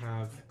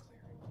have... cleric.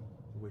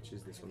 Which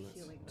is I this have one?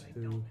 That's healing, but I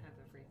 2, don't have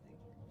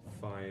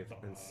everything. 5,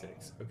 and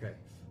 6. Okay,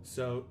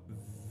 so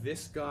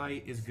this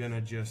guy is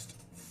gonna just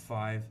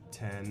 5,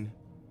 10,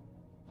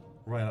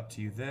 right up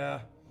to you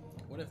there.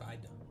 What if I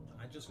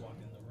don't? I just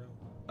walked in the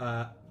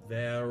room.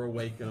 They're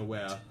awake and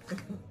aware.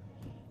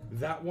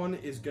 That one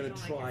is I gonna don't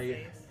like your try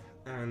face.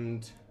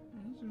 and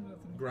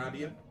grab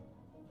you.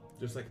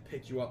 Just like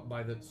pick you up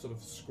by the sort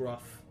of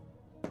scruff.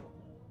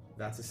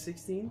 That's a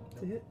 16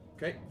 to hit.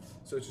 Okay,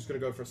 so it's just gonna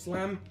go for a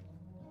slam.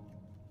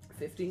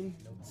 15.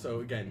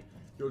 So again,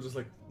 you're just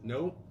like,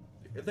 nope.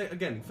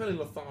 Again, fairly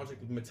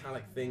lethargic,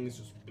 metallic things,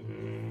 just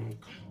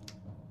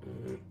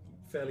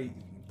fairly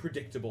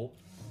predictable.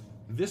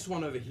 This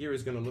one over here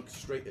is going to look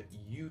straight at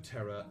you,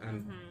 Terra,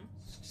 and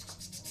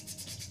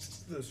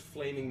those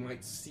flaming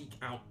might seek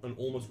out and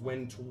almost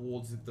wend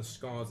towards the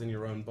scars in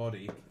your own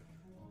body.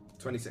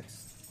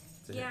 26.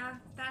 to hit. Yeah,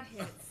 that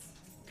hits.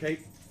 Okay,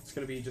 it's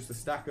going to be just a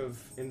stack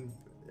of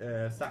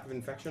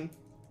infection,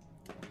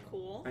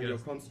 Cool. and Yes. your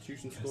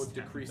Constitution score Stack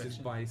decreases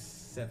infection. by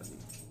 7.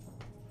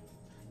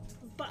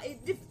 But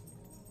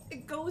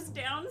it goes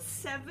down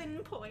 7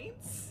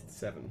 points.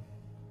 7.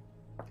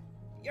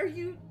 Are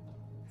you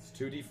It's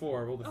 2d4.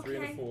 I rolled a 3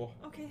 and a okay? 4.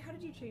 Okay, how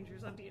did you change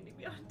yours on D&D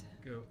Beyond?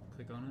 Go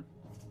click on it,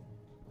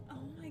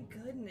 Oh my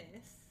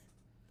goodness.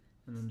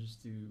 and then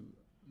just do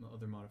the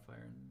other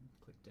modifier and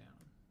click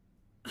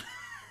down.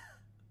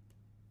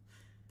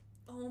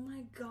 Oh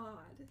my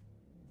god.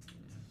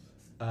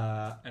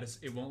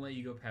 It won't let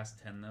you go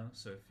past 10 though.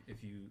 So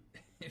if you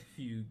if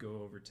you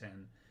go over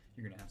 10,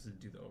 you're gonna have to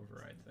do the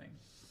override thing.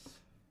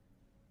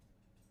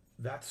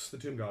 That's the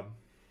Tomb Guard.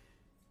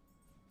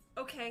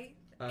 Okay,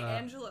 Uh,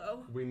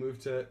 Angelo. We move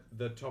to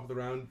the top of the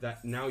round.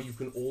 That now you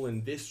can all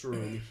in this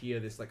room hear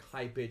this like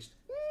high pitched,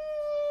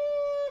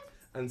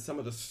 and some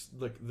of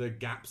the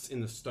gaps in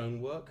the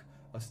stonework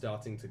are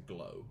starting to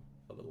glow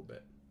a little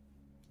bit.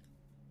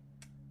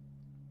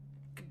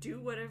 Do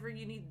whatever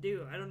you need to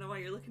do. I don't know why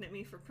you're looking at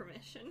me for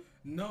permission.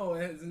 No,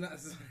 it's not.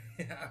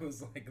 I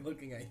was like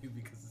looking at you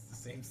because it's the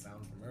same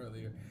sound from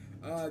earlier.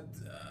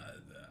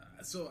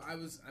 So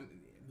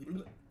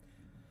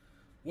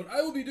what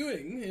I will be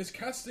doing is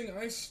casting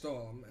Ice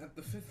Storm at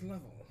the 5th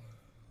level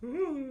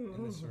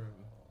in this room.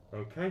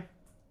 Okay.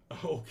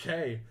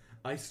 Okay.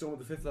 Ice Storm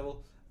at the 5th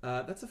level.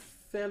 That's a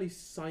fairly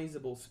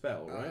sizable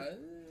spell, right?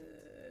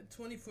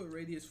 20-foot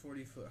radius,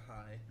 40-foot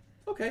high.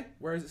 Okay.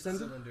 Where is it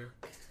centered? Cylinder.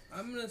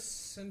 I'm gonna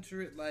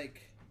center it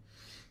like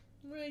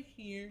right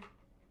here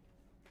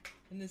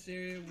in this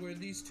area where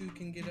these two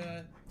can get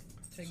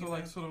taken. So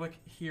like out. sort of like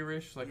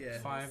here-ish, like Yeah.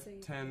 5,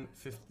 10,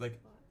 50, like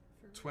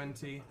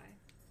 20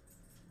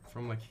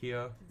 from like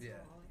here. Yeah.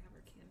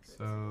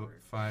 So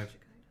 5.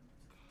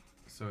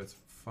 So it's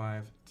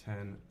 5,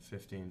 10,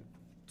 15,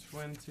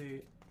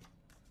 20.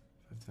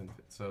 5, 10, 15.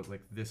 So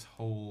like this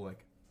whole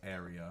like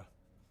area.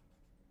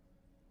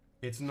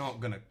 It's not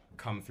gonna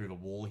come through the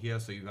wall here,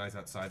 so you guys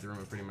outside the room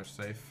are pretty much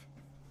safe.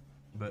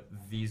 But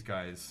these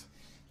guys,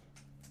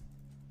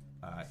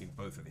 I think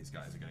both of these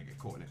guys are gonna get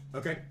caught in it.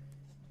 Okay.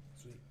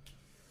 Sweet.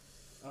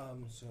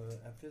 So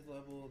at 5th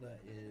level, that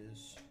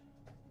is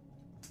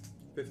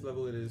 5th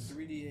level, it is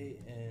 3d8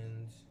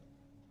 and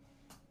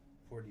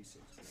 4d6.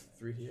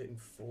 3d8 and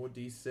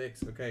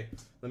 4d6. Okay,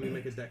 let me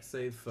make a dex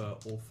save for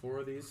all 4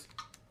 of these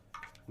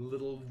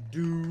little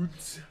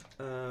dudes.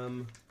 I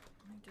don't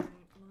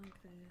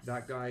like this.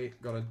 That guy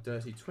got a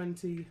dirty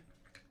 20.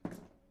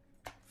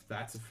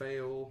 That's a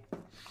fail.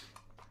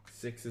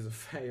 6 is a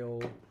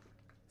fail.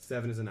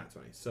 7 is a nat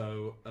 20.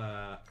 So,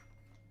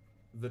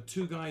 the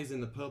 2 guys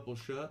in the purple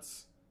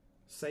shirts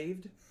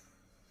saved.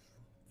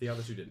 The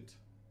other 2 didn't.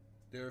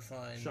 They're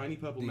fine. Shiny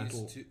purple these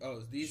metal.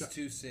 These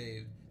 2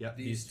 saved. Yep,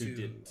 These these 2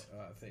 two didn't.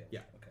 failed.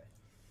 Yeah. Okay.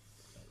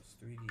 That was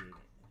 3d8 and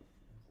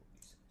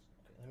 4d6.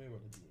 Okay, let me roll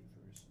the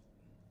d8 first.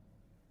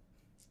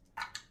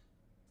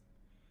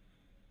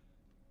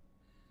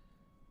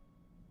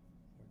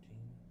 14.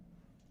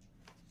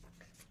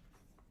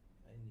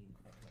 I need.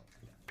 Oh, no,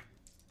 yeah.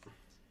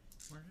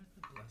 What are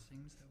the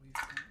blessings that we've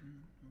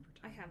gotten over time?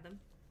 I have them.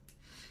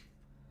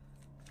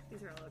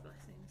 These are all our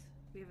blessings.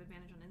 We have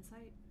advantage on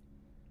insight.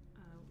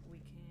 We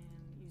can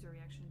use a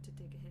reaction to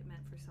take a hit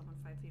meant for someone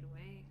 5 feet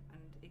away,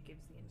 and it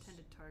gives the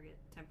intended target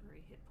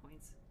temporary hit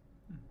points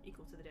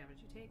equal to the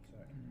damage you take.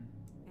 Sorry.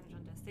 Advantage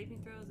on death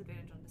saving throws,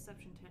 advantage on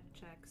deception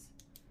checks.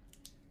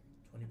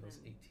 20 And plus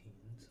then- 18.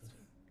 So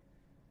 38.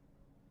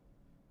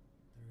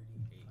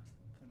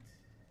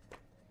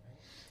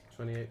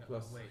 28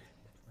 plus Wait.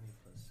 20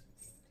 plus 18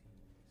 is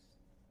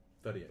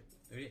 38.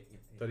 38. Yeah,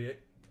 38?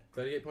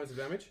 38 points of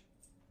damage?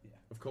 Yeah.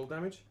 Of cold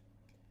damage?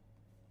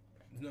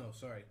 No,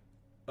 sorry.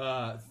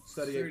 38.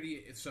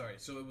 30. Sorry.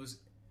 So it was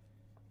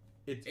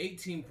It's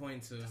 18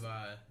 points of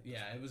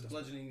it was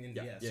bludgeoning and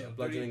Yeah, so bludgeoning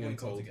 38 and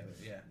points cold. altogether.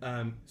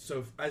 Yeah.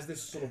 So as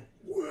this sort of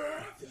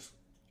this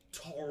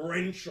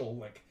torrential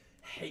like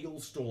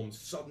hailstorm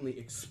suddenly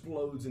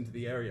explodes into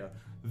the area,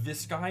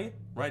 this guy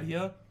right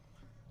here,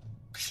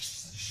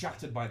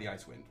 shattered by the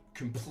ice wind,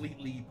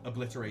 completely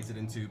obliterated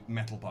into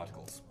metal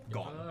particles,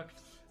 gone.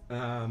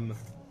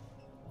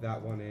 That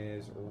one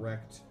is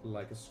wrecked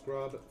like a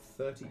scrub.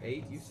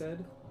 38, you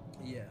said.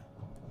 Yeah.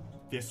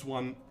 This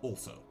one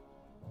also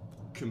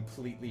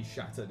completely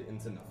shattered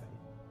into nothing.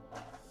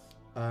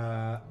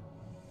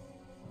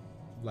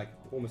 Like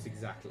almost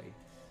exactly.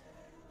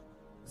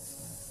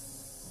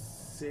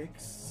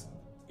 6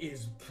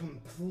 is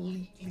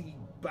completely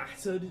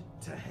battered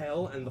to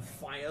hell, and the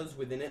fires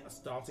within it are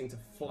starting to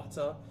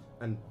flutter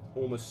and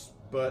almost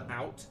spurt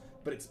out,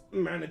 but it's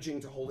managing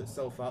to hold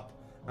itself up.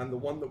 And the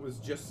one that was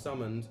just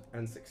summoned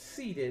and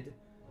succeeded,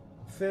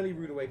 fairly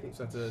rude awakening,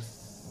 so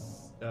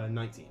that's a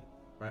 19,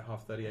 right?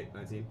 Half 38,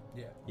 19.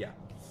 Yeah.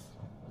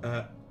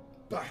 Yeah.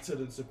 Battered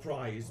and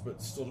surprised,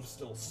 but sort of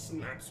still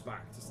snaps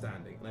back to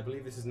standing. And I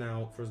believe this is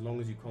now for as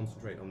long as you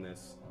concentrate on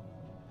this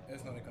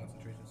It's not a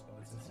concentration spell.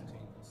 It's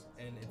instantaneous,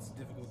 and it's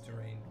difficult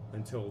terrain.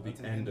 until the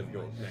Until end of my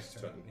your next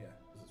turn. Yeah.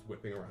 As it's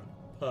whipping around.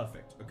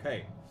 Perfect.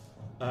 Okay.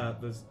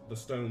 The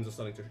stones are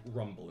starting to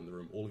rumble in the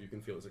room. All of you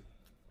can feel it's a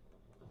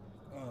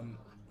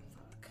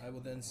I will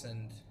then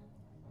send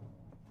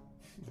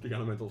the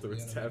elemental to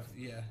its the death.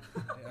 Yeah.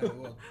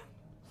 Well,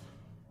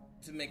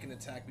 to make an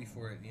attack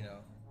before it,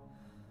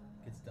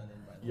 gets done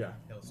in by the Yeah.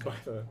 hailstorm.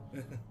 By the...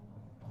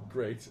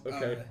 Great.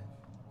 Okay.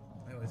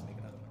 I always make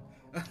another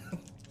one.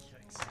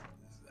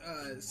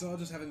 Yikes. So I'll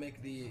just have it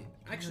make the.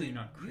 Actually, you're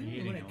not you know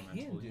creating what I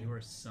elemental, can do? you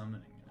are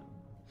summoning them.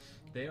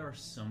 They are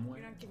somewhere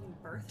You're not giving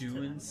birth to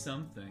doing them.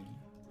 something,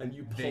 And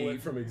you pull They-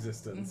 it from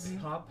existence.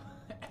 pop,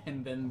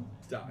 and then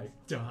Die.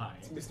 die.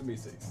 Mr.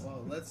 Meeseeks.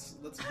 Well, let's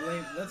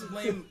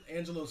blame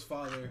Angelo's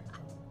father.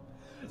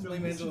 Let's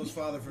blame Mr. Angelo's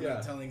father for Yeah.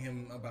 not telling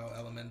him about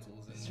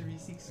elementals. Mr. And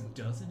Meeseeks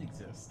doesn't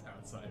exist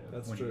outside of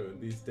That's when true.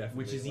 These definitely.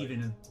 which is like-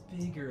 even a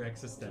bigger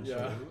existential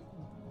Yeah.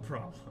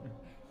 problem.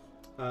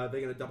 They're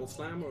gonna double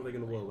slam or are they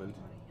gonna whirlwind?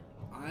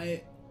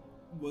 I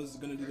was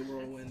gonna do the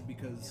whirlwind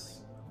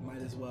because might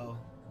as well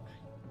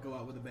go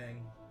out with a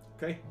bang.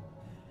 Okay.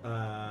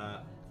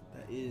 That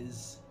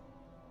is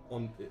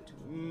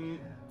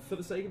For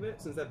the sake of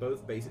it, since they're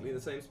both basically in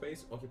the same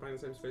space, occupying the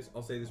same space,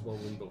 I'll say this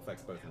whirlwind will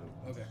affect both of them.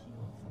 okay.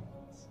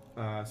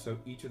 So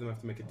each of them have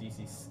to make a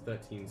DC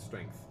 13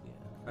 strength, Yeah.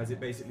 as it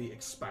basically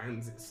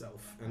expands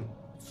itself and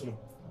sort of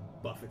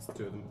buffets the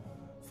two of them.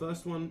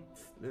 First one,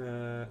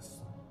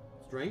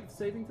 strength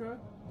saving throw.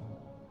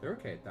 They're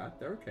okay at that.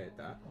 They're okay at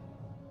that.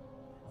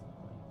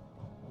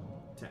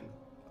 10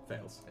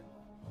 fails.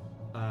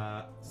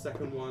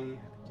 Second one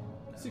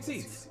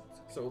succeeds.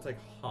 So we'll take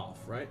half,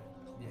 right?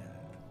 Yeah.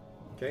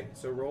 Okay,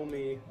 so roll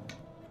me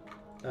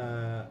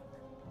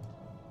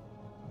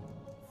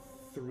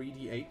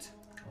 3d8.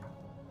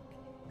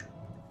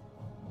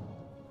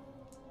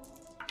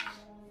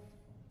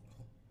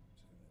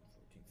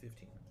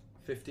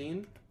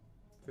 15.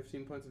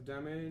 15 points of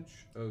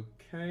damage.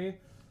 Okay.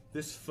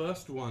 This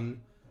first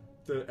one,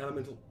 the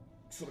elemental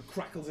sort of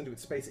crackles into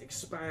its space,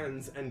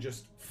 expands, and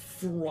just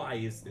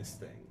fries this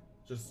thing.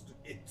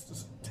 It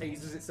just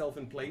tases itself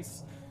in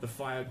place. The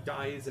fire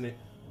dies and it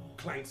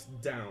clanks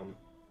down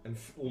and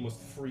almost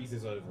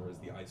freezes over as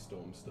the ice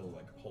storm still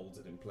holds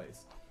it in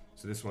place.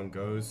 So this one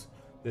goes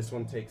This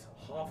one takes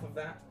half of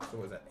that. So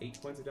what is that?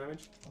 8 points of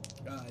damage.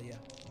 Yeah.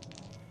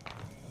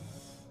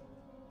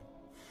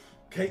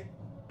 Okay.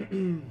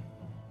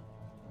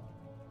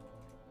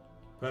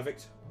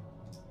 Perfect.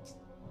 Is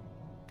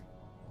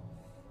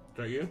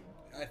that you?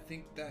 I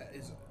think that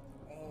is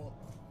all.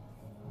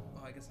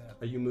 Oh, I guess I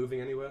have. Are you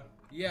moving anywhere?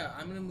 Yeah,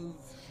 I'm gonna move.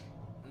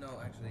 No,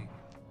 actually.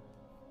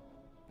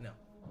 No.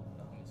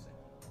 No, I'm gonna stay.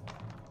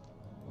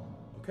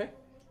 Okay.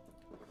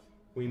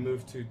 We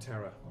move to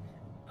Terra.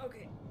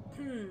 Okay.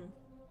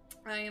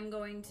 I am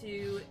going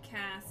to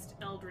cast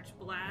Eldritch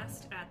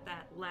Blast at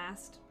that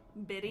last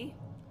biddy.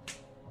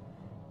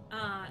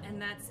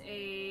 And that's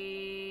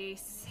a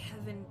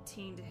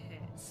 17 to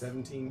hit.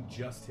 17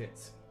 just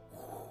hits.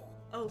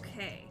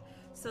 Okay.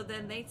 So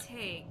then they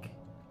take...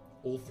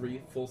 All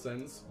 3 full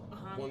sends.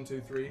 Uh-huh. 1,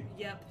 2, 3.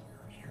 Yep.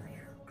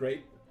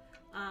 Great.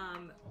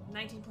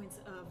 19 points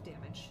of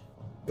damage.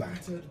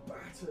 Battered.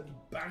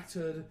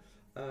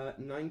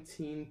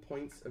 19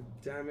 points of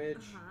damage.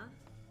 Uh-huh.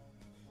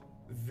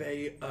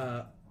 They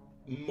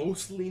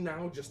mostly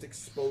now just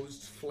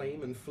exposed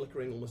flame and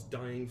flickering, almost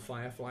dying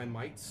firefly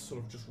mites,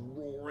 sort of just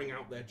roaring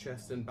out their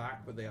chest and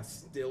back, but they are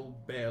still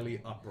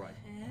barely upright.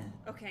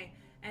 Okay.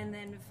 And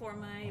then for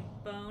my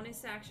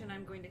bonus action,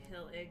 I'm going to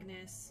heal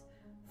Ignis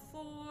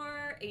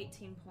for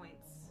 18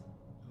 points.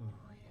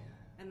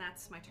 And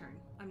that's my turn.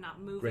 I'm not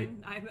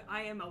moving.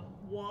 I am a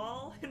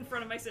wall in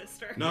front of my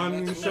sister.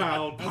 None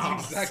shall That's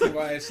pass. exactly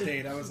why I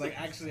stayed. I was like,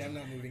 actually, I'm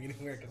not moving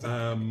anywhere. Cause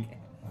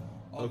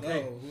Although,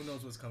 okay. who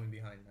knows what's coming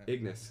behind that?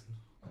 Ignis.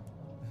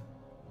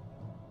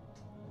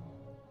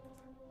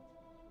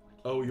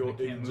 Oh, you're I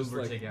can't just move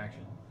or like take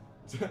action.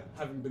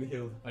 having been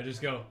healed. I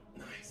just go.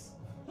 Nice.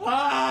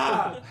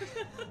 Ah!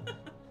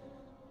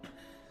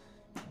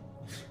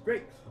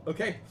 Great.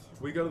 Okay,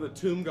 we go to the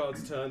Tomb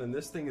God's turn, and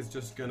this thing is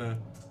just gonna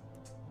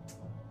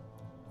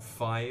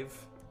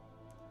 5,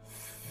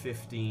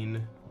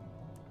 15,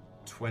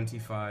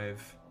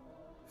 25,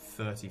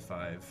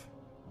 35.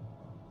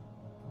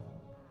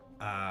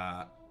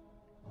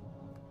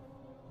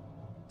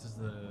 Does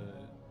the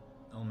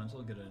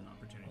elemental get an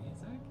opportunity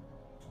attack?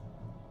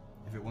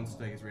 If it wants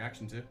to take its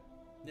reaction to.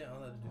 Yeah,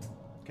 I'll let it do.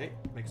 Okay,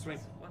 make a swing.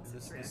 What's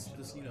This, this reaction?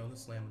 this, you know, the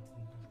slam.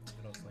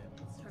 Good old slam.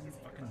 Target's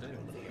Fucking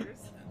hit do. with ears.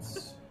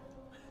 That's.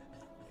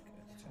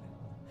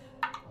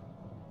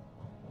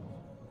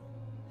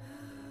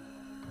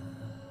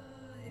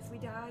 If we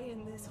die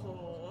in this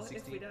hole,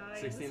 if we die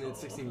 16 in and this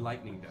 16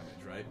 lightning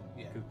damage, right?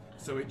 Yeah.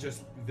 So it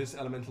just, this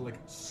elemental like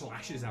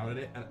slashes out at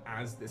it, and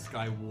as this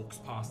guy walks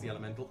past the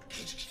elemental,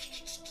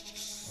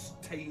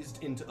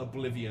 tased into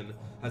oblivion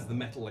as the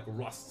metal like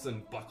rusts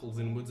and buckles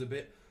inwards a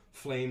bit.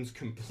 Flames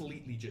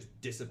completely just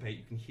dissipate.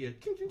 You can hear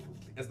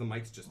as the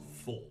mites just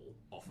fall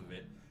off of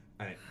it,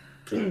 and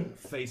it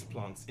face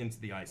plants into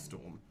the ice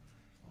storm.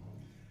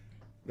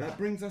 That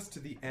brings us to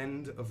the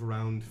end of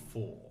round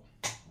 4.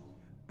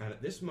 And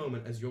at this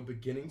moment, as you're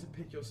beginning to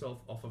pick yourself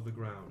off of the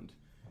ground,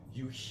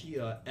 you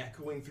hear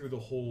echoing through the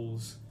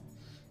halls,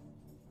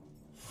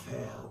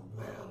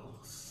 "Farewell,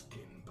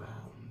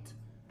 Skinbound."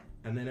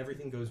 And then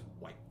everything goes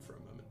white for a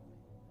moment.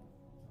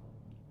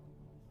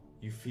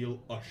 You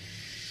feel a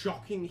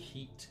shocking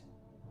heat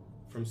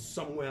from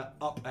somewhere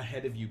up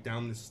ahead of you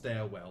down the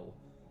stairwell.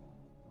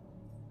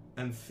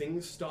 And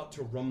things start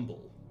to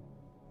rumble.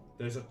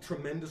 There's a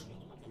tremendous...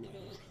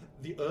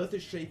 The earth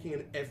is shaking,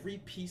 and every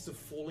piece of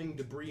falling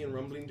debris and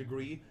rumbling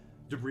debris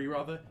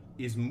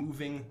is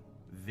moving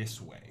this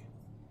way.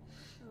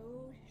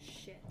 Oh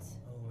shit.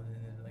 Oh, and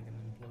then like an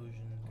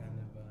implosion kind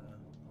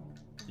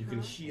of. You can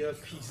hear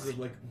pieces of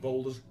like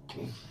boulders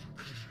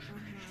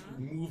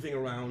moving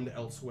around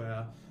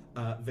elsewhere.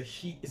 The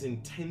heat is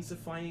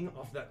intensifying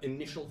off that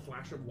initial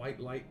flash of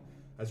white light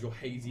as your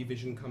hazy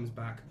vision comes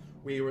back.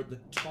 We are at the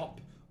top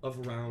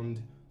of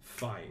round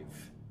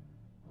 5.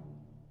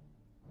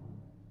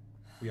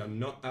 We are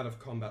not out of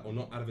combat or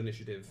not out of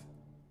initiative.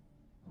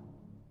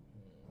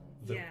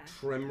 The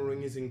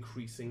tremoring is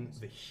increasing,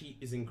 the heat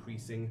is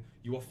increasing.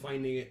 You are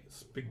finding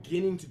it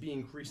beginning to be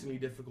increasingly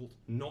difficult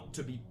not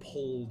to be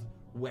pulled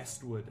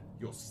westward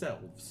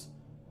yourselves.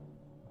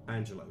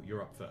 Angelo,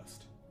 you're up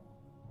first.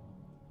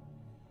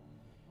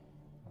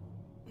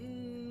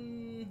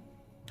 I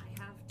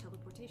have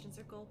teleportation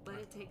circle, but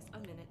it takes a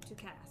minute to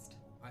cast.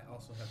 I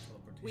also have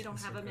teleportation. We don't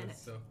have a circle, minute.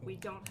 So We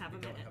don't have a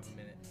we don't minute. have a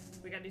minute.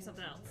 We gotta do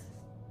something else.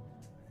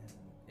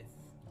 If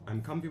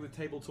I'm comfy with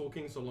table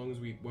talking so long as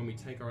when we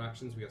take our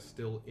actions, we are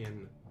still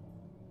in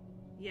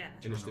Yeah.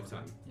 initiative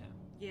time. Yeah.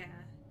 Yeah. let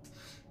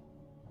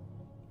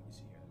me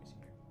see here.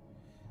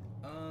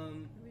 I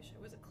wish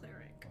I was a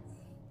cleric.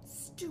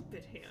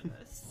 Stupid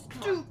Hannah.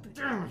 Stupid.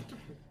 I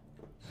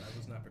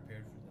was not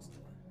prepared for this.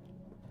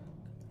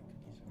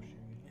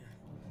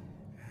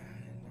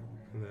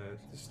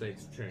 The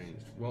stakes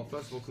changed. Well,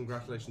 first of all,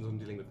 congratulations on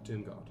dealing with the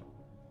Tomb Guard.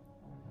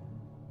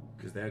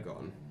 Because they're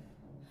gone.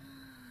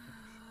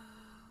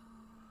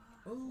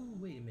 Oh,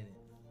 wait a minute.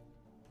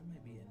 There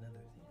might be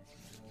another thing I can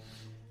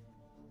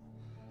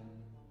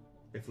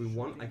do. If we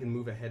want, I can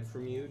move ahead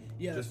from you.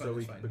 Yeah, just that's so fine,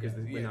 we that's fine. because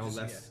Yeah, we're now just-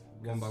 less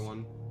yeah, one by 'cause-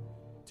 one.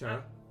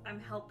 Tara? I'm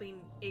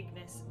helping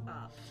Ignis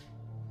up.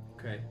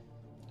 Okay.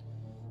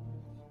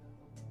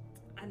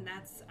 And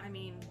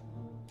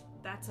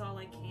that's all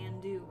I can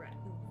do, right?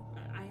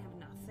 I have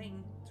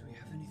nothing. Do we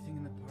have anything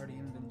in the party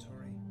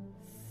inventory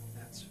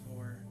that's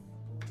for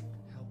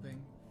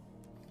helping?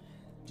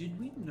 Did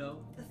we know?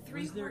 The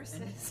 3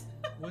 horses.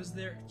 Was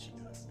there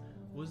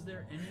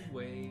any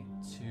way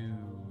to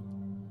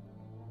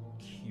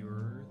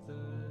cure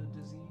the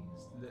disease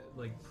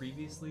like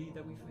previously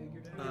that we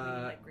figured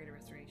out? Like greater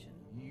restoration.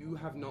 You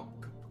have not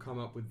come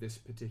up with this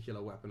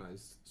particular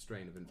weaponized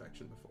strain of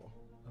infection before.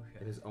 It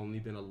Okay. has only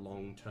been a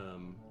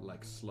long-term,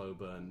 like slow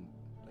burn,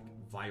 like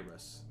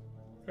virus,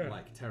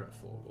 like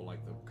Terrafor, or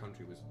like the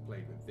country was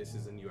plagued with. This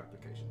is a new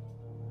application.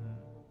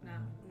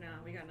 No,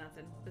 we got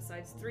nothing.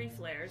 Besides 3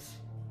 flares,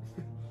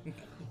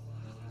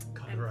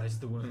 Cauterize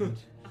the wound.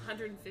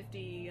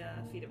 150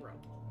 feet of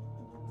rope.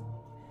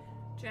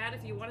 Chad,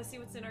 if you want to see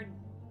what's in our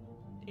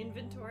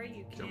inventory,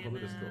 you Jump can on the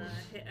Discord.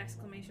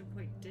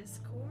 hit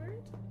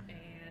 !Discord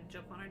and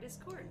jump on our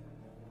Discord.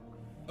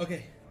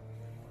 Okay.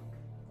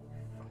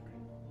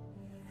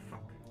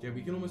 Yeah,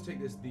 we can almost take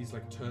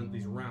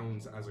these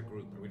rounds as a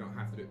group, and we don't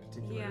have to do it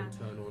particularly Yeah. in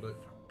turn order.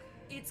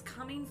 It's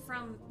coming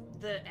from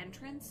the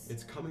entrance.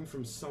 It's coming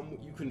from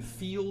you can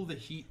feel the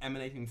heat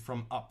emanating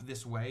from up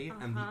this way,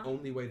 and the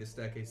only way the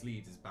staircase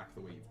leads is back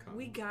the way you've come.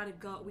 We gotta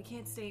go. We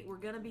can't stay. We're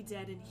gonna be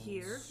dead in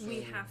here.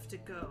 We have to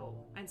go.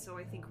 And so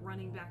I think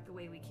running back the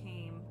way we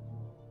came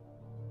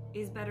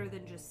is better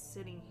than just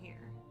sitting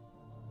here.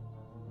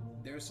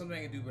 There's something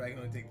I can do, but I can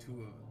only take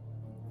 2 of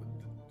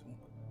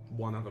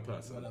One other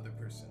person. one other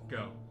person.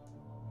 Go.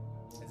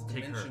 It's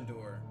Take her. Dimension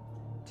Door.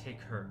 Take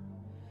her.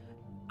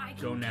 I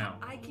can Go now.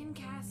 I can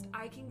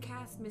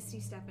cast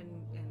Misty Step and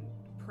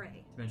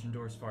pray. Dimension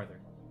doors farther.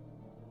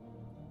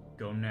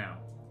 Go now.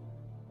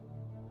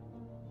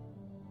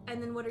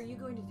 And then what are you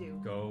going to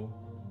do? Go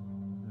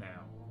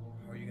now.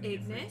 How are you gonna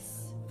get free?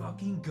 Ignis?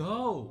 Fucking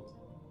go!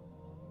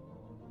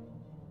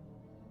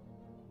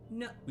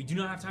 No. We do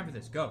not have time for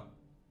this. Go.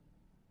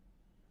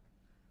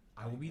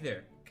 I will be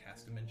there.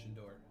 Cast Dimension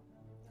Door.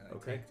 And I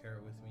Okay. take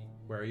Terra with me.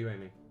 Where are you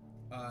aiming?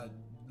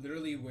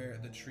 Literally where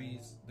the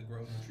trees, the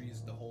grove of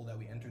trees, the hole that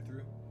we entered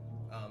through,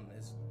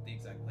 is the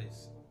exact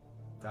place.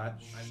 That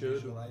I'm should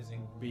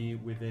visualizing. be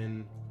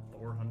within.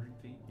 400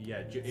 feet? Yeah,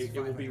 It's it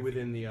will be 500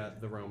 within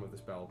the realm of the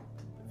spell.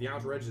 The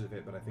outer edges of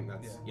it, but I think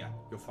that's Yeah.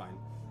 you're fine.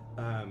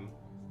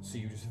 So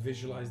you just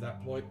visualize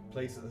that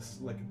place at this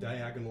like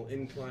diagonal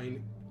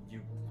incline.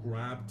 You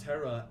grab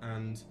Terra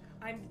and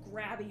I'm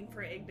grabbing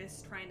for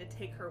Ignis, trying to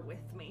take her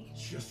with me.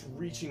 just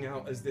reaching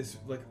out as this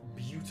like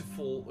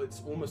beautiful.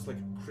 It's almost like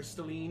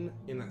crystalline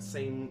in that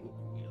same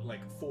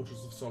like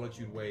Fortress of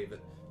Solitude way that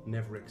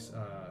Neveric's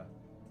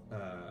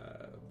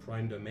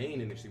Prime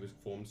Domain initially was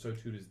formed. So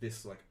too does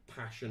this like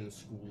passion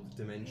schooled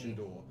dimension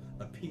door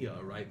appear.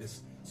 Right,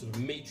 this sort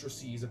of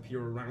matrices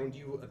appear around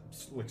you,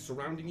 like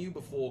surrounding you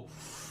before,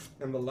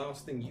 and the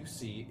last thing you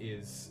see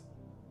is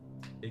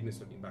Ignis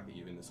looking back at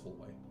you in this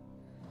hallway.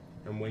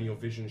 And when your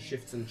vision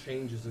shifts and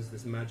changes as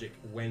this magic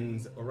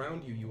wends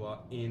around you, you are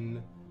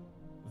in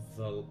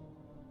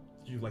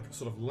you like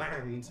sort of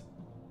land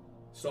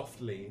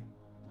softly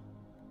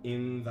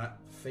in that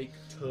fake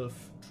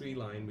turf tree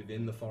line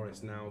within the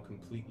forest, now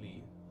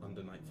completely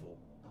under nightfall.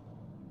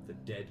 The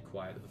dead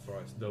quiet of the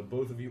forest. Though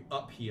both of you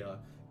up here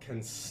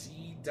can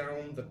see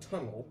down the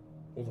tunnel,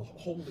 or the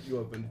hole that you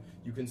opened,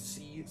 you can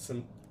see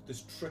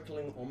this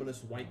trickling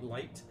ominous white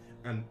light,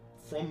 and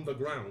from the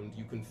ground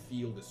you can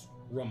feel this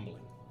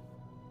rumbling.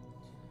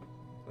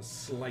 A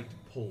slight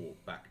pull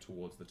back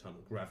towards the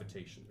tunnel,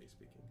 gravitationally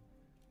speaking.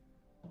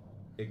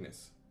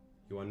 Ignis,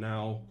 you are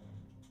now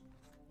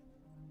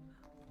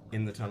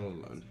in the tunnel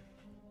alone.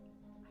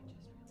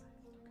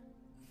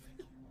 I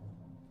just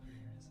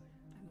realized.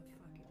 I'm a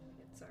fucking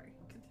idiot. Sorry.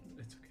 Continue.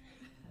 It's okay.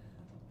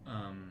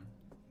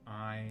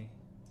 I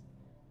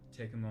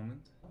take a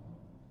moment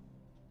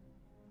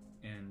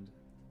and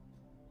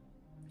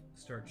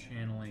start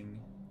channeling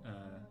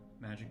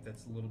magic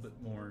that's a little bit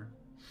more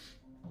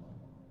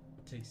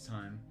takes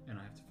time and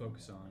I have to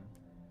focus on,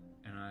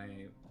 and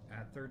I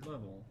at 3rd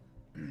level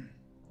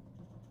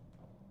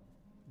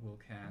will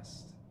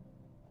cast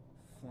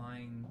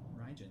Flying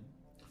Raijin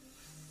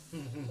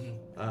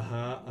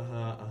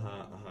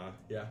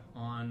Yeah.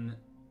 on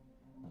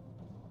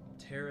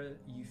Terra.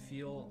 You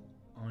feel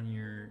on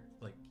your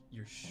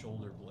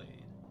shoulder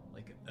blade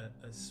like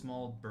a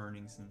small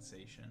burning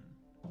sensation,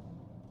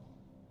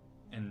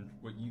 and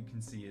what you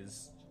can see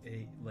is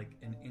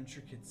an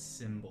intricate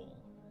symbol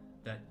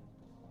that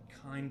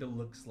kind of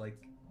looks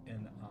like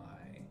an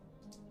eye,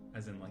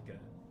 as in like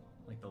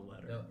the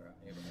letter.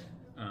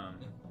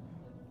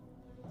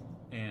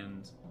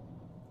 And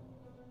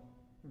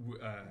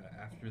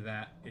after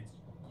that,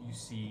 you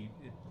see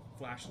it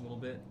flash a little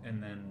bit,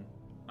 and then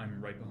I'm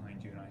right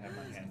behind you, and I have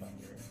my hand on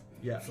your.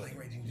 Yeah. Flying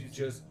Raging Jutsu.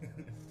 Just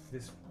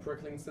this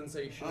prickling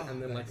sensation,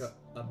 and then nice. like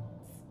a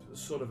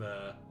sort of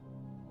a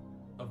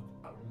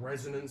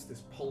resonance,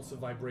 this pulse of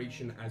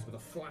vibration, as with a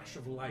flash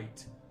of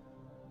light,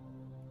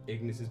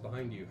 Ignis is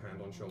behind you,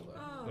 hand on shoulder.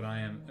 Oh. But I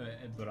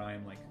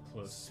am like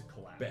close to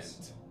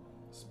collapse.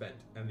 Spent.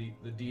 And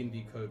the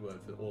D&D code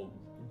word for, or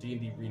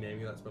D&D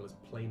renaming that spell is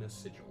Planar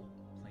Sigil.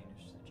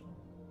 Plainish sigil.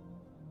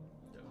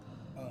 Dope.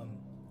 Are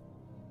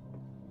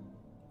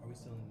we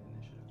still in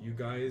initiative? You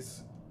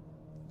guys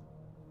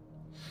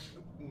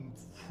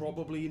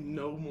probably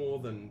no more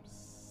than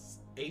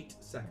 8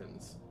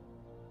 seconds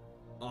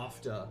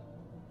after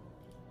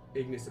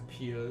Ignis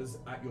appears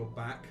at your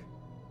back,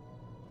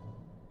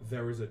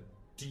 there is a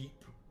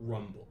deep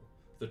rumble.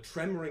 The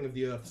tremoring of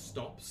the earth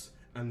stops,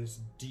 and this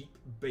deep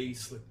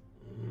bass, like,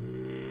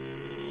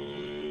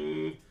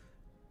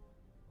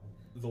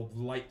 the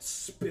light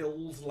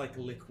spills like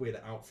liquid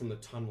out from the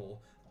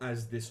tunnel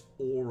as this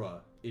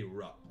aura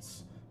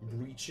erupts,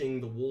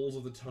 breaching the walls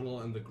of the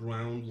tunnel and the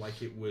ground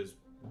like it was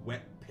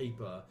wet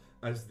paper,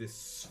 as this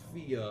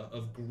sphere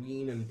of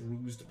green and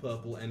bruised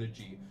purple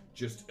energy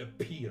just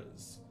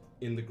appears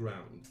in the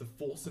ground. The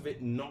force of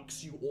it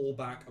knocks you all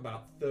back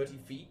about 30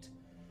 feet,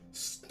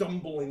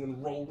 stumbling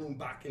and rolling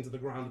back into the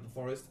ground of the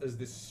forest as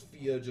this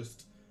sphere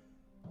just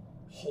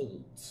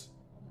holds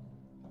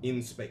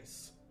in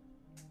space,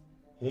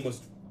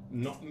 almost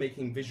not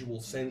making visual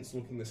sense,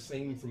 looking the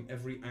same from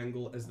every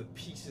angle as the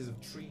pieces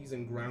of trees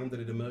and ground that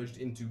it emerged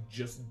into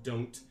just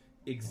don't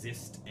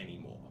exist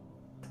anymore.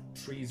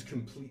 Trees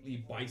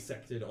completely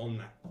bisected on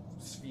that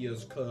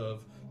sphere's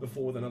curve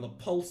before with another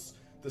pulse,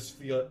 the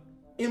sphere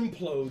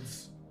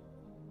implodes,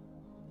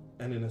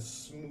 and in a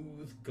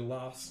smooth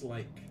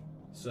glass-like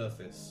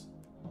surface,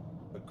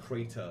 a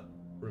crater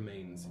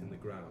remains in the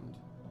ground,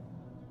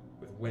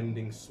 with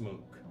wending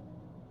smoke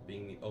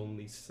being the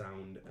only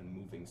sound and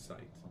moving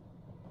sight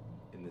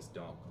in this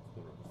dark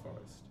corner of the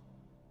forest.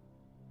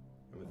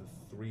 And with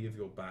the 3 of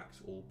your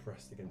backs all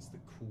pressed against the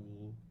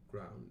cool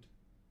ground,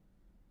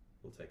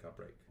 we'll take our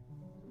break.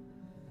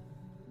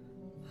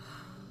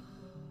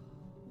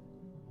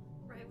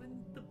 Right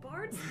when the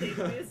Bard's theme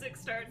music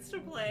starts to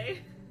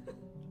play.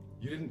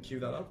 You didn't cue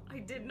that up? I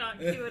did not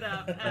cue it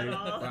up at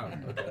all. Wow,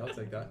 okay, I'll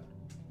take that.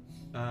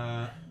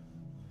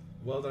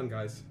 Well done,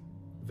 guys.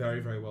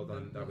 Very, very well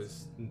done. That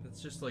was...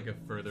 That's just like a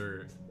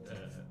further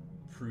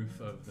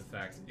proof of the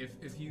fact.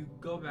 If you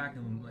go back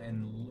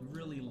and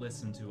really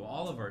listen to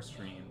all of our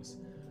streams,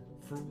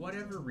 for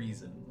whatever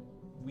reason,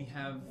 we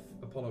have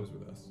Apollo is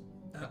with us.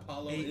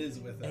 Apollo is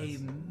with us. A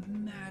God of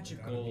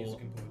magical,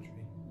 music and poetry.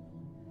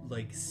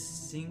 like,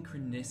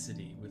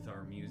 synchronicity with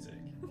our music,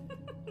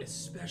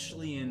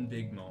 especially in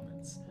big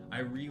moments. I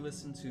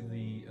re-listened to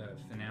the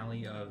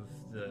finale of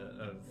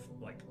the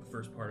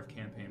first part of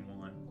campaign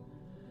 1.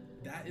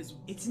 That is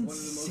It's one of the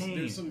most. insane.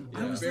 There's some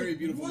I was very like,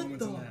 beautiful what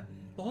moments in the that.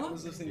 I fuck?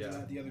 was listening Yeah. to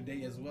that the other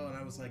day as well, and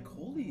I was like,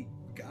 "Holy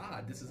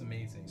God, this is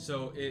amazing!"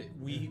 So it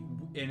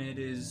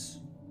is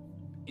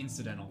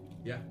incidental.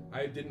 Yeah,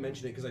 I didn't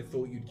mention it because I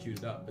thought you'd queued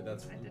it up, but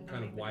that's I did not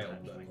kind of even wild.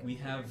 touch Though. my We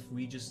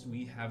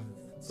have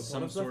So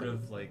some part of sort nothing.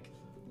 of like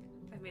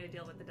I made a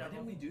deal with the Why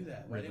devil. didn't we do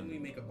that? Why Rhythm. didn't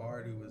we make a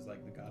bard who was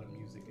like the god of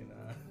music and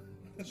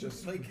It's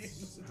just like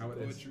it's how it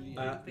is. poetry?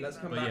 Let's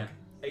come But back.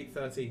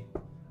 8:30.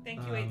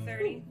 Thank you, Um,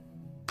 8:30.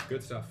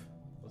 Good stuff.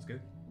 Let's go.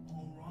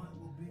 All right,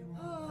 we'll be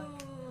right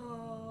back.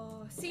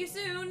 Oh, see you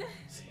soon.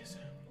 See you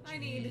soon. I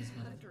need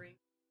a drink.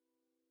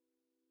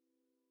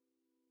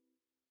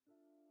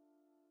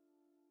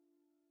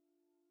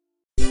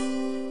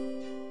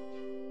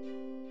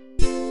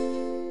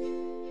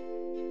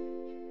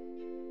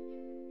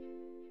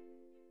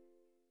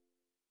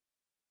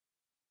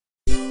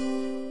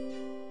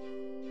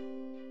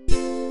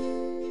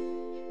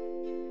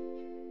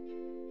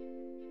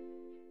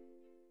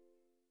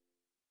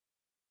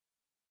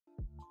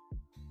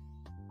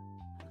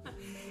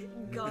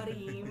 Got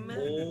him.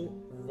 All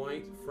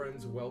right,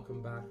 friends,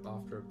 welcome back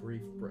after a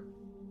brief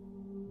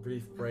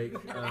break.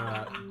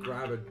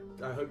 Grab a.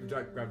 I hope you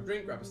grab a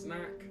drink, grab a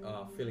snack.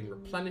 Feeling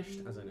replenished,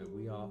 as I know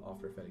we are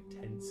after a fairly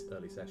tense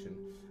early session.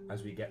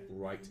 As we get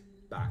right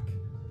back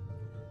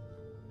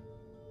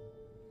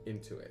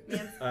into it.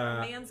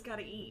 Man's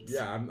gotta eat.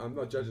 Yeah, I'm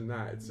not judging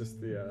that. It's just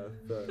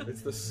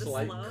it's the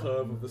slight slow?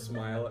 curve of the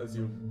smile as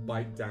you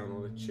bite down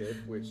on a chip,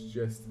 which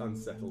just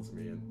unsettles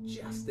me, and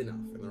just enough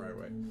in the right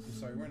way. I'm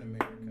sorry, we're in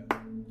America.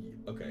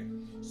 Okay.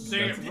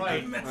 Say it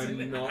right.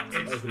 I'm not.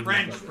 It's overly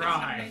French judging.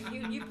 fry.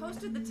 You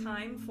posted the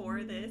time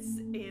for this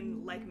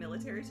in like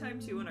military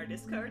time too on our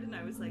Discord, and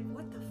I was like,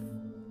 what the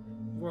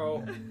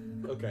Well,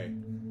 okay.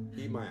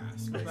 Eat my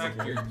ass. Back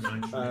to Basically. your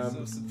lunch.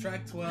 So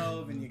subtract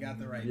 12 and you got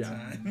the right yeah.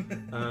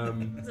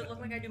 time. Does it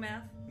look like I do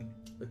math?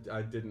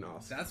 I didn't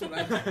ask. That's what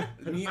I.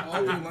 Me all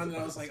through London,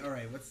 I was like, all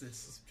right, what's this?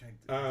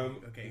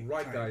 Subtract. Okay.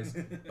 Right, fine. guys,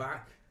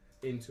 back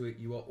into it.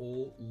 You are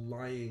all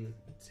lying,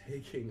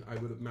 taking, I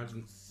would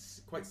imagine,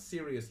 quite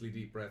seriously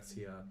deep breaths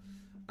here,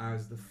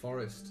 as the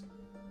forest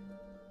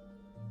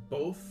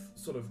both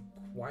sort of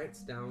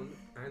quiets down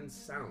and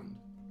sound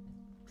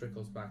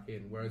trickles back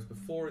in. Whereas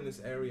before in this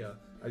area,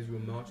 as you were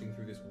marching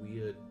through this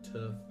weird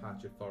turf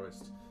patch of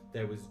forest,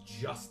 there was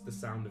just the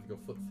sound of your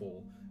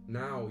footfall.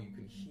 Now you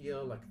can hear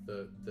like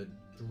the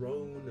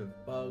drone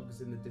of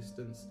bugs in the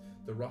distance,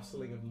 the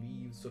rustling of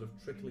leaves sort of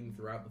trickling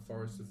throughout the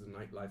forest as the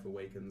nightlife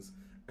awakens,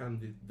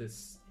 and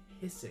this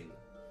hissing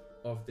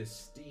of this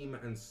steam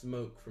and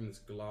smoke from this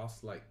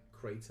glass-like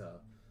crater,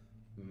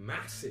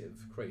 massive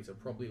crater,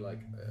 probably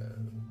like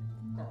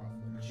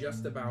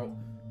just about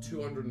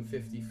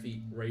 250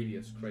 feet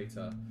radius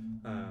crater,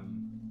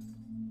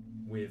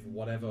 with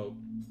whatever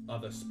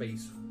other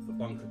space the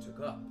bunker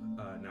took up,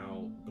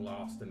 now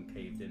glassed and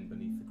caved in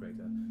beneath the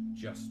crater,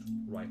 just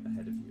right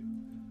ahead of you.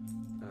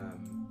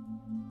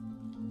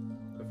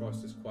 The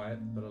forest is quiet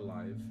but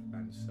alive,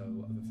 and so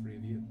are the three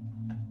of you.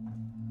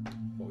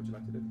 What would you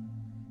like to do?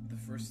 The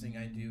first thing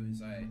I do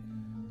is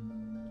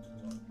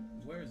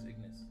where is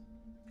Ignis?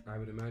 I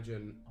would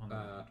imagine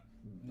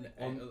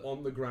On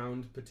on the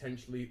ground,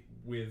 potentially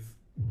with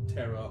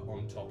Terra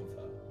on top of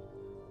her.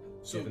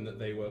 So given that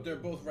they're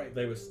both right.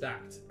 they were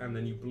stacked, and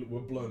then you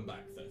were blown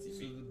back 30 So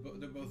feet.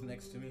 they're both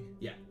next to me.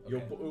 Yeah,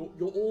 Okay.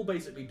 you're all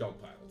basically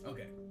dogpiled,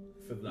 Okay.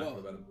 for lack of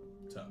a better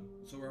term,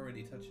 So we're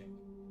already touching.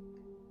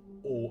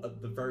 or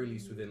at the very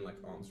least within like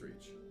arm's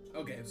reach.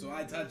 Okay, so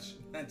I touch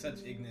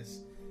Ignis,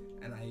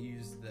 and I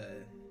use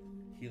the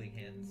healing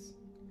hands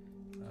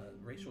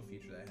racial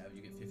feature that I have.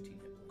 You get 15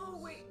 hit points. Oh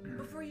wait,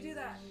 before you do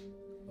that,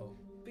 Oh.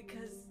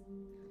 because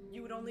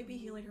you would only be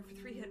healing her for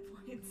 3 hit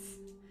points.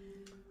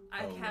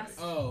 I Oh, cast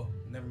Oh,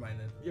 never mind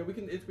then. Yeah, we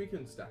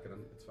can stack it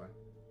on. It's fine.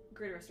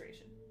 Greater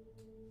Restoration.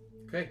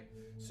 Okay,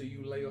 so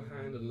you lay your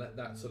hand and let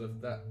that sort of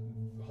that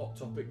hot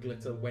topic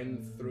glitter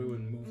wend through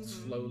and move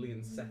slowly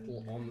and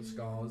settle on the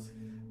scars,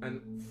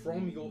 and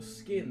from your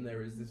skin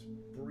there is this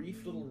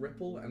brief little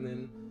ripple, and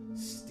then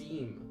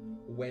steam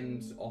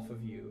wends off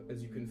of you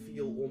as you can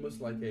feel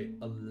almost like a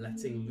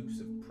letting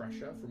loose of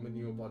pressure from within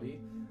your body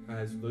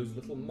as those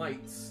little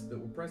mites that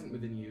were present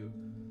within you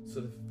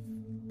sort of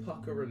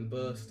pucker and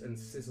burst and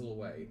sizzle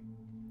away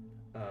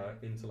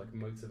into like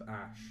motes of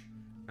ash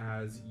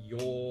as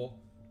your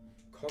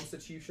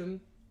constitution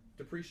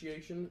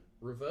depreciation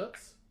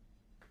reverts,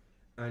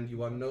 and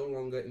you are no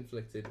longer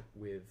inflicted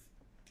with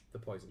the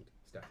poisoned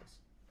status.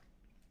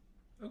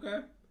 Okay.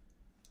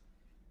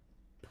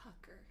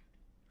 Pucker.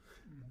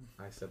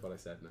 I said what I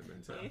said, and I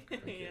meant it.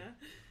 Thank you. Yeah.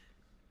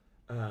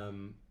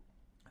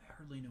 I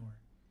hardly know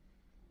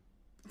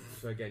her.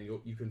 So again,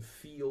 you can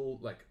feel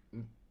like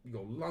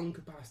your lung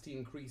capacity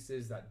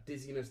increases, that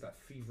dizziness, that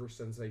feverish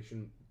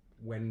sensation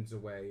wends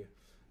away,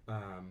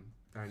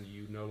 and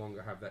you no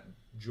longer have that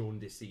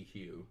jaundicey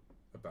hue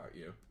about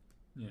you.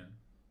 Yeah.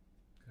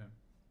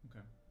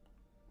 Okay.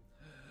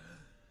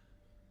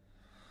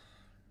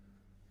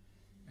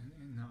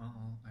 And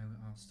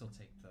I'll still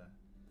take the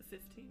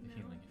 15 now.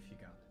 healing if you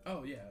got it.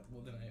 Oh yeah.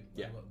 Well then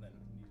Yeah. I will then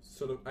use.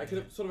 Sort of, I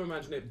can sort of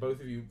imagine it. Both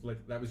of you,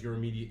 like that was your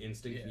immediate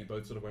instinct, and Yeah. you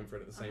both sort of went for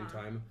it at the same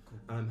time. Cool.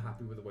 And I'm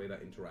happy with the way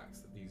that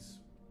interacts. That these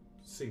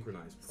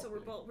synchronize So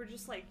properly. we're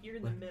just like, you're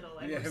in the middle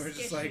and Yeah, we're we're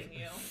just skishing like-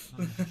 you.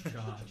 Oh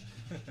god.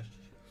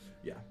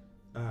 Yeah.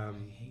 I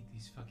hate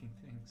these fucking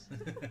things.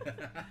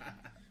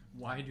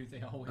 Why do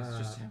they always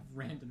just have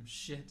random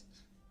shit?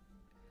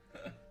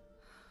 I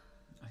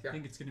Yeah.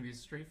 think it's gonna be a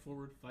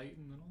straightforward fight,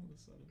 and then all of a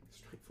sudden,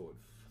 Straightforward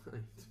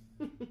fight.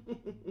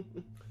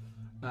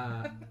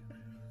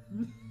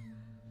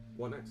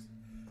 What next?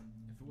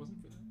 if it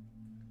wasn't for them,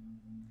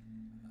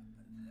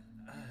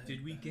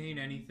 did we gain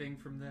anything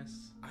from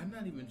this? I'm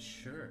not even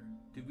sure.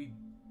 Did we?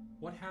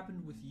 What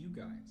happened with you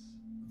guys?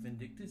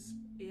 Vindictus?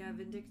 Yeah,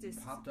 Vindictus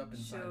Popped up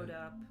inside showed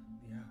of- up,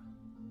 Yeah.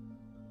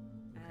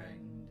 Okay.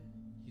 and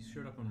He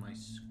showed up on my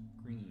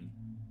screen,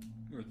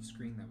 or the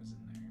screen that was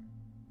in there.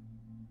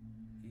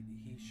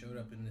 He showed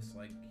up in this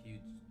like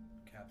huge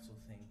capsule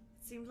thing.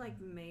 it seemed like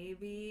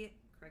maybe,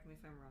 correct me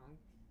if I'm wrong,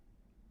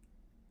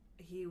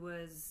 he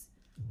was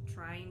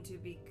trying to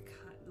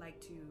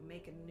to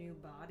make a new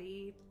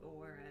body,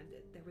 or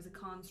there was a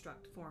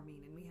construct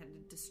forming, and we had to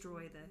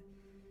destroy the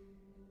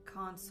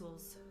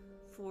consoles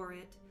for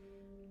it.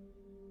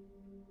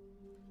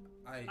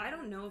 I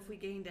don't know if we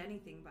gained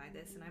anything by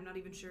this, and I'm not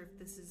even sure if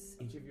this is...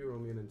 Each of you roll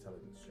me an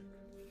intelligence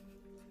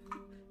check.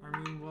 I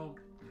mean, well,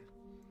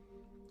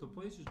 the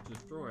place is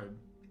destroyed.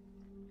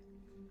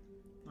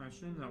 I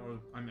assume that was.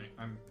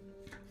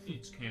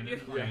 It's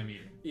canon. I am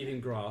eating. Eating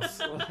grass,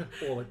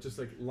 or like just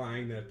like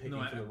lying there picking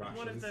No, for the I- rations.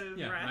 One of the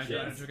Yeah, I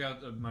rations. took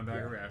out my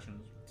bag of Yeah.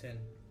 rations. 10.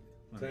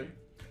 10.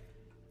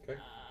 Okay.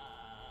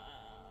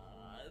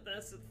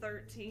 That's a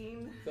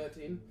 13.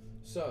 13.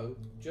 So,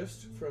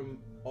 just from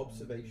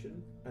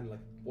observation and like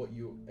what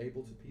you're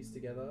able to piece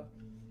together,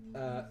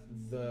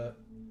 the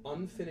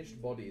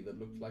unfinished body that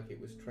looked like it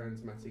was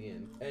transmatting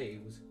in,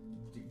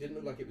 didn't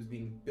look like it was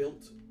being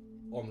built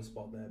on the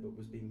spot there, but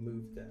was being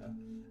moved there.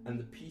 And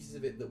the pieces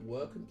of it that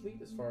were complete,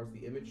 as far as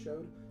the image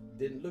showed,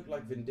 didn't look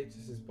like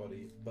Vindictus's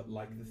body, but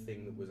like the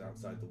thing that was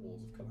outside the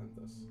walls of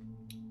Calanthus.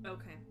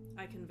 Okay,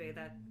 I convey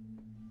that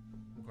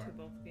Okay. to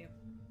both of you.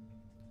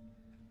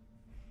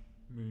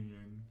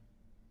 Meaning.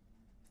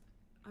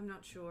 I'm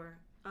not sure.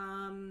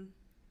 I'm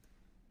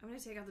gonna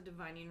take out the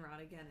divining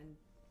rod again and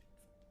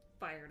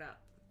fire it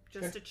up,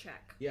 just Okay. to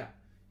check. Yeah,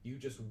 you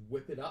just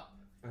whip it up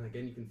And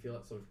again, you can feel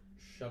that sort of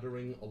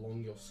shuddering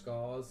along your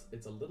scars.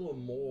 It's a little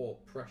more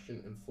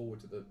prescient and forward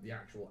to the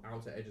actual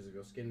outer edges of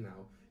your skin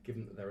now,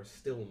 given that there are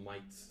still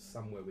mites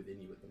somewhere within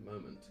you at the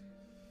moment.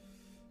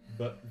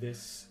 But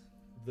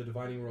the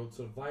divining rod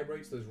sort of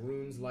vibrates, those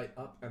runes light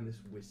up, and this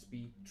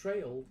wispy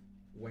trail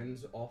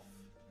wends off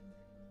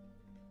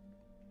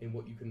in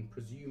what you can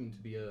presume to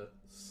be a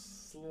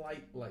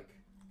slight,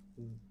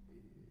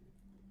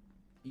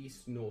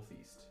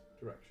 east-northeast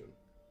direction.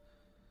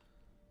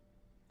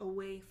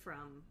 Away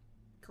from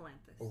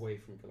Calanthus. Away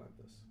from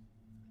Calanthus.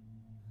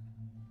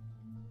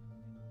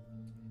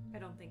 I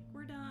don't think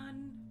we're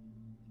done.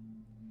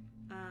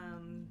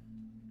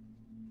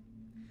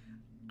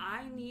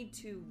 I need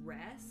to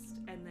rest,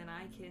 and then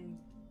I can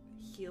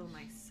heal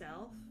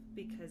myself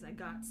because I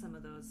got some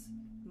of those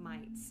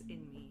mites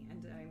in me,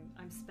 and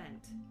I'm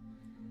spent.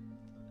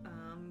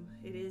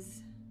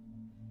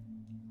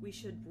 We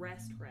should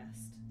rest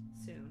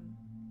soon.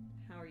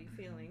 How are you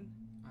feeling?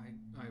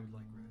 I would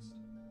like rest.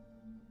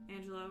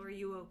 Angelo, are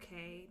you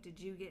okay? Did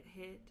you get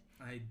hit?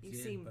 I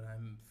did, but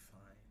I'm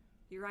fine.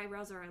 Your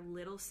eyebrows are a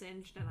little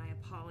singed, and I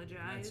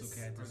apologize. That's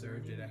okay. I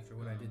deserved it after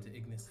what I did to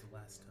Ignis the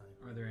last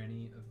time. Are there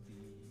any of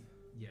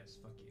the... Yes,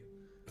 fuck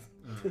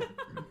you.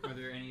 Are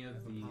there any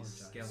of the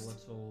apologized.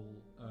 skeletal...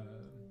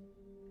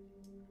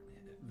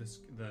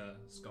 the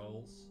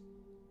skulls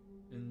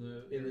in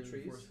the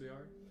trees? forest we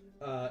are?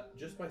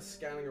 Just by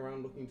scanning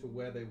around looking to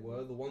where they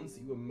were, the ones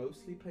that you were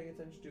mostly paying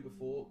attention to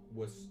before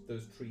was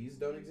those trees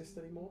don't exist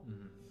anymore.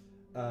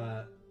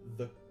 Mm-hmm.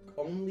 The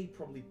only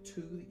probably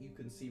two that you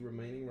can see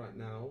remaining right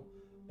now,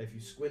 if you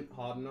squint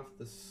hard enough,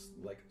 the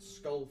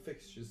skull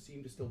fixtures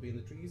seem to still be in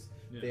the trees.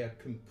 Yeah. They are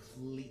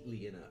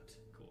completely inert.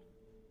 Cool.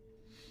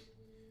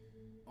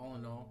 All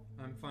in all,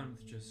 I'm fine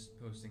with just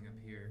posting up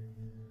here.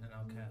 and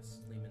I'll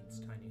cast Lehman's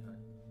tiny hut.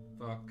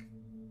 Fuck.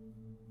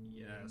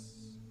 Yes.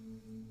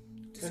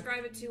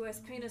 Describe it to us.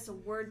 Paint us a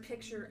word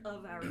picture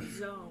of our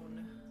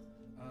zone.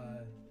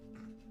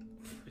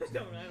 I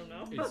don't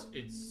know.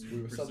 It's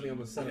We were suddenly on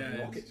the set of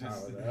Yeah, Rocket it's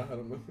just- Tower there. I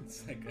don't know.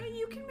 It's like Well,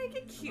 you can make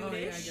it cutish. oh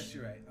yeah, I guess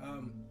you're right.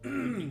 You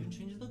can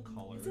change the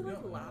color. Is it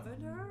like No.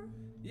 lavender?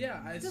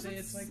 Yeah, I'd Does say it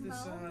it's like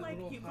this smell like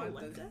little hut. That,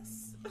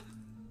 eucalyptus?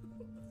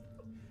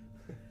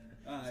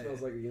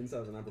 Smells like the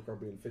inside of an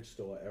Abercrombie and Fitch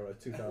store era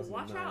 2009.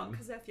 Watch out,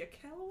 because if you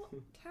kill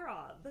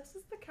Tara, this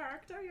is the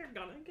character you're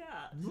gonna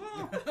get.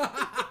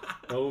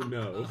 Oh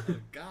no. oh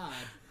God.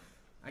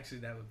 Actually,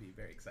 that would be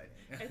very exciting.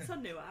 It's a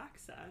new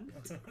accent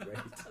Great.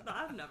 that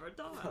I've never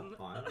done.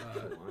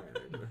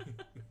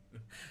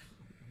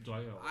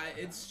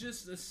 It's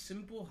just a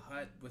simple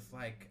hut with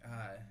like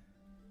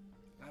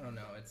I don't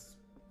know. It's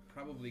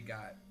probably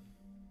got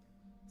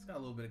a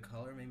little bit of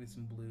color, maybe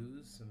some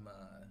blues, some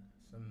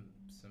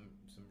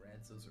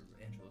reds. Those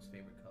are Angelo's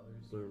favorite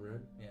colors. Blue and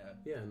red. Yeah.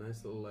 Yeah,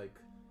 nice little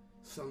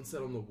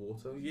sunset on the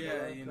water. Yeah,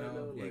 color, you kinda,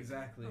 know like-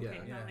 exactly.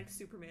 Okay, Yeah. not like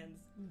Superman's.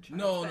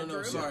 No,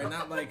 bedroom. sorry,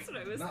 not like That's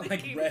what I was not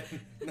thinking. like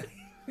red.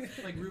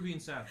 Like Ruby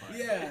and Sapphire.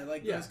 Yeah,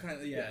 like Yeah. those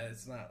kind of. Yeah,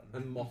 it's not.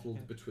 And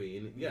mottled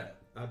between. Yeah.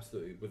 Yeah,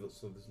 absolutely. With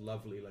sort of this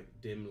lovely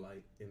dim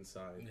light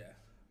inside.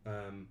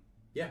 Yeah.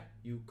 Yeah,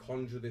 you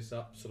conjure this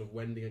up, sort of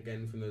wending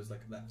again from those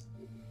that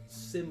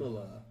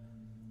similar,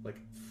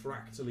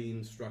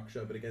 fractaline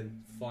structure, but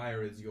again,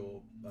 fire is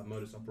your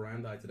modus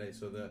operandi today.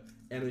 So the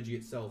energy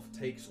itself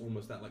takes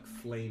almost that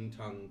flame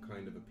tongue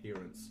kind of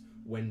appearance,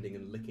 wending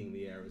and licking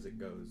the air as it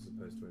goes, as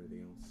opposed to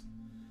anything else.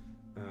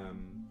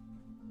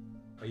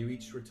 Are you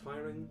each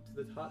retiring to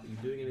the hut? Are you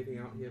doing anything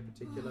out here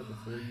particular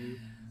before you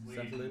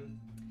settle in?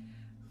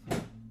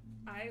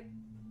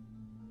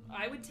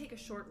 I would take a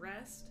short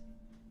rest,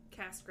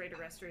 cast Greater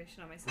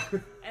Restoration on myself,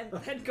 and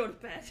then go to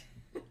bed.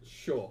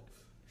 Sure.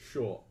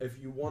 If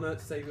you want to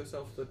save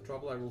yourself the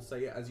trouble, I will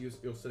say it as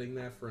you're sitting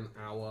there for an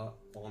hour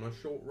on a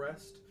short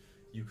rest,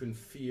 you can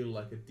feel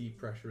a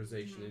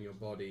depressurization in your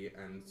body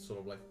and sort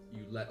of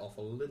you let off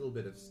a little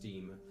bit of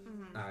steam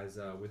as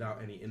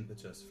without any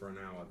impetus for an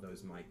hour,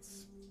 those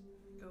mites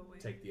Go away.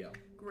 take the L.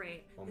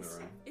 Great. On their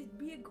own. It'd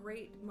be a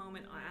great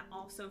moment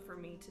also for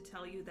me to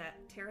tell you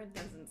that Tara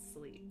doesn't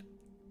sleep.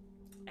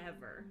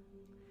 Ever.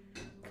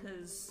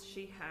 Because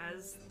she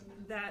has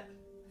that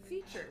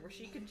feature where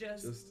she could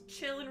just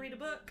chill and read a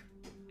book.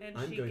 And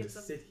I'm she going to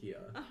gets sit here.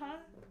 Uh-huh.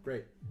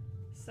 Great.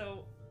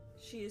 So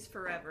she is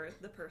forever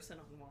the person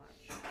on watch.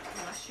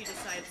 Unless she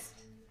decides...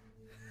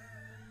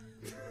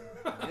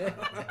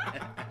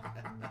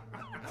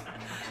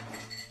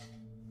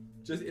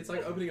 It's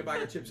like opening a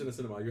bag of chips in a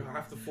cinema. You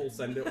have to full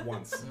send it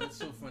once. It's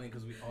so funny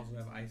because we also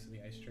have ice in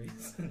the ice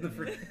trays in the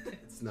fridge.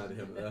 It's neither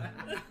here nor there.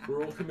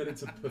 We're all committed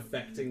to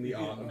perfecting the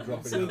art of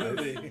dropping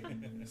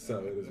ice.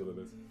 So it is what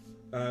it is.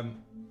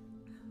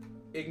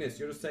 Ignis,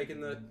 you're just taking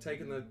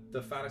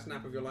the fattest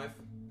nap of your life?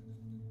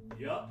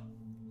 Yup.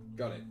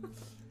 Got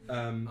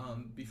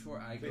it. Before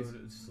I Please. go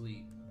to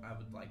sleep, I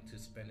would like to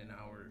spend an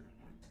hour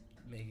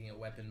making a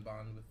weapon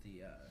bond with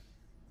the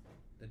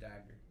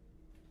dagger.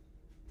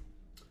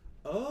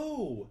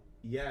 Oh,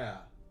 yeah.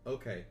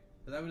 Okay.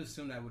 But I would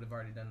assume I would have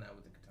already done that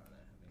with the katana,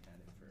 having had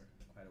it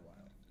for quite a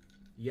while.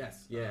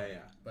 Yes. Yeah.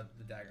 But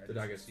the dagger. The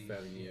dagger's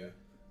fairly new.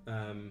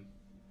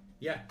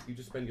 Yeah, you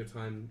just spend your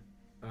time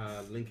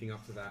linking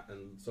up to that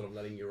and sort of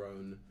letting your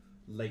own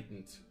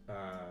latent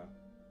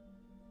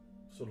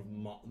sort of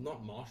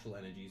not martial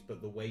energies,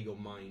 but the way your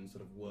mind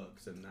sort of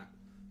works and that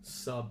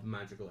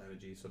sub-magical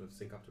energy sort of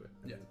sync up to it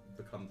and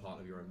become part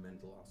of your own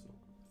mental arsenal.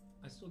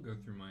 I still go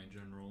through my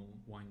general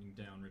winding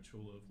down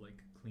ritual of like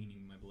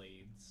cleaning my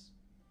blades.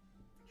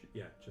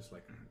 Yeah, just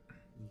like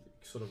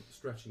sort of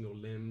stretching your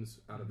limbs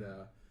out of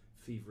their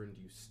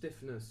fever-induced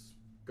stiffness,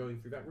 going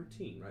through that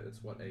routine, right?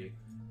 That's what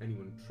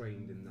anyone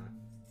trained in that.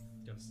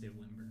 Gotta stay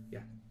limber.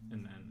 Yeah.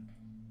 And then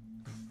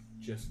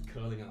Just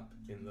curling up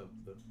in the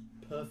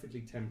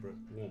perfectly temperate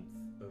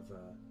warmth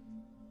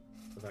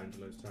of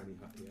Angelo's tiny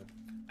hut here.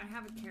 I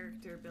have a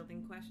character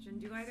building question.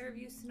 Do either of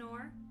you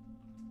snore?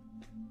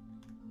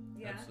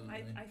 Yeah,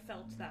 Absolutely. I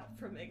felt that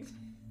from Ignis.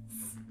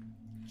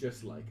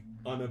 Just like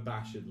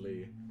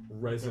unabashedly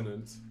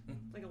resonant.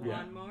 Like a Yeah.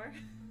 lawnmower.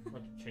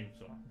 like a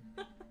chainsaw.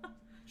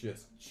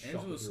 Just Angela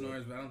chopping through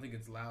snores, but I don't think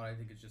it's loud. I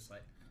think it's just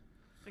like,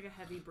 Like a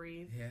heavy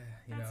breathe. yeah,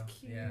 you That's know,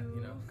 cute. yeah,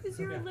 you know. Because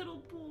you're a little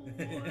boy.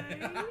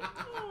 Aww.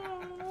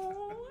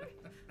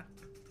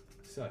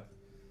 So,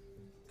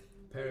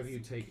 pair of you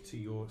take to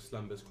your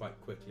slumbers quite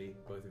quickly,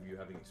 both of you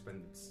having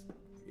expended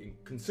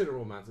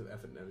considerable amounts of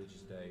effort and energy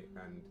today,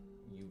 and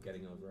you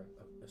getting over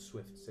a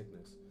swift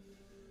sickness.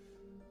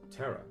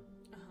 Terra,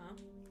 Uh-huh.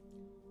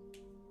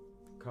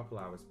 a couple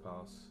hours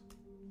pass.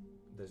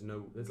 There's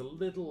a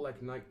little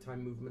like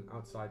nighttime movement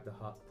outside the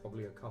hut,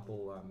 probably a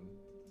couple,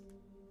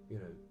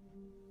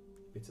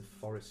 bits of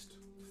forest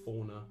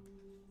fauna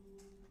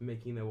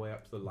making their way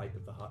up to the light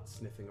of the hut,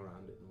 sniffing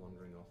around it and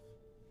wandering off.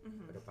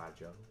 Mm-hmm. Like a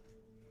badger,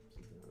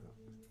 something like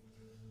that.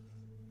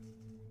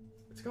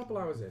 It's a couple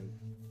hours in,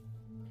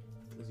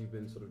 as you've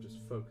been sort of just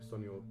focused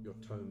on your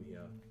tome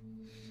here,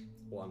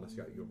 or unless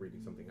you're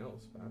reading something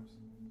else, perhaps.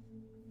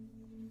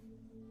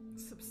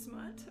 Some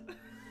smut.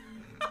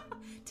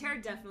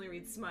 Tara definitely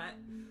reads smut.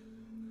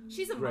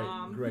 She's a Great,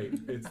 mom. great.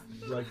 It's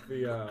like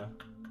the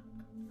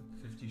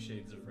 50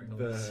 Shades of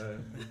Freckles.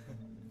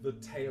 the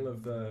tale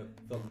of the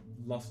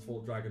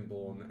lustful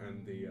dragonborn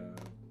and the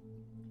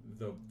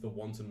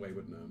wanton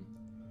wayward gnome.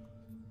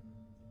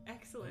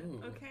 Excellent.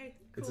 Ooh. Okay,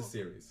 cool. It's a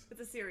series. It's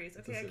a series.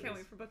 It's a Okay, I can't series.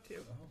 wait for book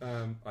 2.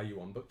 Are you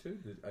on book 2?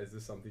 Is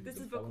this something? This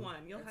you is can book follow? 1.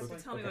 You'll have It's to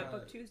like tell me okay. what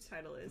book 2's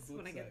title is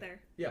when I get there.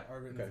 Yeah. Are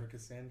written Okay. for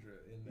Cassandra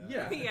in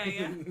Yeah. Yeah,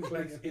 yeah.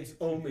 But it's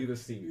only the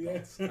scene Yeah.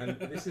 parts, and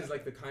this is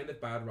like the kind of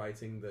bad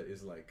writing that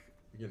is like,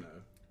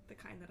 The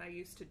kind that I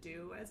used to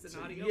do as an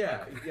So, audio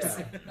yeah, book.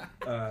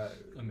 yeah.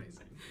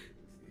 Amazing.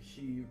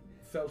 He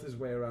felt his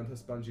way around her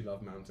spongy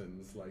love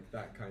mountains, like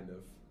that kind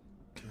of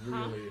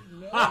really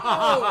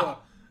No!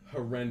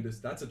 horrendous.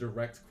 That's a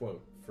direct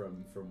quote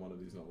from one of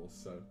these novels.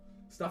 So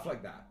stuff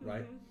like that,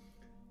 right? Mhm.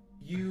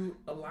 You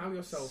allow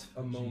yourself a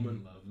Spongy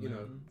moment, love you know,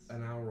 mountains.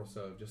 an hour or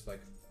so of just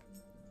like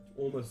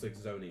almost like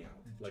zoning out,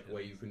 like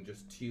where you can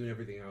just tune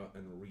everything out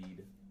and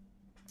read.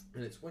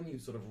 And it's when you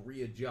sort of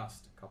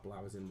readjust a couple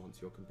hours in, once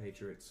your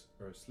compatriots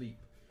are asleep,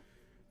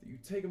 that you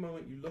take a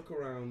moment, you look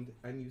around,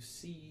 and you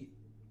see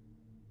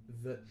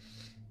that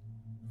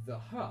the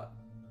hut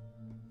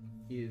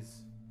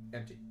is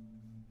empty.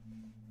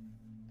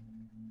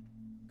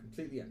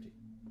 Completely empty.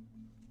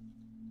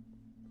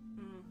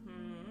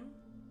 Mm-hmm.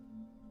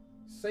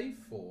 Save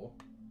for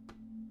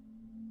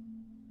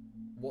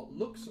what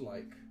looks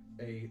like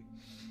a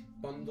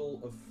bundle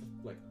of,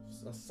 like,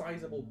 a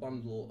sizable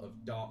bundle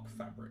of dark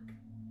fabric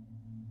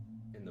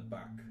in the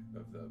back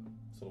of the,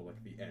 sort of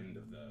like the end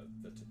of the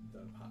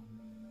hut.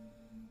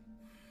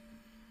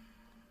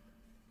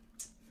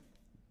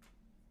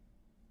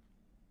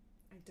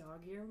 I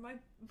dog ear my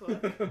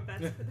book.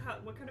 That's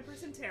what kind of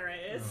person Tara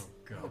is. Oh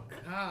god.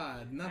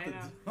 God, not I the know.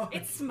 dog.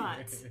 It's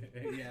smut.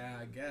 Yeah,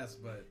 I guess,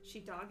 but She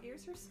dog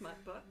ears her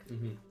smut book.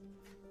 Mm-hmm.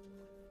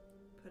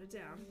 Put it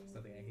down. there's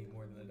nothing I hate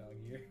more than a dog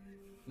ear.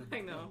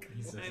 I know.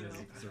 He says I as know.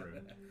 he puts a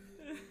ribbon.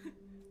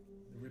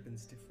 The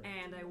ribbon's different.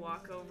 And I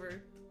walk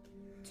over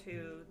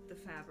to the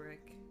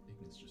fabric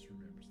Ignis just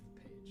remembers the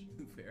page.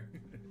 Fair.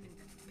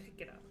 and pick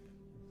it up.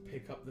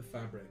 Pick up the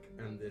fabric,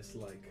 and this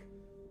like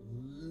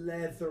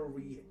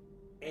leathery,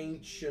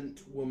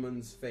 ancient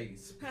woman's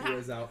face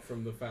peers out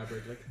from the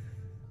fabric, like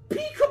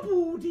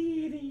peekaboo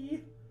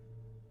dee.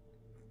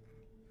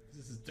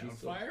 This is She sort of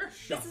Doubtfire?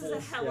 Shuffles, This is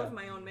a hell yeah, of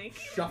my own make.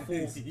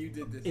 shuffles You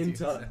did this to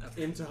yourself.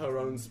 into her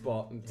own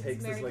spot and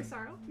takes Married this to like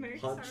sorrow.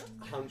 Married to sorrow.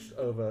 hunched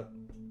over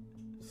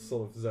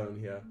sort of zone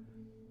here.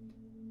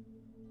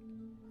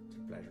 It's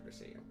a pleasure to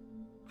see you.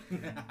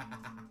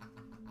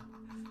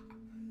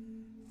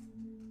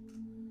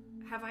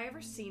 Have I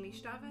ever seen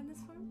Ishtava in this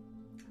form?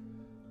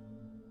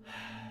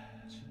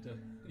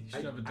 You I-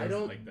 should have a I does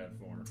don't- like that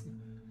form.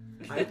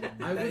 I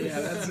would Yeah,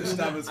 that's assume,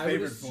 Gustavo's I would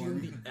favorite assume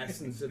form. the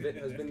essence of it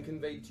has been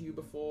conveyed to you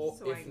before,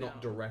 So I if not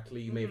know.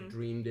 directly. You may have Mhm.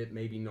 dreamed it,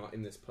 maybe not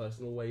in this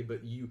personal way,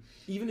 but you,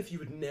 even if you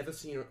had never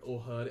seen or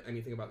heard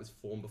anything about this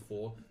form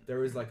before,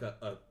 there is like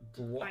a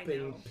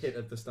dropping know. pit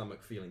of the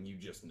stomach feeling. You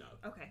just know.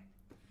 Okay.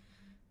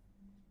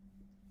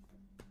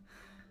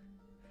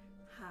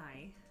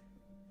 Hi.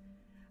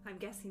 I'm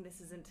guessing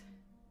this isn't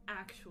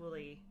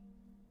actually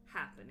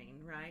happening,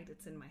 right?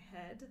 It's in my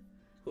head.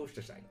 Who's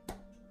to say?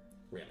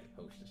 Really,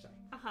 who's to say?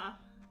 Uh-huh.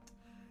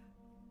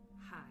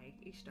 Hi,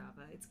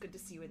 Ishtava. It's good to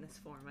see you in this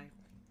form.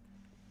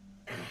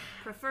 I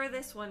prefer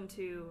this one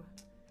to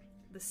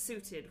the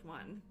suited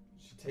one.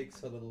 She takes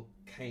her little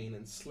cane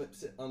and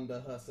slips it under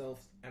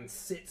herself and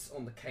sits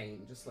on the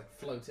cane, just like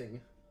floating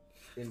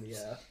in the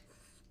air.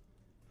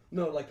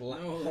 No, like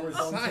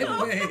horizontal.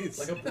 sideways.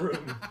 Like a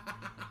broom.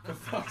 For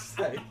fuck's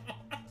sake.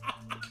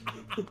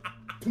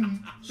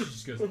 She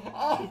just goes,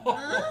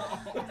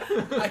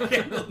 I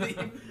can't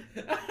believe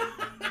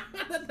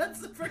that's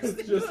the first It's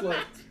thing. just like.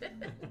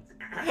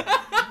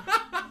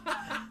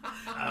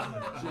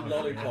 She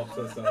lollipops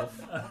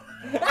herself.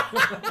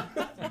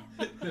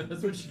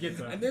 that's what she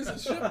gets on. And there's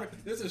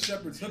a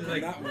shepherd's hook on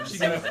Like, that one. she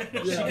so-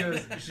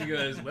 goes, she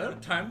goes, well,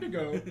 time to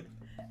go.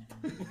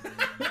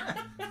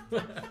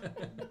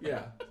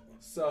 Yeah.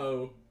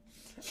 So.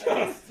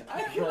 Just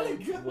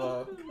great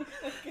work.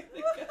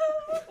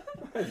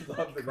 I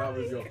love that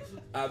was your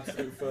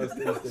absolute first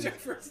That was your instinct.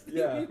 first thing.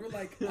 Yeah. You were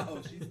like,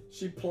 oh, she's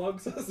She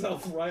plugs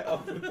herself right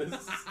up with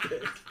this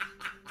stick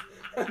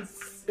and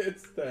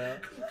sits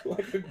there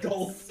like a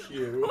golf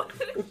cue.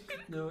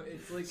 No,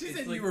 it's like She it's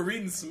said like, you were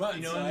reading smut.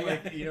 You know, so I in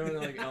got-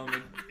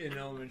 like in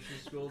elementary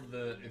school,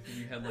 if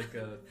you had like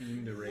a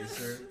themed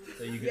eraser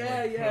that you could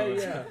Yeah, like yeah,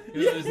 pose, yeah. if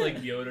it was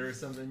like Yoda or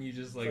something, you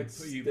just like Like,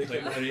 you stick play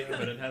it with in it, there.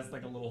 but it has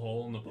like a little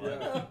hole in the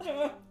butt.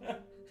 Yeah.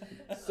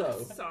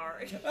 So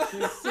Sorry.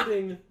 she's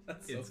sitting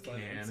That's so It's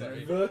funny. I'm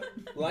canon. sorry.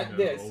 like No.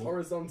 this,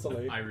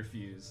 horizontally. I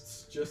refuse.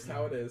 It's just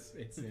how it is.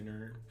 It's in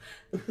her.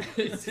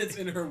 It's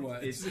in her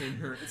what? It's in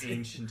her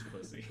ancient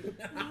pussy.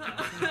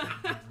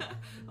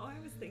 Oh, I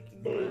was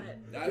thinking that.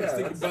 I was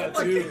thinking that's about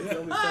like too. the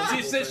only She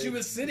sensible said she thing.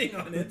 was sitting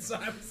on it, so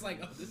I was like,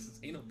 oh, this is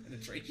anal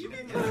penetration.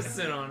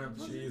 Sit on her.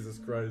 Pussy. Jesus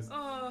Christ.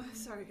 Oh,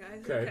 sorry, guys.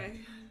 Okay.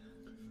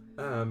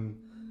 Okay.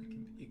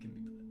 It can be.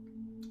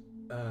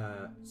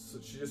 So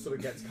she just sort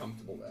of gets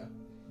comfortable there.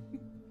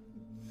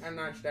 Have a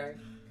nice day.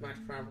 Nice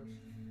travels.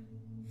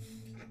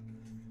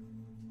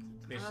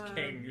 This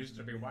king used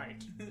to be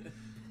white.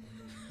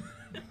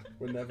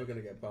 We're never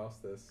gonna get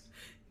past this.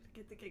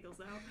 Get the giggles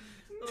out.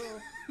 Oh,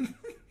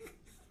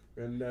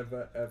 We're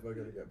never ever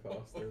gonna get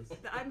past this.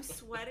 I'm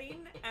sweating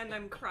and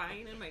I'm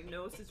crying and my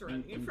nose is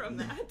running from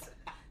that.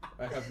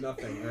 I have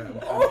nothing.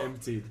 I'm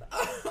emptied.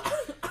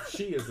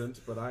 She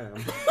isn't, but I am.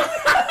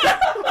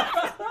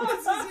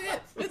 This is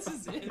it. This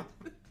is it.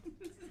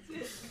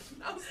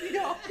 I'll see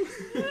y'all.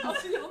 I'll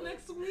see y'all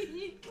next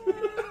week.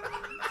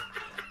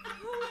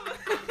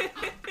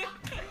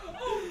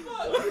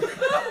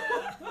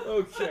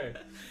 Okay.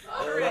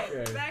 Alright,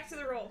 Okay. back to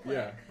the role play.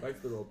 Yeah,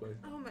 back to the roleplay.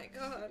 Oh my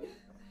god.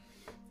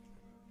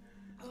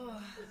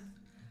 Oh.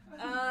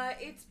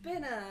 It's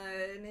been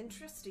an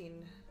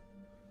interesting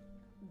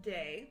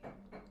day.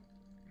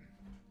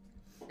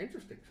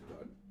 Interesting,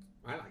 Shabbat.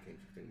 I like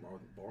interesting more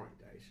than boring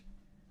days.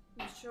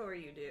 I'm sure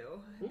you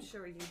do. I'm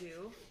sure you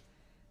do.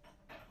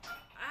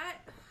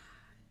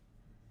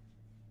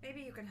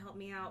 Maybe you can help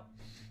me out.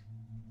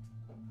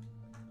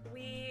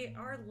 We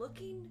are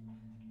looking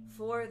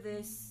for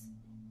the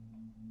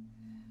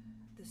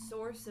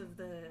source of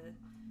the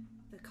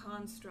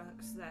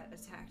constructs that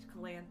attacked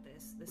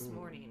Calanthus this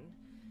morning,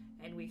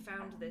 and we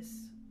found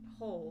this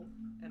hole,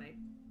 and I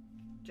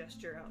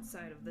gesture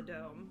outside of the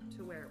dome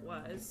to where it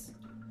was.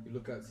 You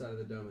look outside of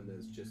the dome and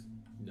there's just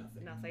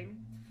nothing. Nothing.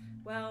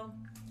 Well,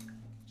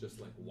 Just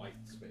like white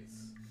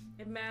space.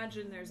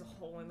 imagine there's a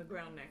hole in the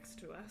ground next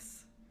to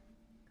us.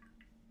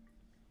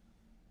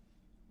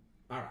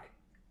 Alright.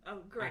 Oh, I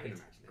can great. imagine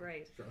it.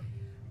 Great. Sure.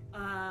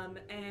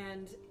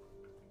 And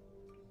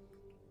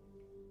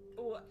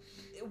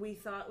we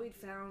thought we'd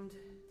found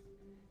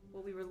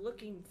what we were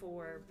looking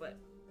for, but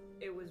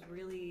it was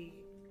really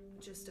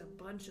just a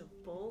bunch of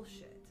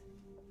bullshit.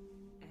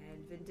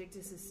 And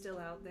Vindictus is still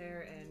out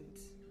there, and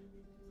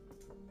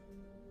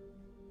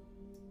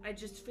it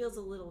just feels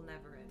a little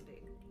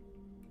never-ending.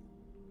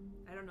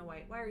 I don't know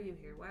why. Why are you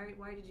here?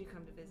 Why did you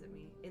come to visit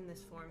me in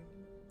this form,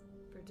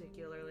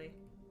 particularly?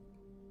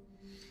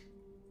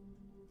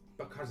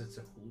 Because it's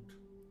a hoot.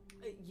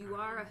 You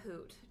are a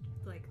hoot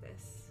like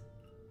this.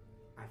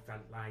 I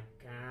felt like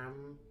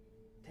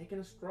taking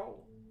a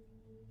stroll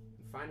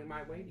and finding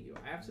my way to you.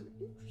 I have some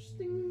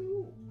interesting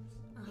news.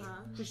 Uh-huh.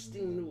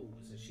 Interesting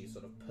news. As she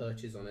sort of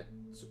perches on it,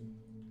 sort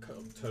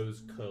of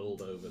toes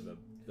curled over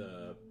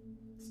the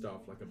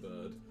staff like a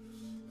bird.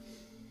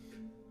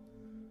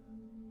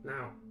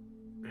 Now,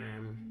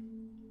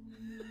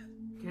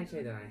 can't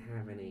say that I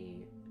have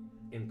any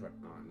input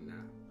on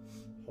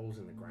holes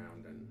in the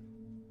ground and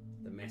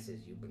the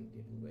messes you've been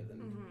dealing with,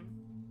 and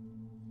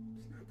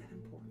it's not that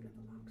important in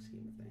the long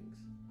scheme of things.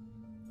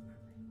 Not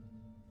really.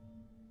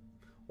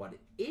 What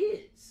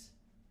is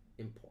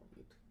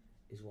important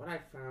is what I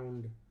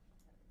found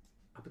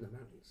up in the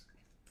mountains.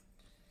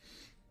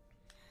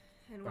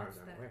 And As far what's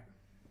as I'm that? aware.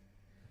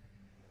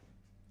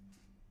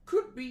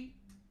 Could be,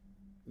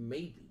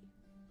 maybe,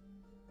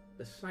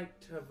 the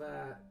site of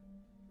that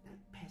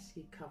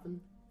pesky coven,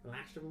 the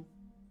last of them.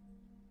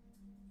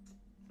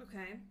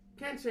 Okay.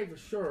 Can't say for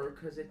sure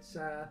because it's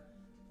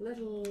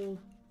little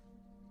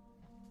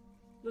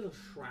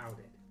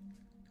shrouded,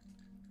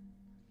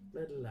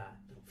 little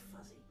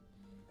fuzzy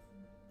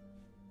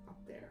up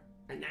there.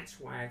 And that's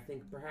why I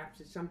think perhaps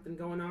there's something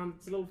going on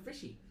that's a little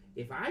fishy.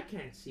 If I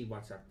can't see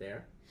what's up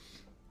there,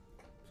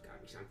 there's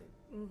gotta be something.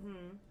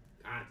 Mm-hmm.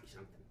 Gotta be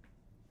something.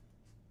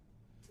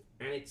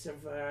 And it's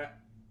of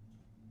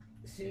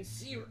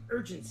sincere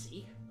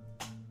urgency.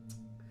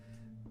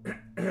 Well,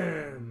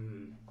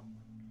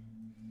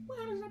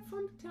 is that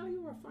fun to tell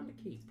you or fun to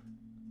keep?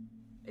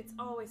 It's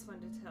always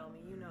fun to tell me.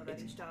 You know that,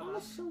 It's Ishtaba.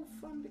 also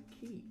fun to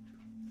keep.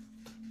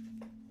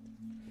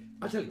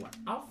 I'll tell you what.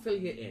 I'll fill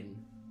you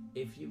in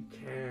if you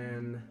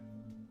can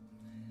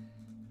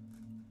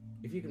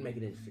make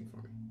it interesting for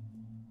me.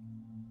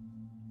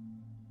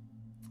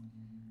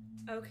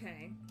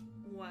 Okay.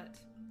 What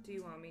do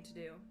you want me to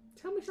do?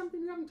 Tell me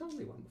something you haven't told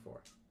anyone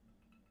before.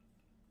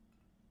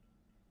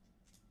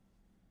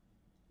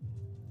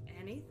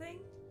 Anything?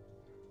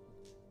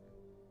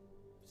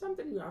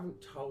 Something you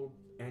haven't told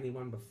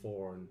anyone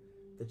before and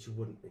that you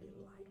wouldn't really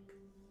like to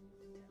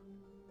tell.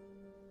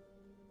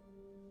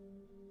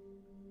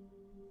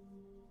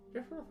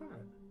 Just for fun of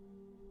it.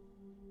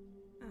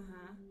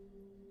 Uh-huh.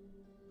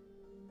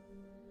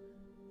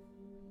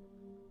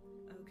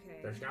 Okay.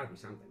 There's gotta be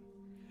something.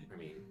 I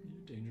mean,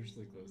 You're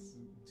dangerously close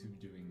to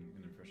doing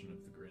an impression of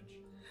the Grinch.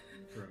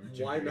 From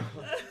why Jupiter.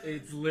 not?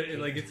 It's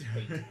like it's.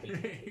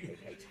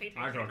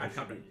 I got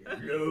something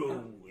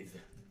loath.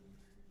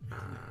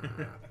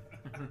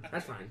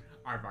 That's fine.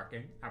 Are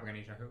barking. Have a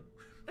Shahu.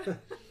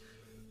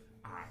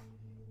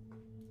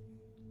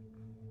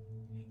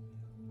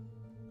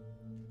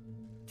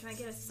 Can I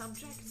get a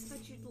subject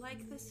that you'd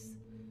like this?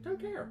 Don't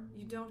care.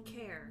 You don't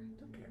care.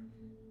 Don't care.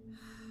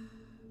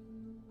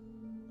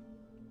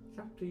 It's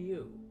up to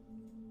you.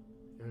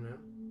 You know?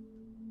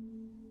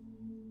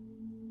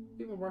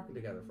 We've been working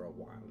together for a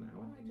while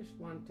now, and I just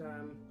want,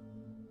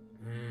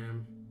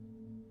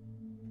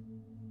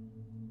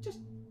 just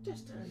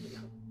to,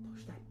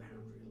 push that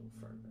boundary a little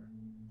further.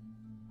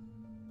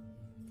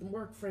 From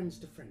work friends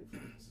to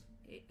friends.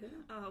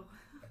 Oh.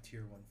 A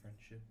tier 1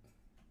 friendship.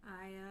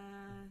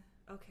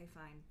 Okay,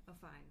 fine. Oh,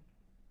 fine.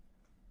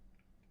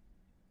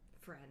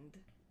 Friend.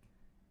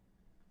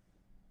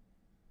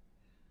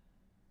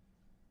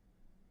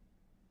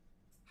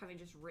 Having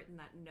just written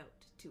that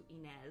note to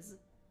Inez.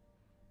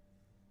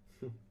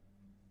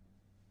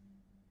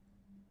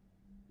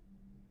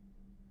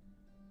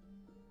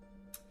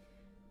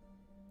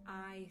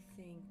 I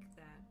think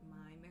that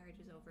my marriage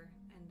is over,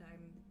 and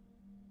I'm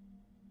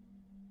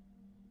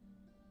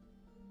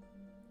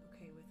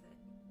okay with it.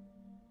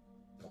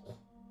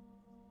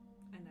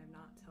 And I've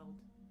not told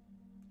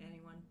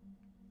anyone,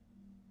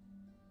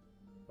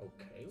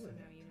 Okay so with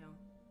now it. you know.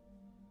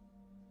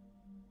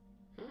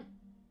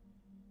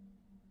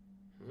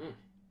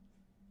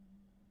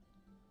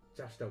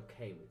 Just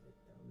okay with it,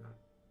 though. Not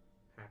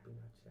happy,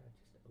 not sad,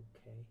 just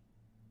okay.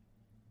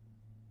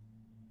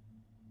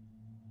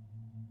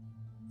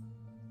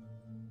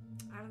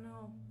 I don't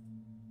know.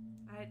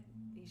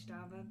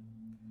 Ishtaba.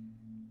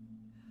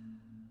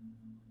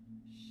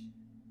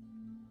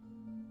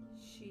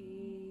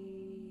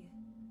 She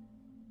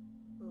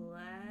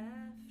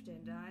left,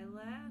 and I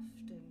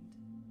left, and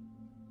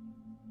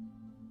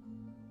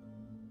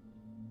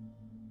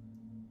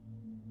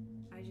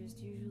I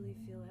just usually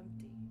feel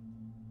empty.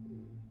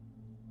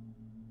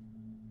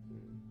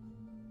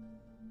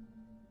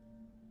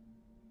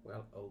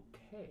 Well,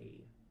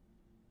 okay.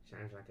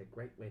 Sounds like a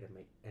great way to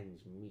make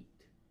ends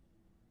meet.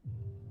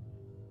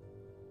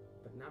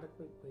 But not a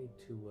great way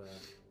to,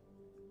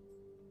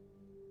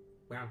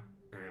 who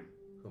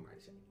am I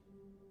to say?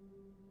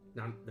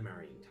 Not the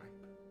marrying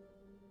type.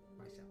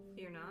 Myself.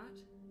 You're not?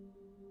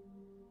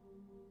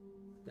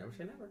 Never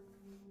say never.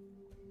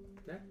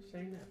 Never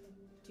say never.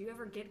 Do you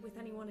ever get with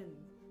anyone in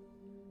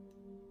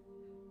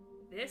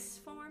this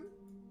form?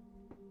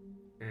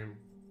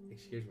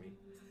 Excuse me.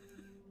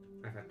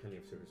 I've had plenty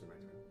of service in my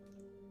time.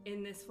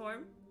 In this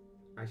form?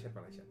 I said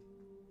what I said.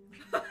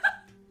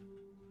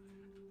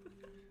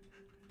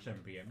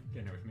 7 p.m.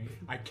 Dinner with me.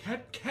 I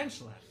can't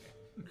cancel that.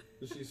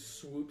 She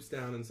swoops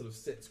down and sort of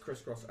sits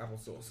crisscross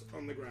applesauce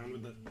on the ground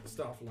with the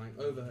staff lying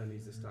over her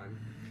knees this time.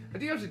 A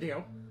deal's a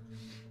deal.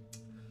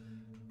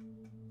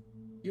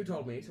 You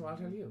told me, so I'll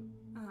tell you.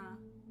 Uh-huh.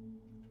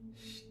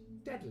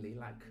 Steadily,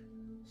 like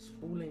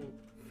spooling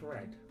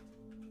thread.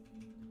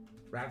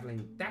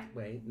 Raveling that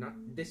way, not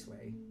this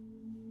way.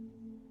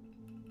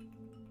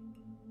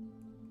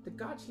 The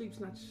god sleep's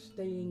not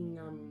staying,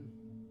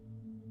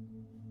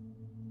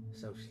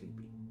 so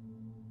sleepy.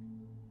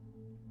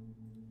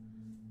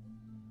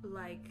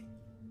 Like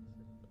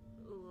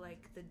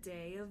the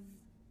day of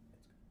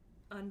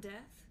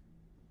undeath?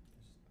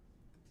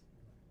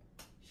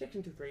 6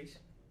 and 2 3s.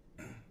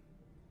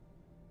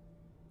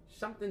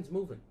 Something's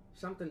moving.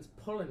 Something's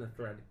pulling the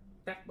thread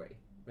that way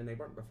when they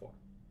weren't before.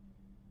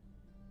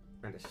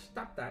 And to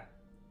stop that,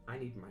 I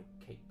need my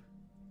cape.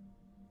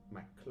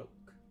 My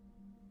cloak.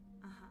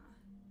 Uh-huh.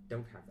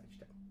 Don't have that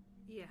still.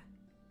 Yeah.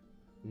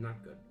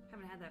 Not good.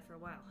 Haven't had that for a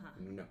while, huh?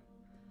 No.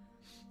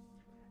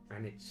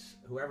 And it's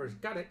whoever's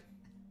got it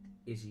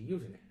is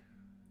using it.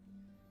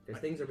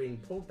 Because things are being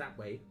pulled that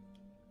way,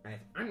 and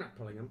if I'm not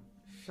pulling them,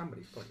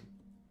 somebody's pulling them.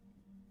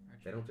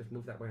 They don't just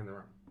move that way on their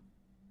own.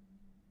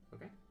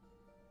 Okay?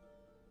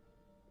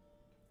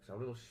 So a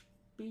little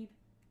speed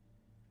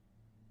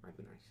might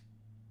be nice.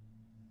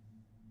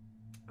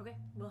 Okay,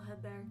 we'll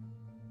head there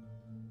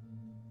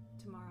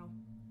tomorrow.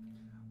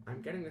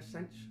 I'm getting the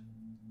sense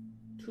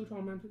 2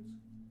 tall mountains,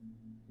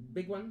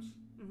 big ones.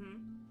 Mm-hmm.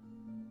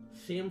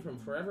 See them from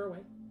forever away.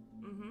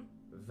 Mm-hmm.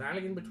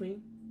 Valley in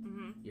between.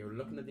 Mm-hmm. You're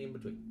looking at the in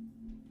between.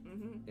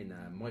 Mm-hmm. In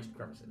moist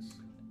crevices.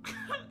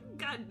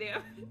 God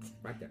damn it.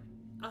 Right there.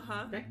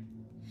 Uh-huh. Okay?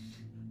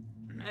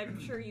 I'm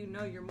sure you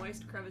know your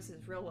moist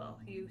crevices real well.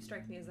 You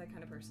strike me as that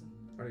kind of person.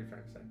 What are you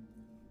trying to say?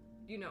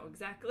 You know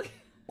exactly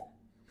what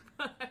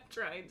I'm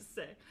trying to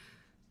say.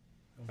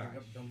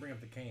 Don't bring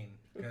up the cane.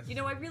 You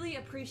know, I really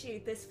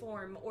appreciate this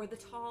form, or the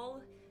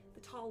tall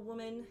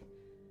woman.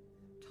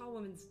 Tall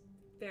woman's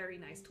very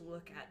nice to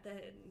look at.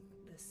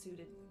 The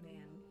suited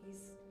man,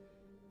 he's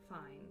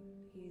fine.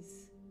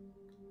 He's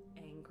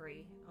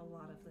angry a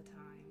lot of the time.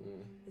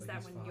 Is But that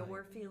he's when fine.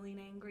 you're feeling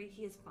angry?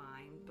 He is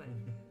fine, but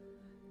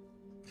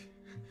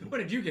What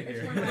did you get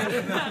here?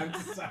 I'm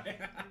sorry.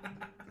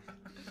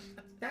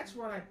 That's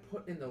what I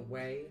put in the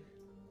way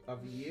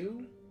of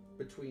you,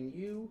 between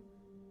you,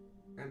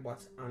 and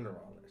what's under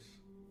all this.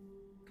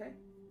 Okay?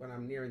 When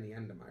I'm nearing the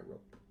end of my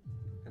rope,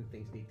 and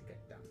things need to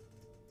get done.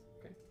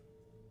 Okay?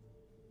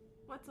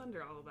 what's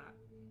under all of that?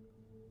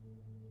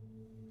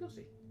 You'll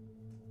see.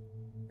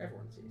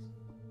 Everyone sees.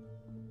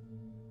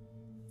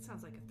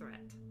 Sounds like a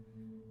threat.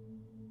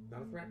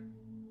 Not a threat.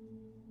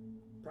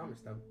 Promise,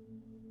 though.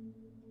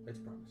 It's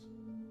a promise.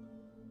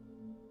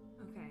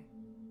 Okay.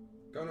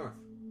 Go north.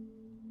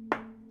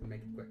 And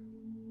make it quick.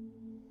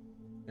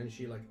 And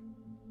she,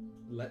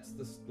 lets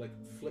the,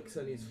 flicks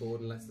her knees forward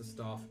and lets the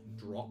staff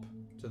drop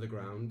to the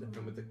ground.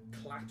 And with the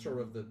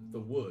clatter of the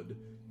wood,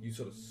 you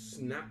sort of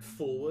snap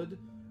forward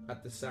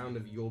at the sound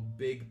of your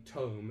big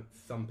tome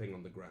thumping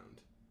on the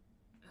ground.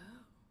 Oh.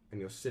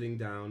 And you're sitting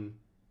down.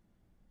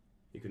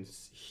 You can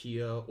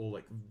hear all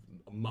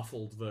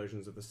muffled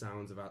versions of the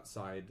sounds of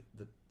outside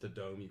the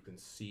dome. You can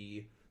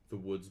see the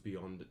woods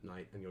beyond at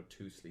night and your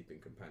 2 sleeping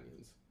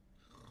companions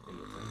in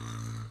your tent.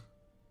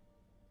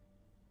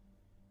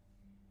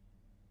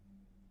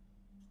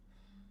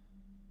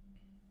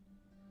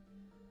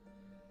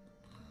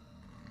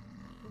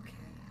 Okay.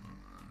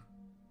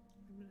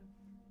 I'm gonna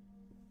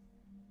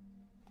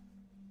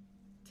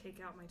take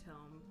out my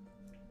tome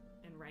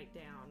and write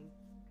down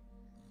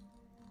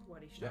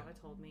what Ishava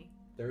told me.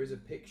 There is a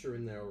picture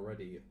in there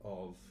already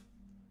of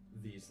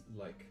these,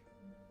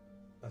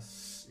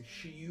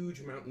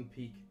 huge mountain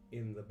peak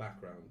in the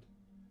background.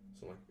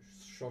 So,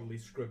 shoddily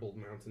scribbled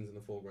mountains in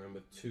the foreground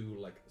with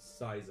 2,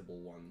 sizable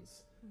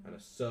ones and a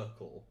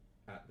circle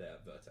at their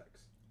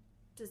vertex.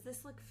 Does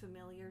this look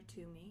familiar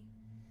to me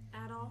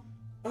at all?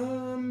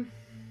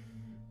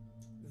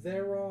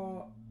 There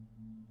are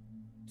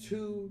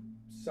 2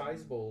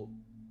 sizable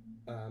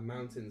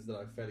mountains that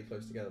are fairly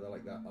close together. They're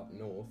like that up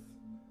north.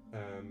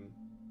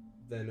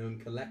 They're known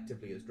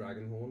collectively as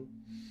Dragonhorn,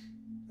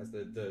 as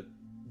the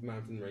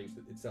mountain range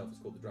that itself is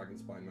called the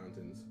Dragonspine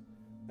Mountains.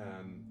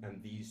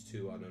 And these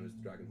 2 are known as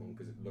the Dragonhorn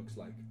because it looks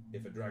like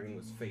if a dragon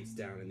was face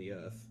down in the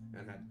earth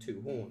and had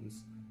 2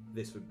 horns,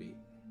 this would be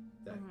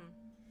them. Mm-hmm.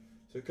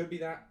 So it could be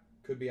that,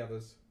 could be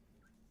others.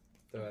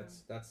 So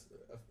that's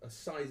a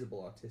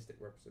sizable artistic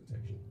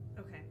representation.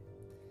 Okay.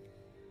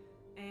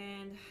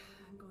 And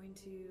I'm going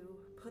to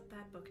put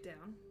that book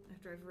down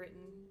after I've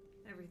written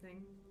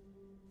everything.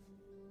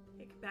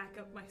 Pick back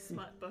up my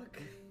smut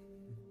book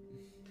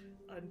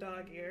on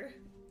dog ear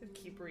and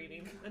keep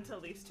reading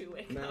until these 2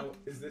 wake Now, up.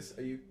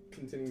 are you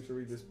continuing to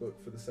read this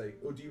book for the sake,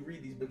 or do you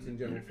read these books in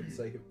general for the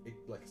sake of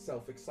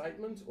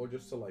self-excitement, or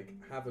just to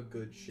have a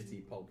good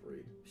shitty pulp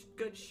read?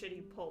 Good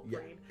shitty pulp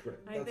read. Great.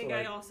 I think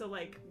I also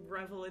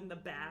revel in the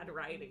bad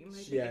writing. I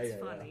think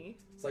it's funny.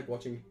 Yeah. It's like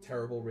watching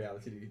terrible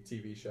reality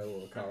TV show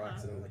or a car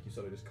accident, you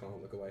sort of just can't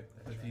look away.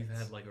 If you've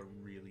had a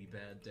really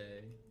bad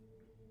day,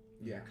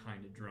 Yeah. you're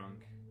kind of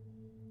drunk,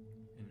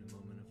 in a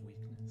moment of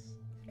weakness,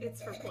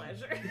 It's for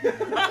pleasure.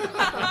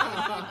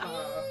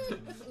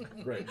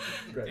 Great.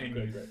 and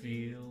you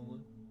feel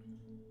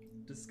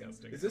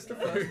disgusting. Is this the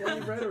first one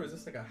you've read, or is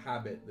this a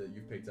habit that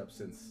you've picked up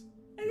since?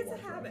 I think it's your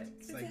a wife habit. left?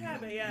 It's a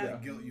habit, yeah. Yeah.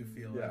 The guilt you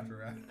feel Yeah. after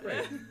that.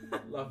 Great.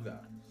 Love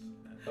that.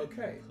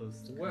 Okay.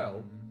 Close to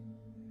Well,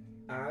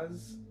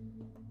 as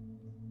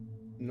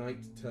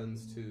night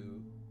turns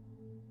to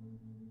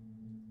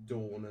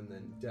dawn and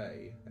then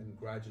day, and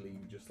gradually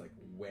you just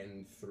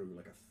wend through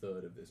a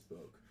third of this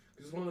book,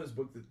 because it's one of those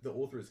books that the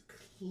author is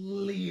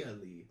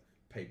clearly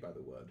paid by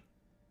the word.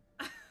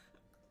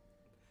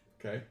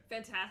 Okay.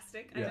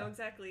 Fantastic. I Yeah. know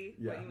exactly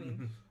Yeah. what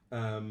you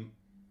mean.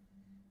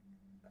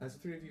 As the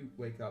 3 of you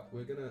wake up,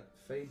 we're gonna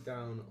fade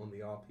down on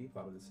the RP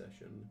part of the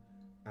session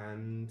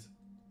and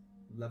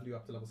level you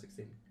up to level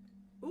 16.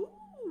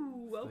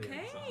 Ooh,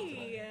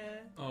 okay.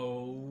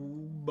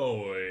 Oh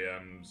boy,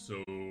 I'm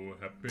so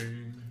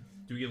happy.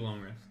 Do we get a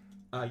long rest?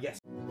 Yes.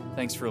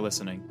 Thanks for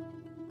listening.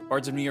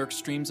 Bards of New York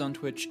streams on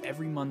Twitch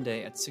every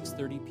Monday at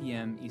 6:30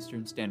 p.m.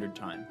 Eastern Standard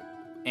Time.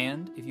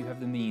 And, if you have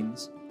the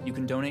means, you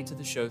can donate to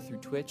the show through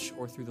Twitch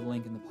or through the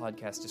link in the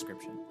podcast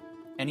description.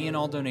 Any and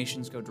all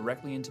donations go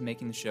directly into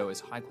making the show as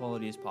high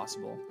quality as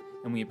possible,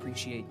 and we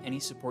appreciate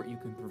any support you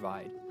can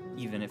provide,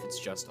 even if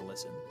it's just a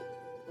listen.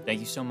 Thank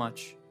you so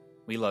much.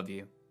 We love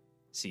you.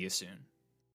 See you soon.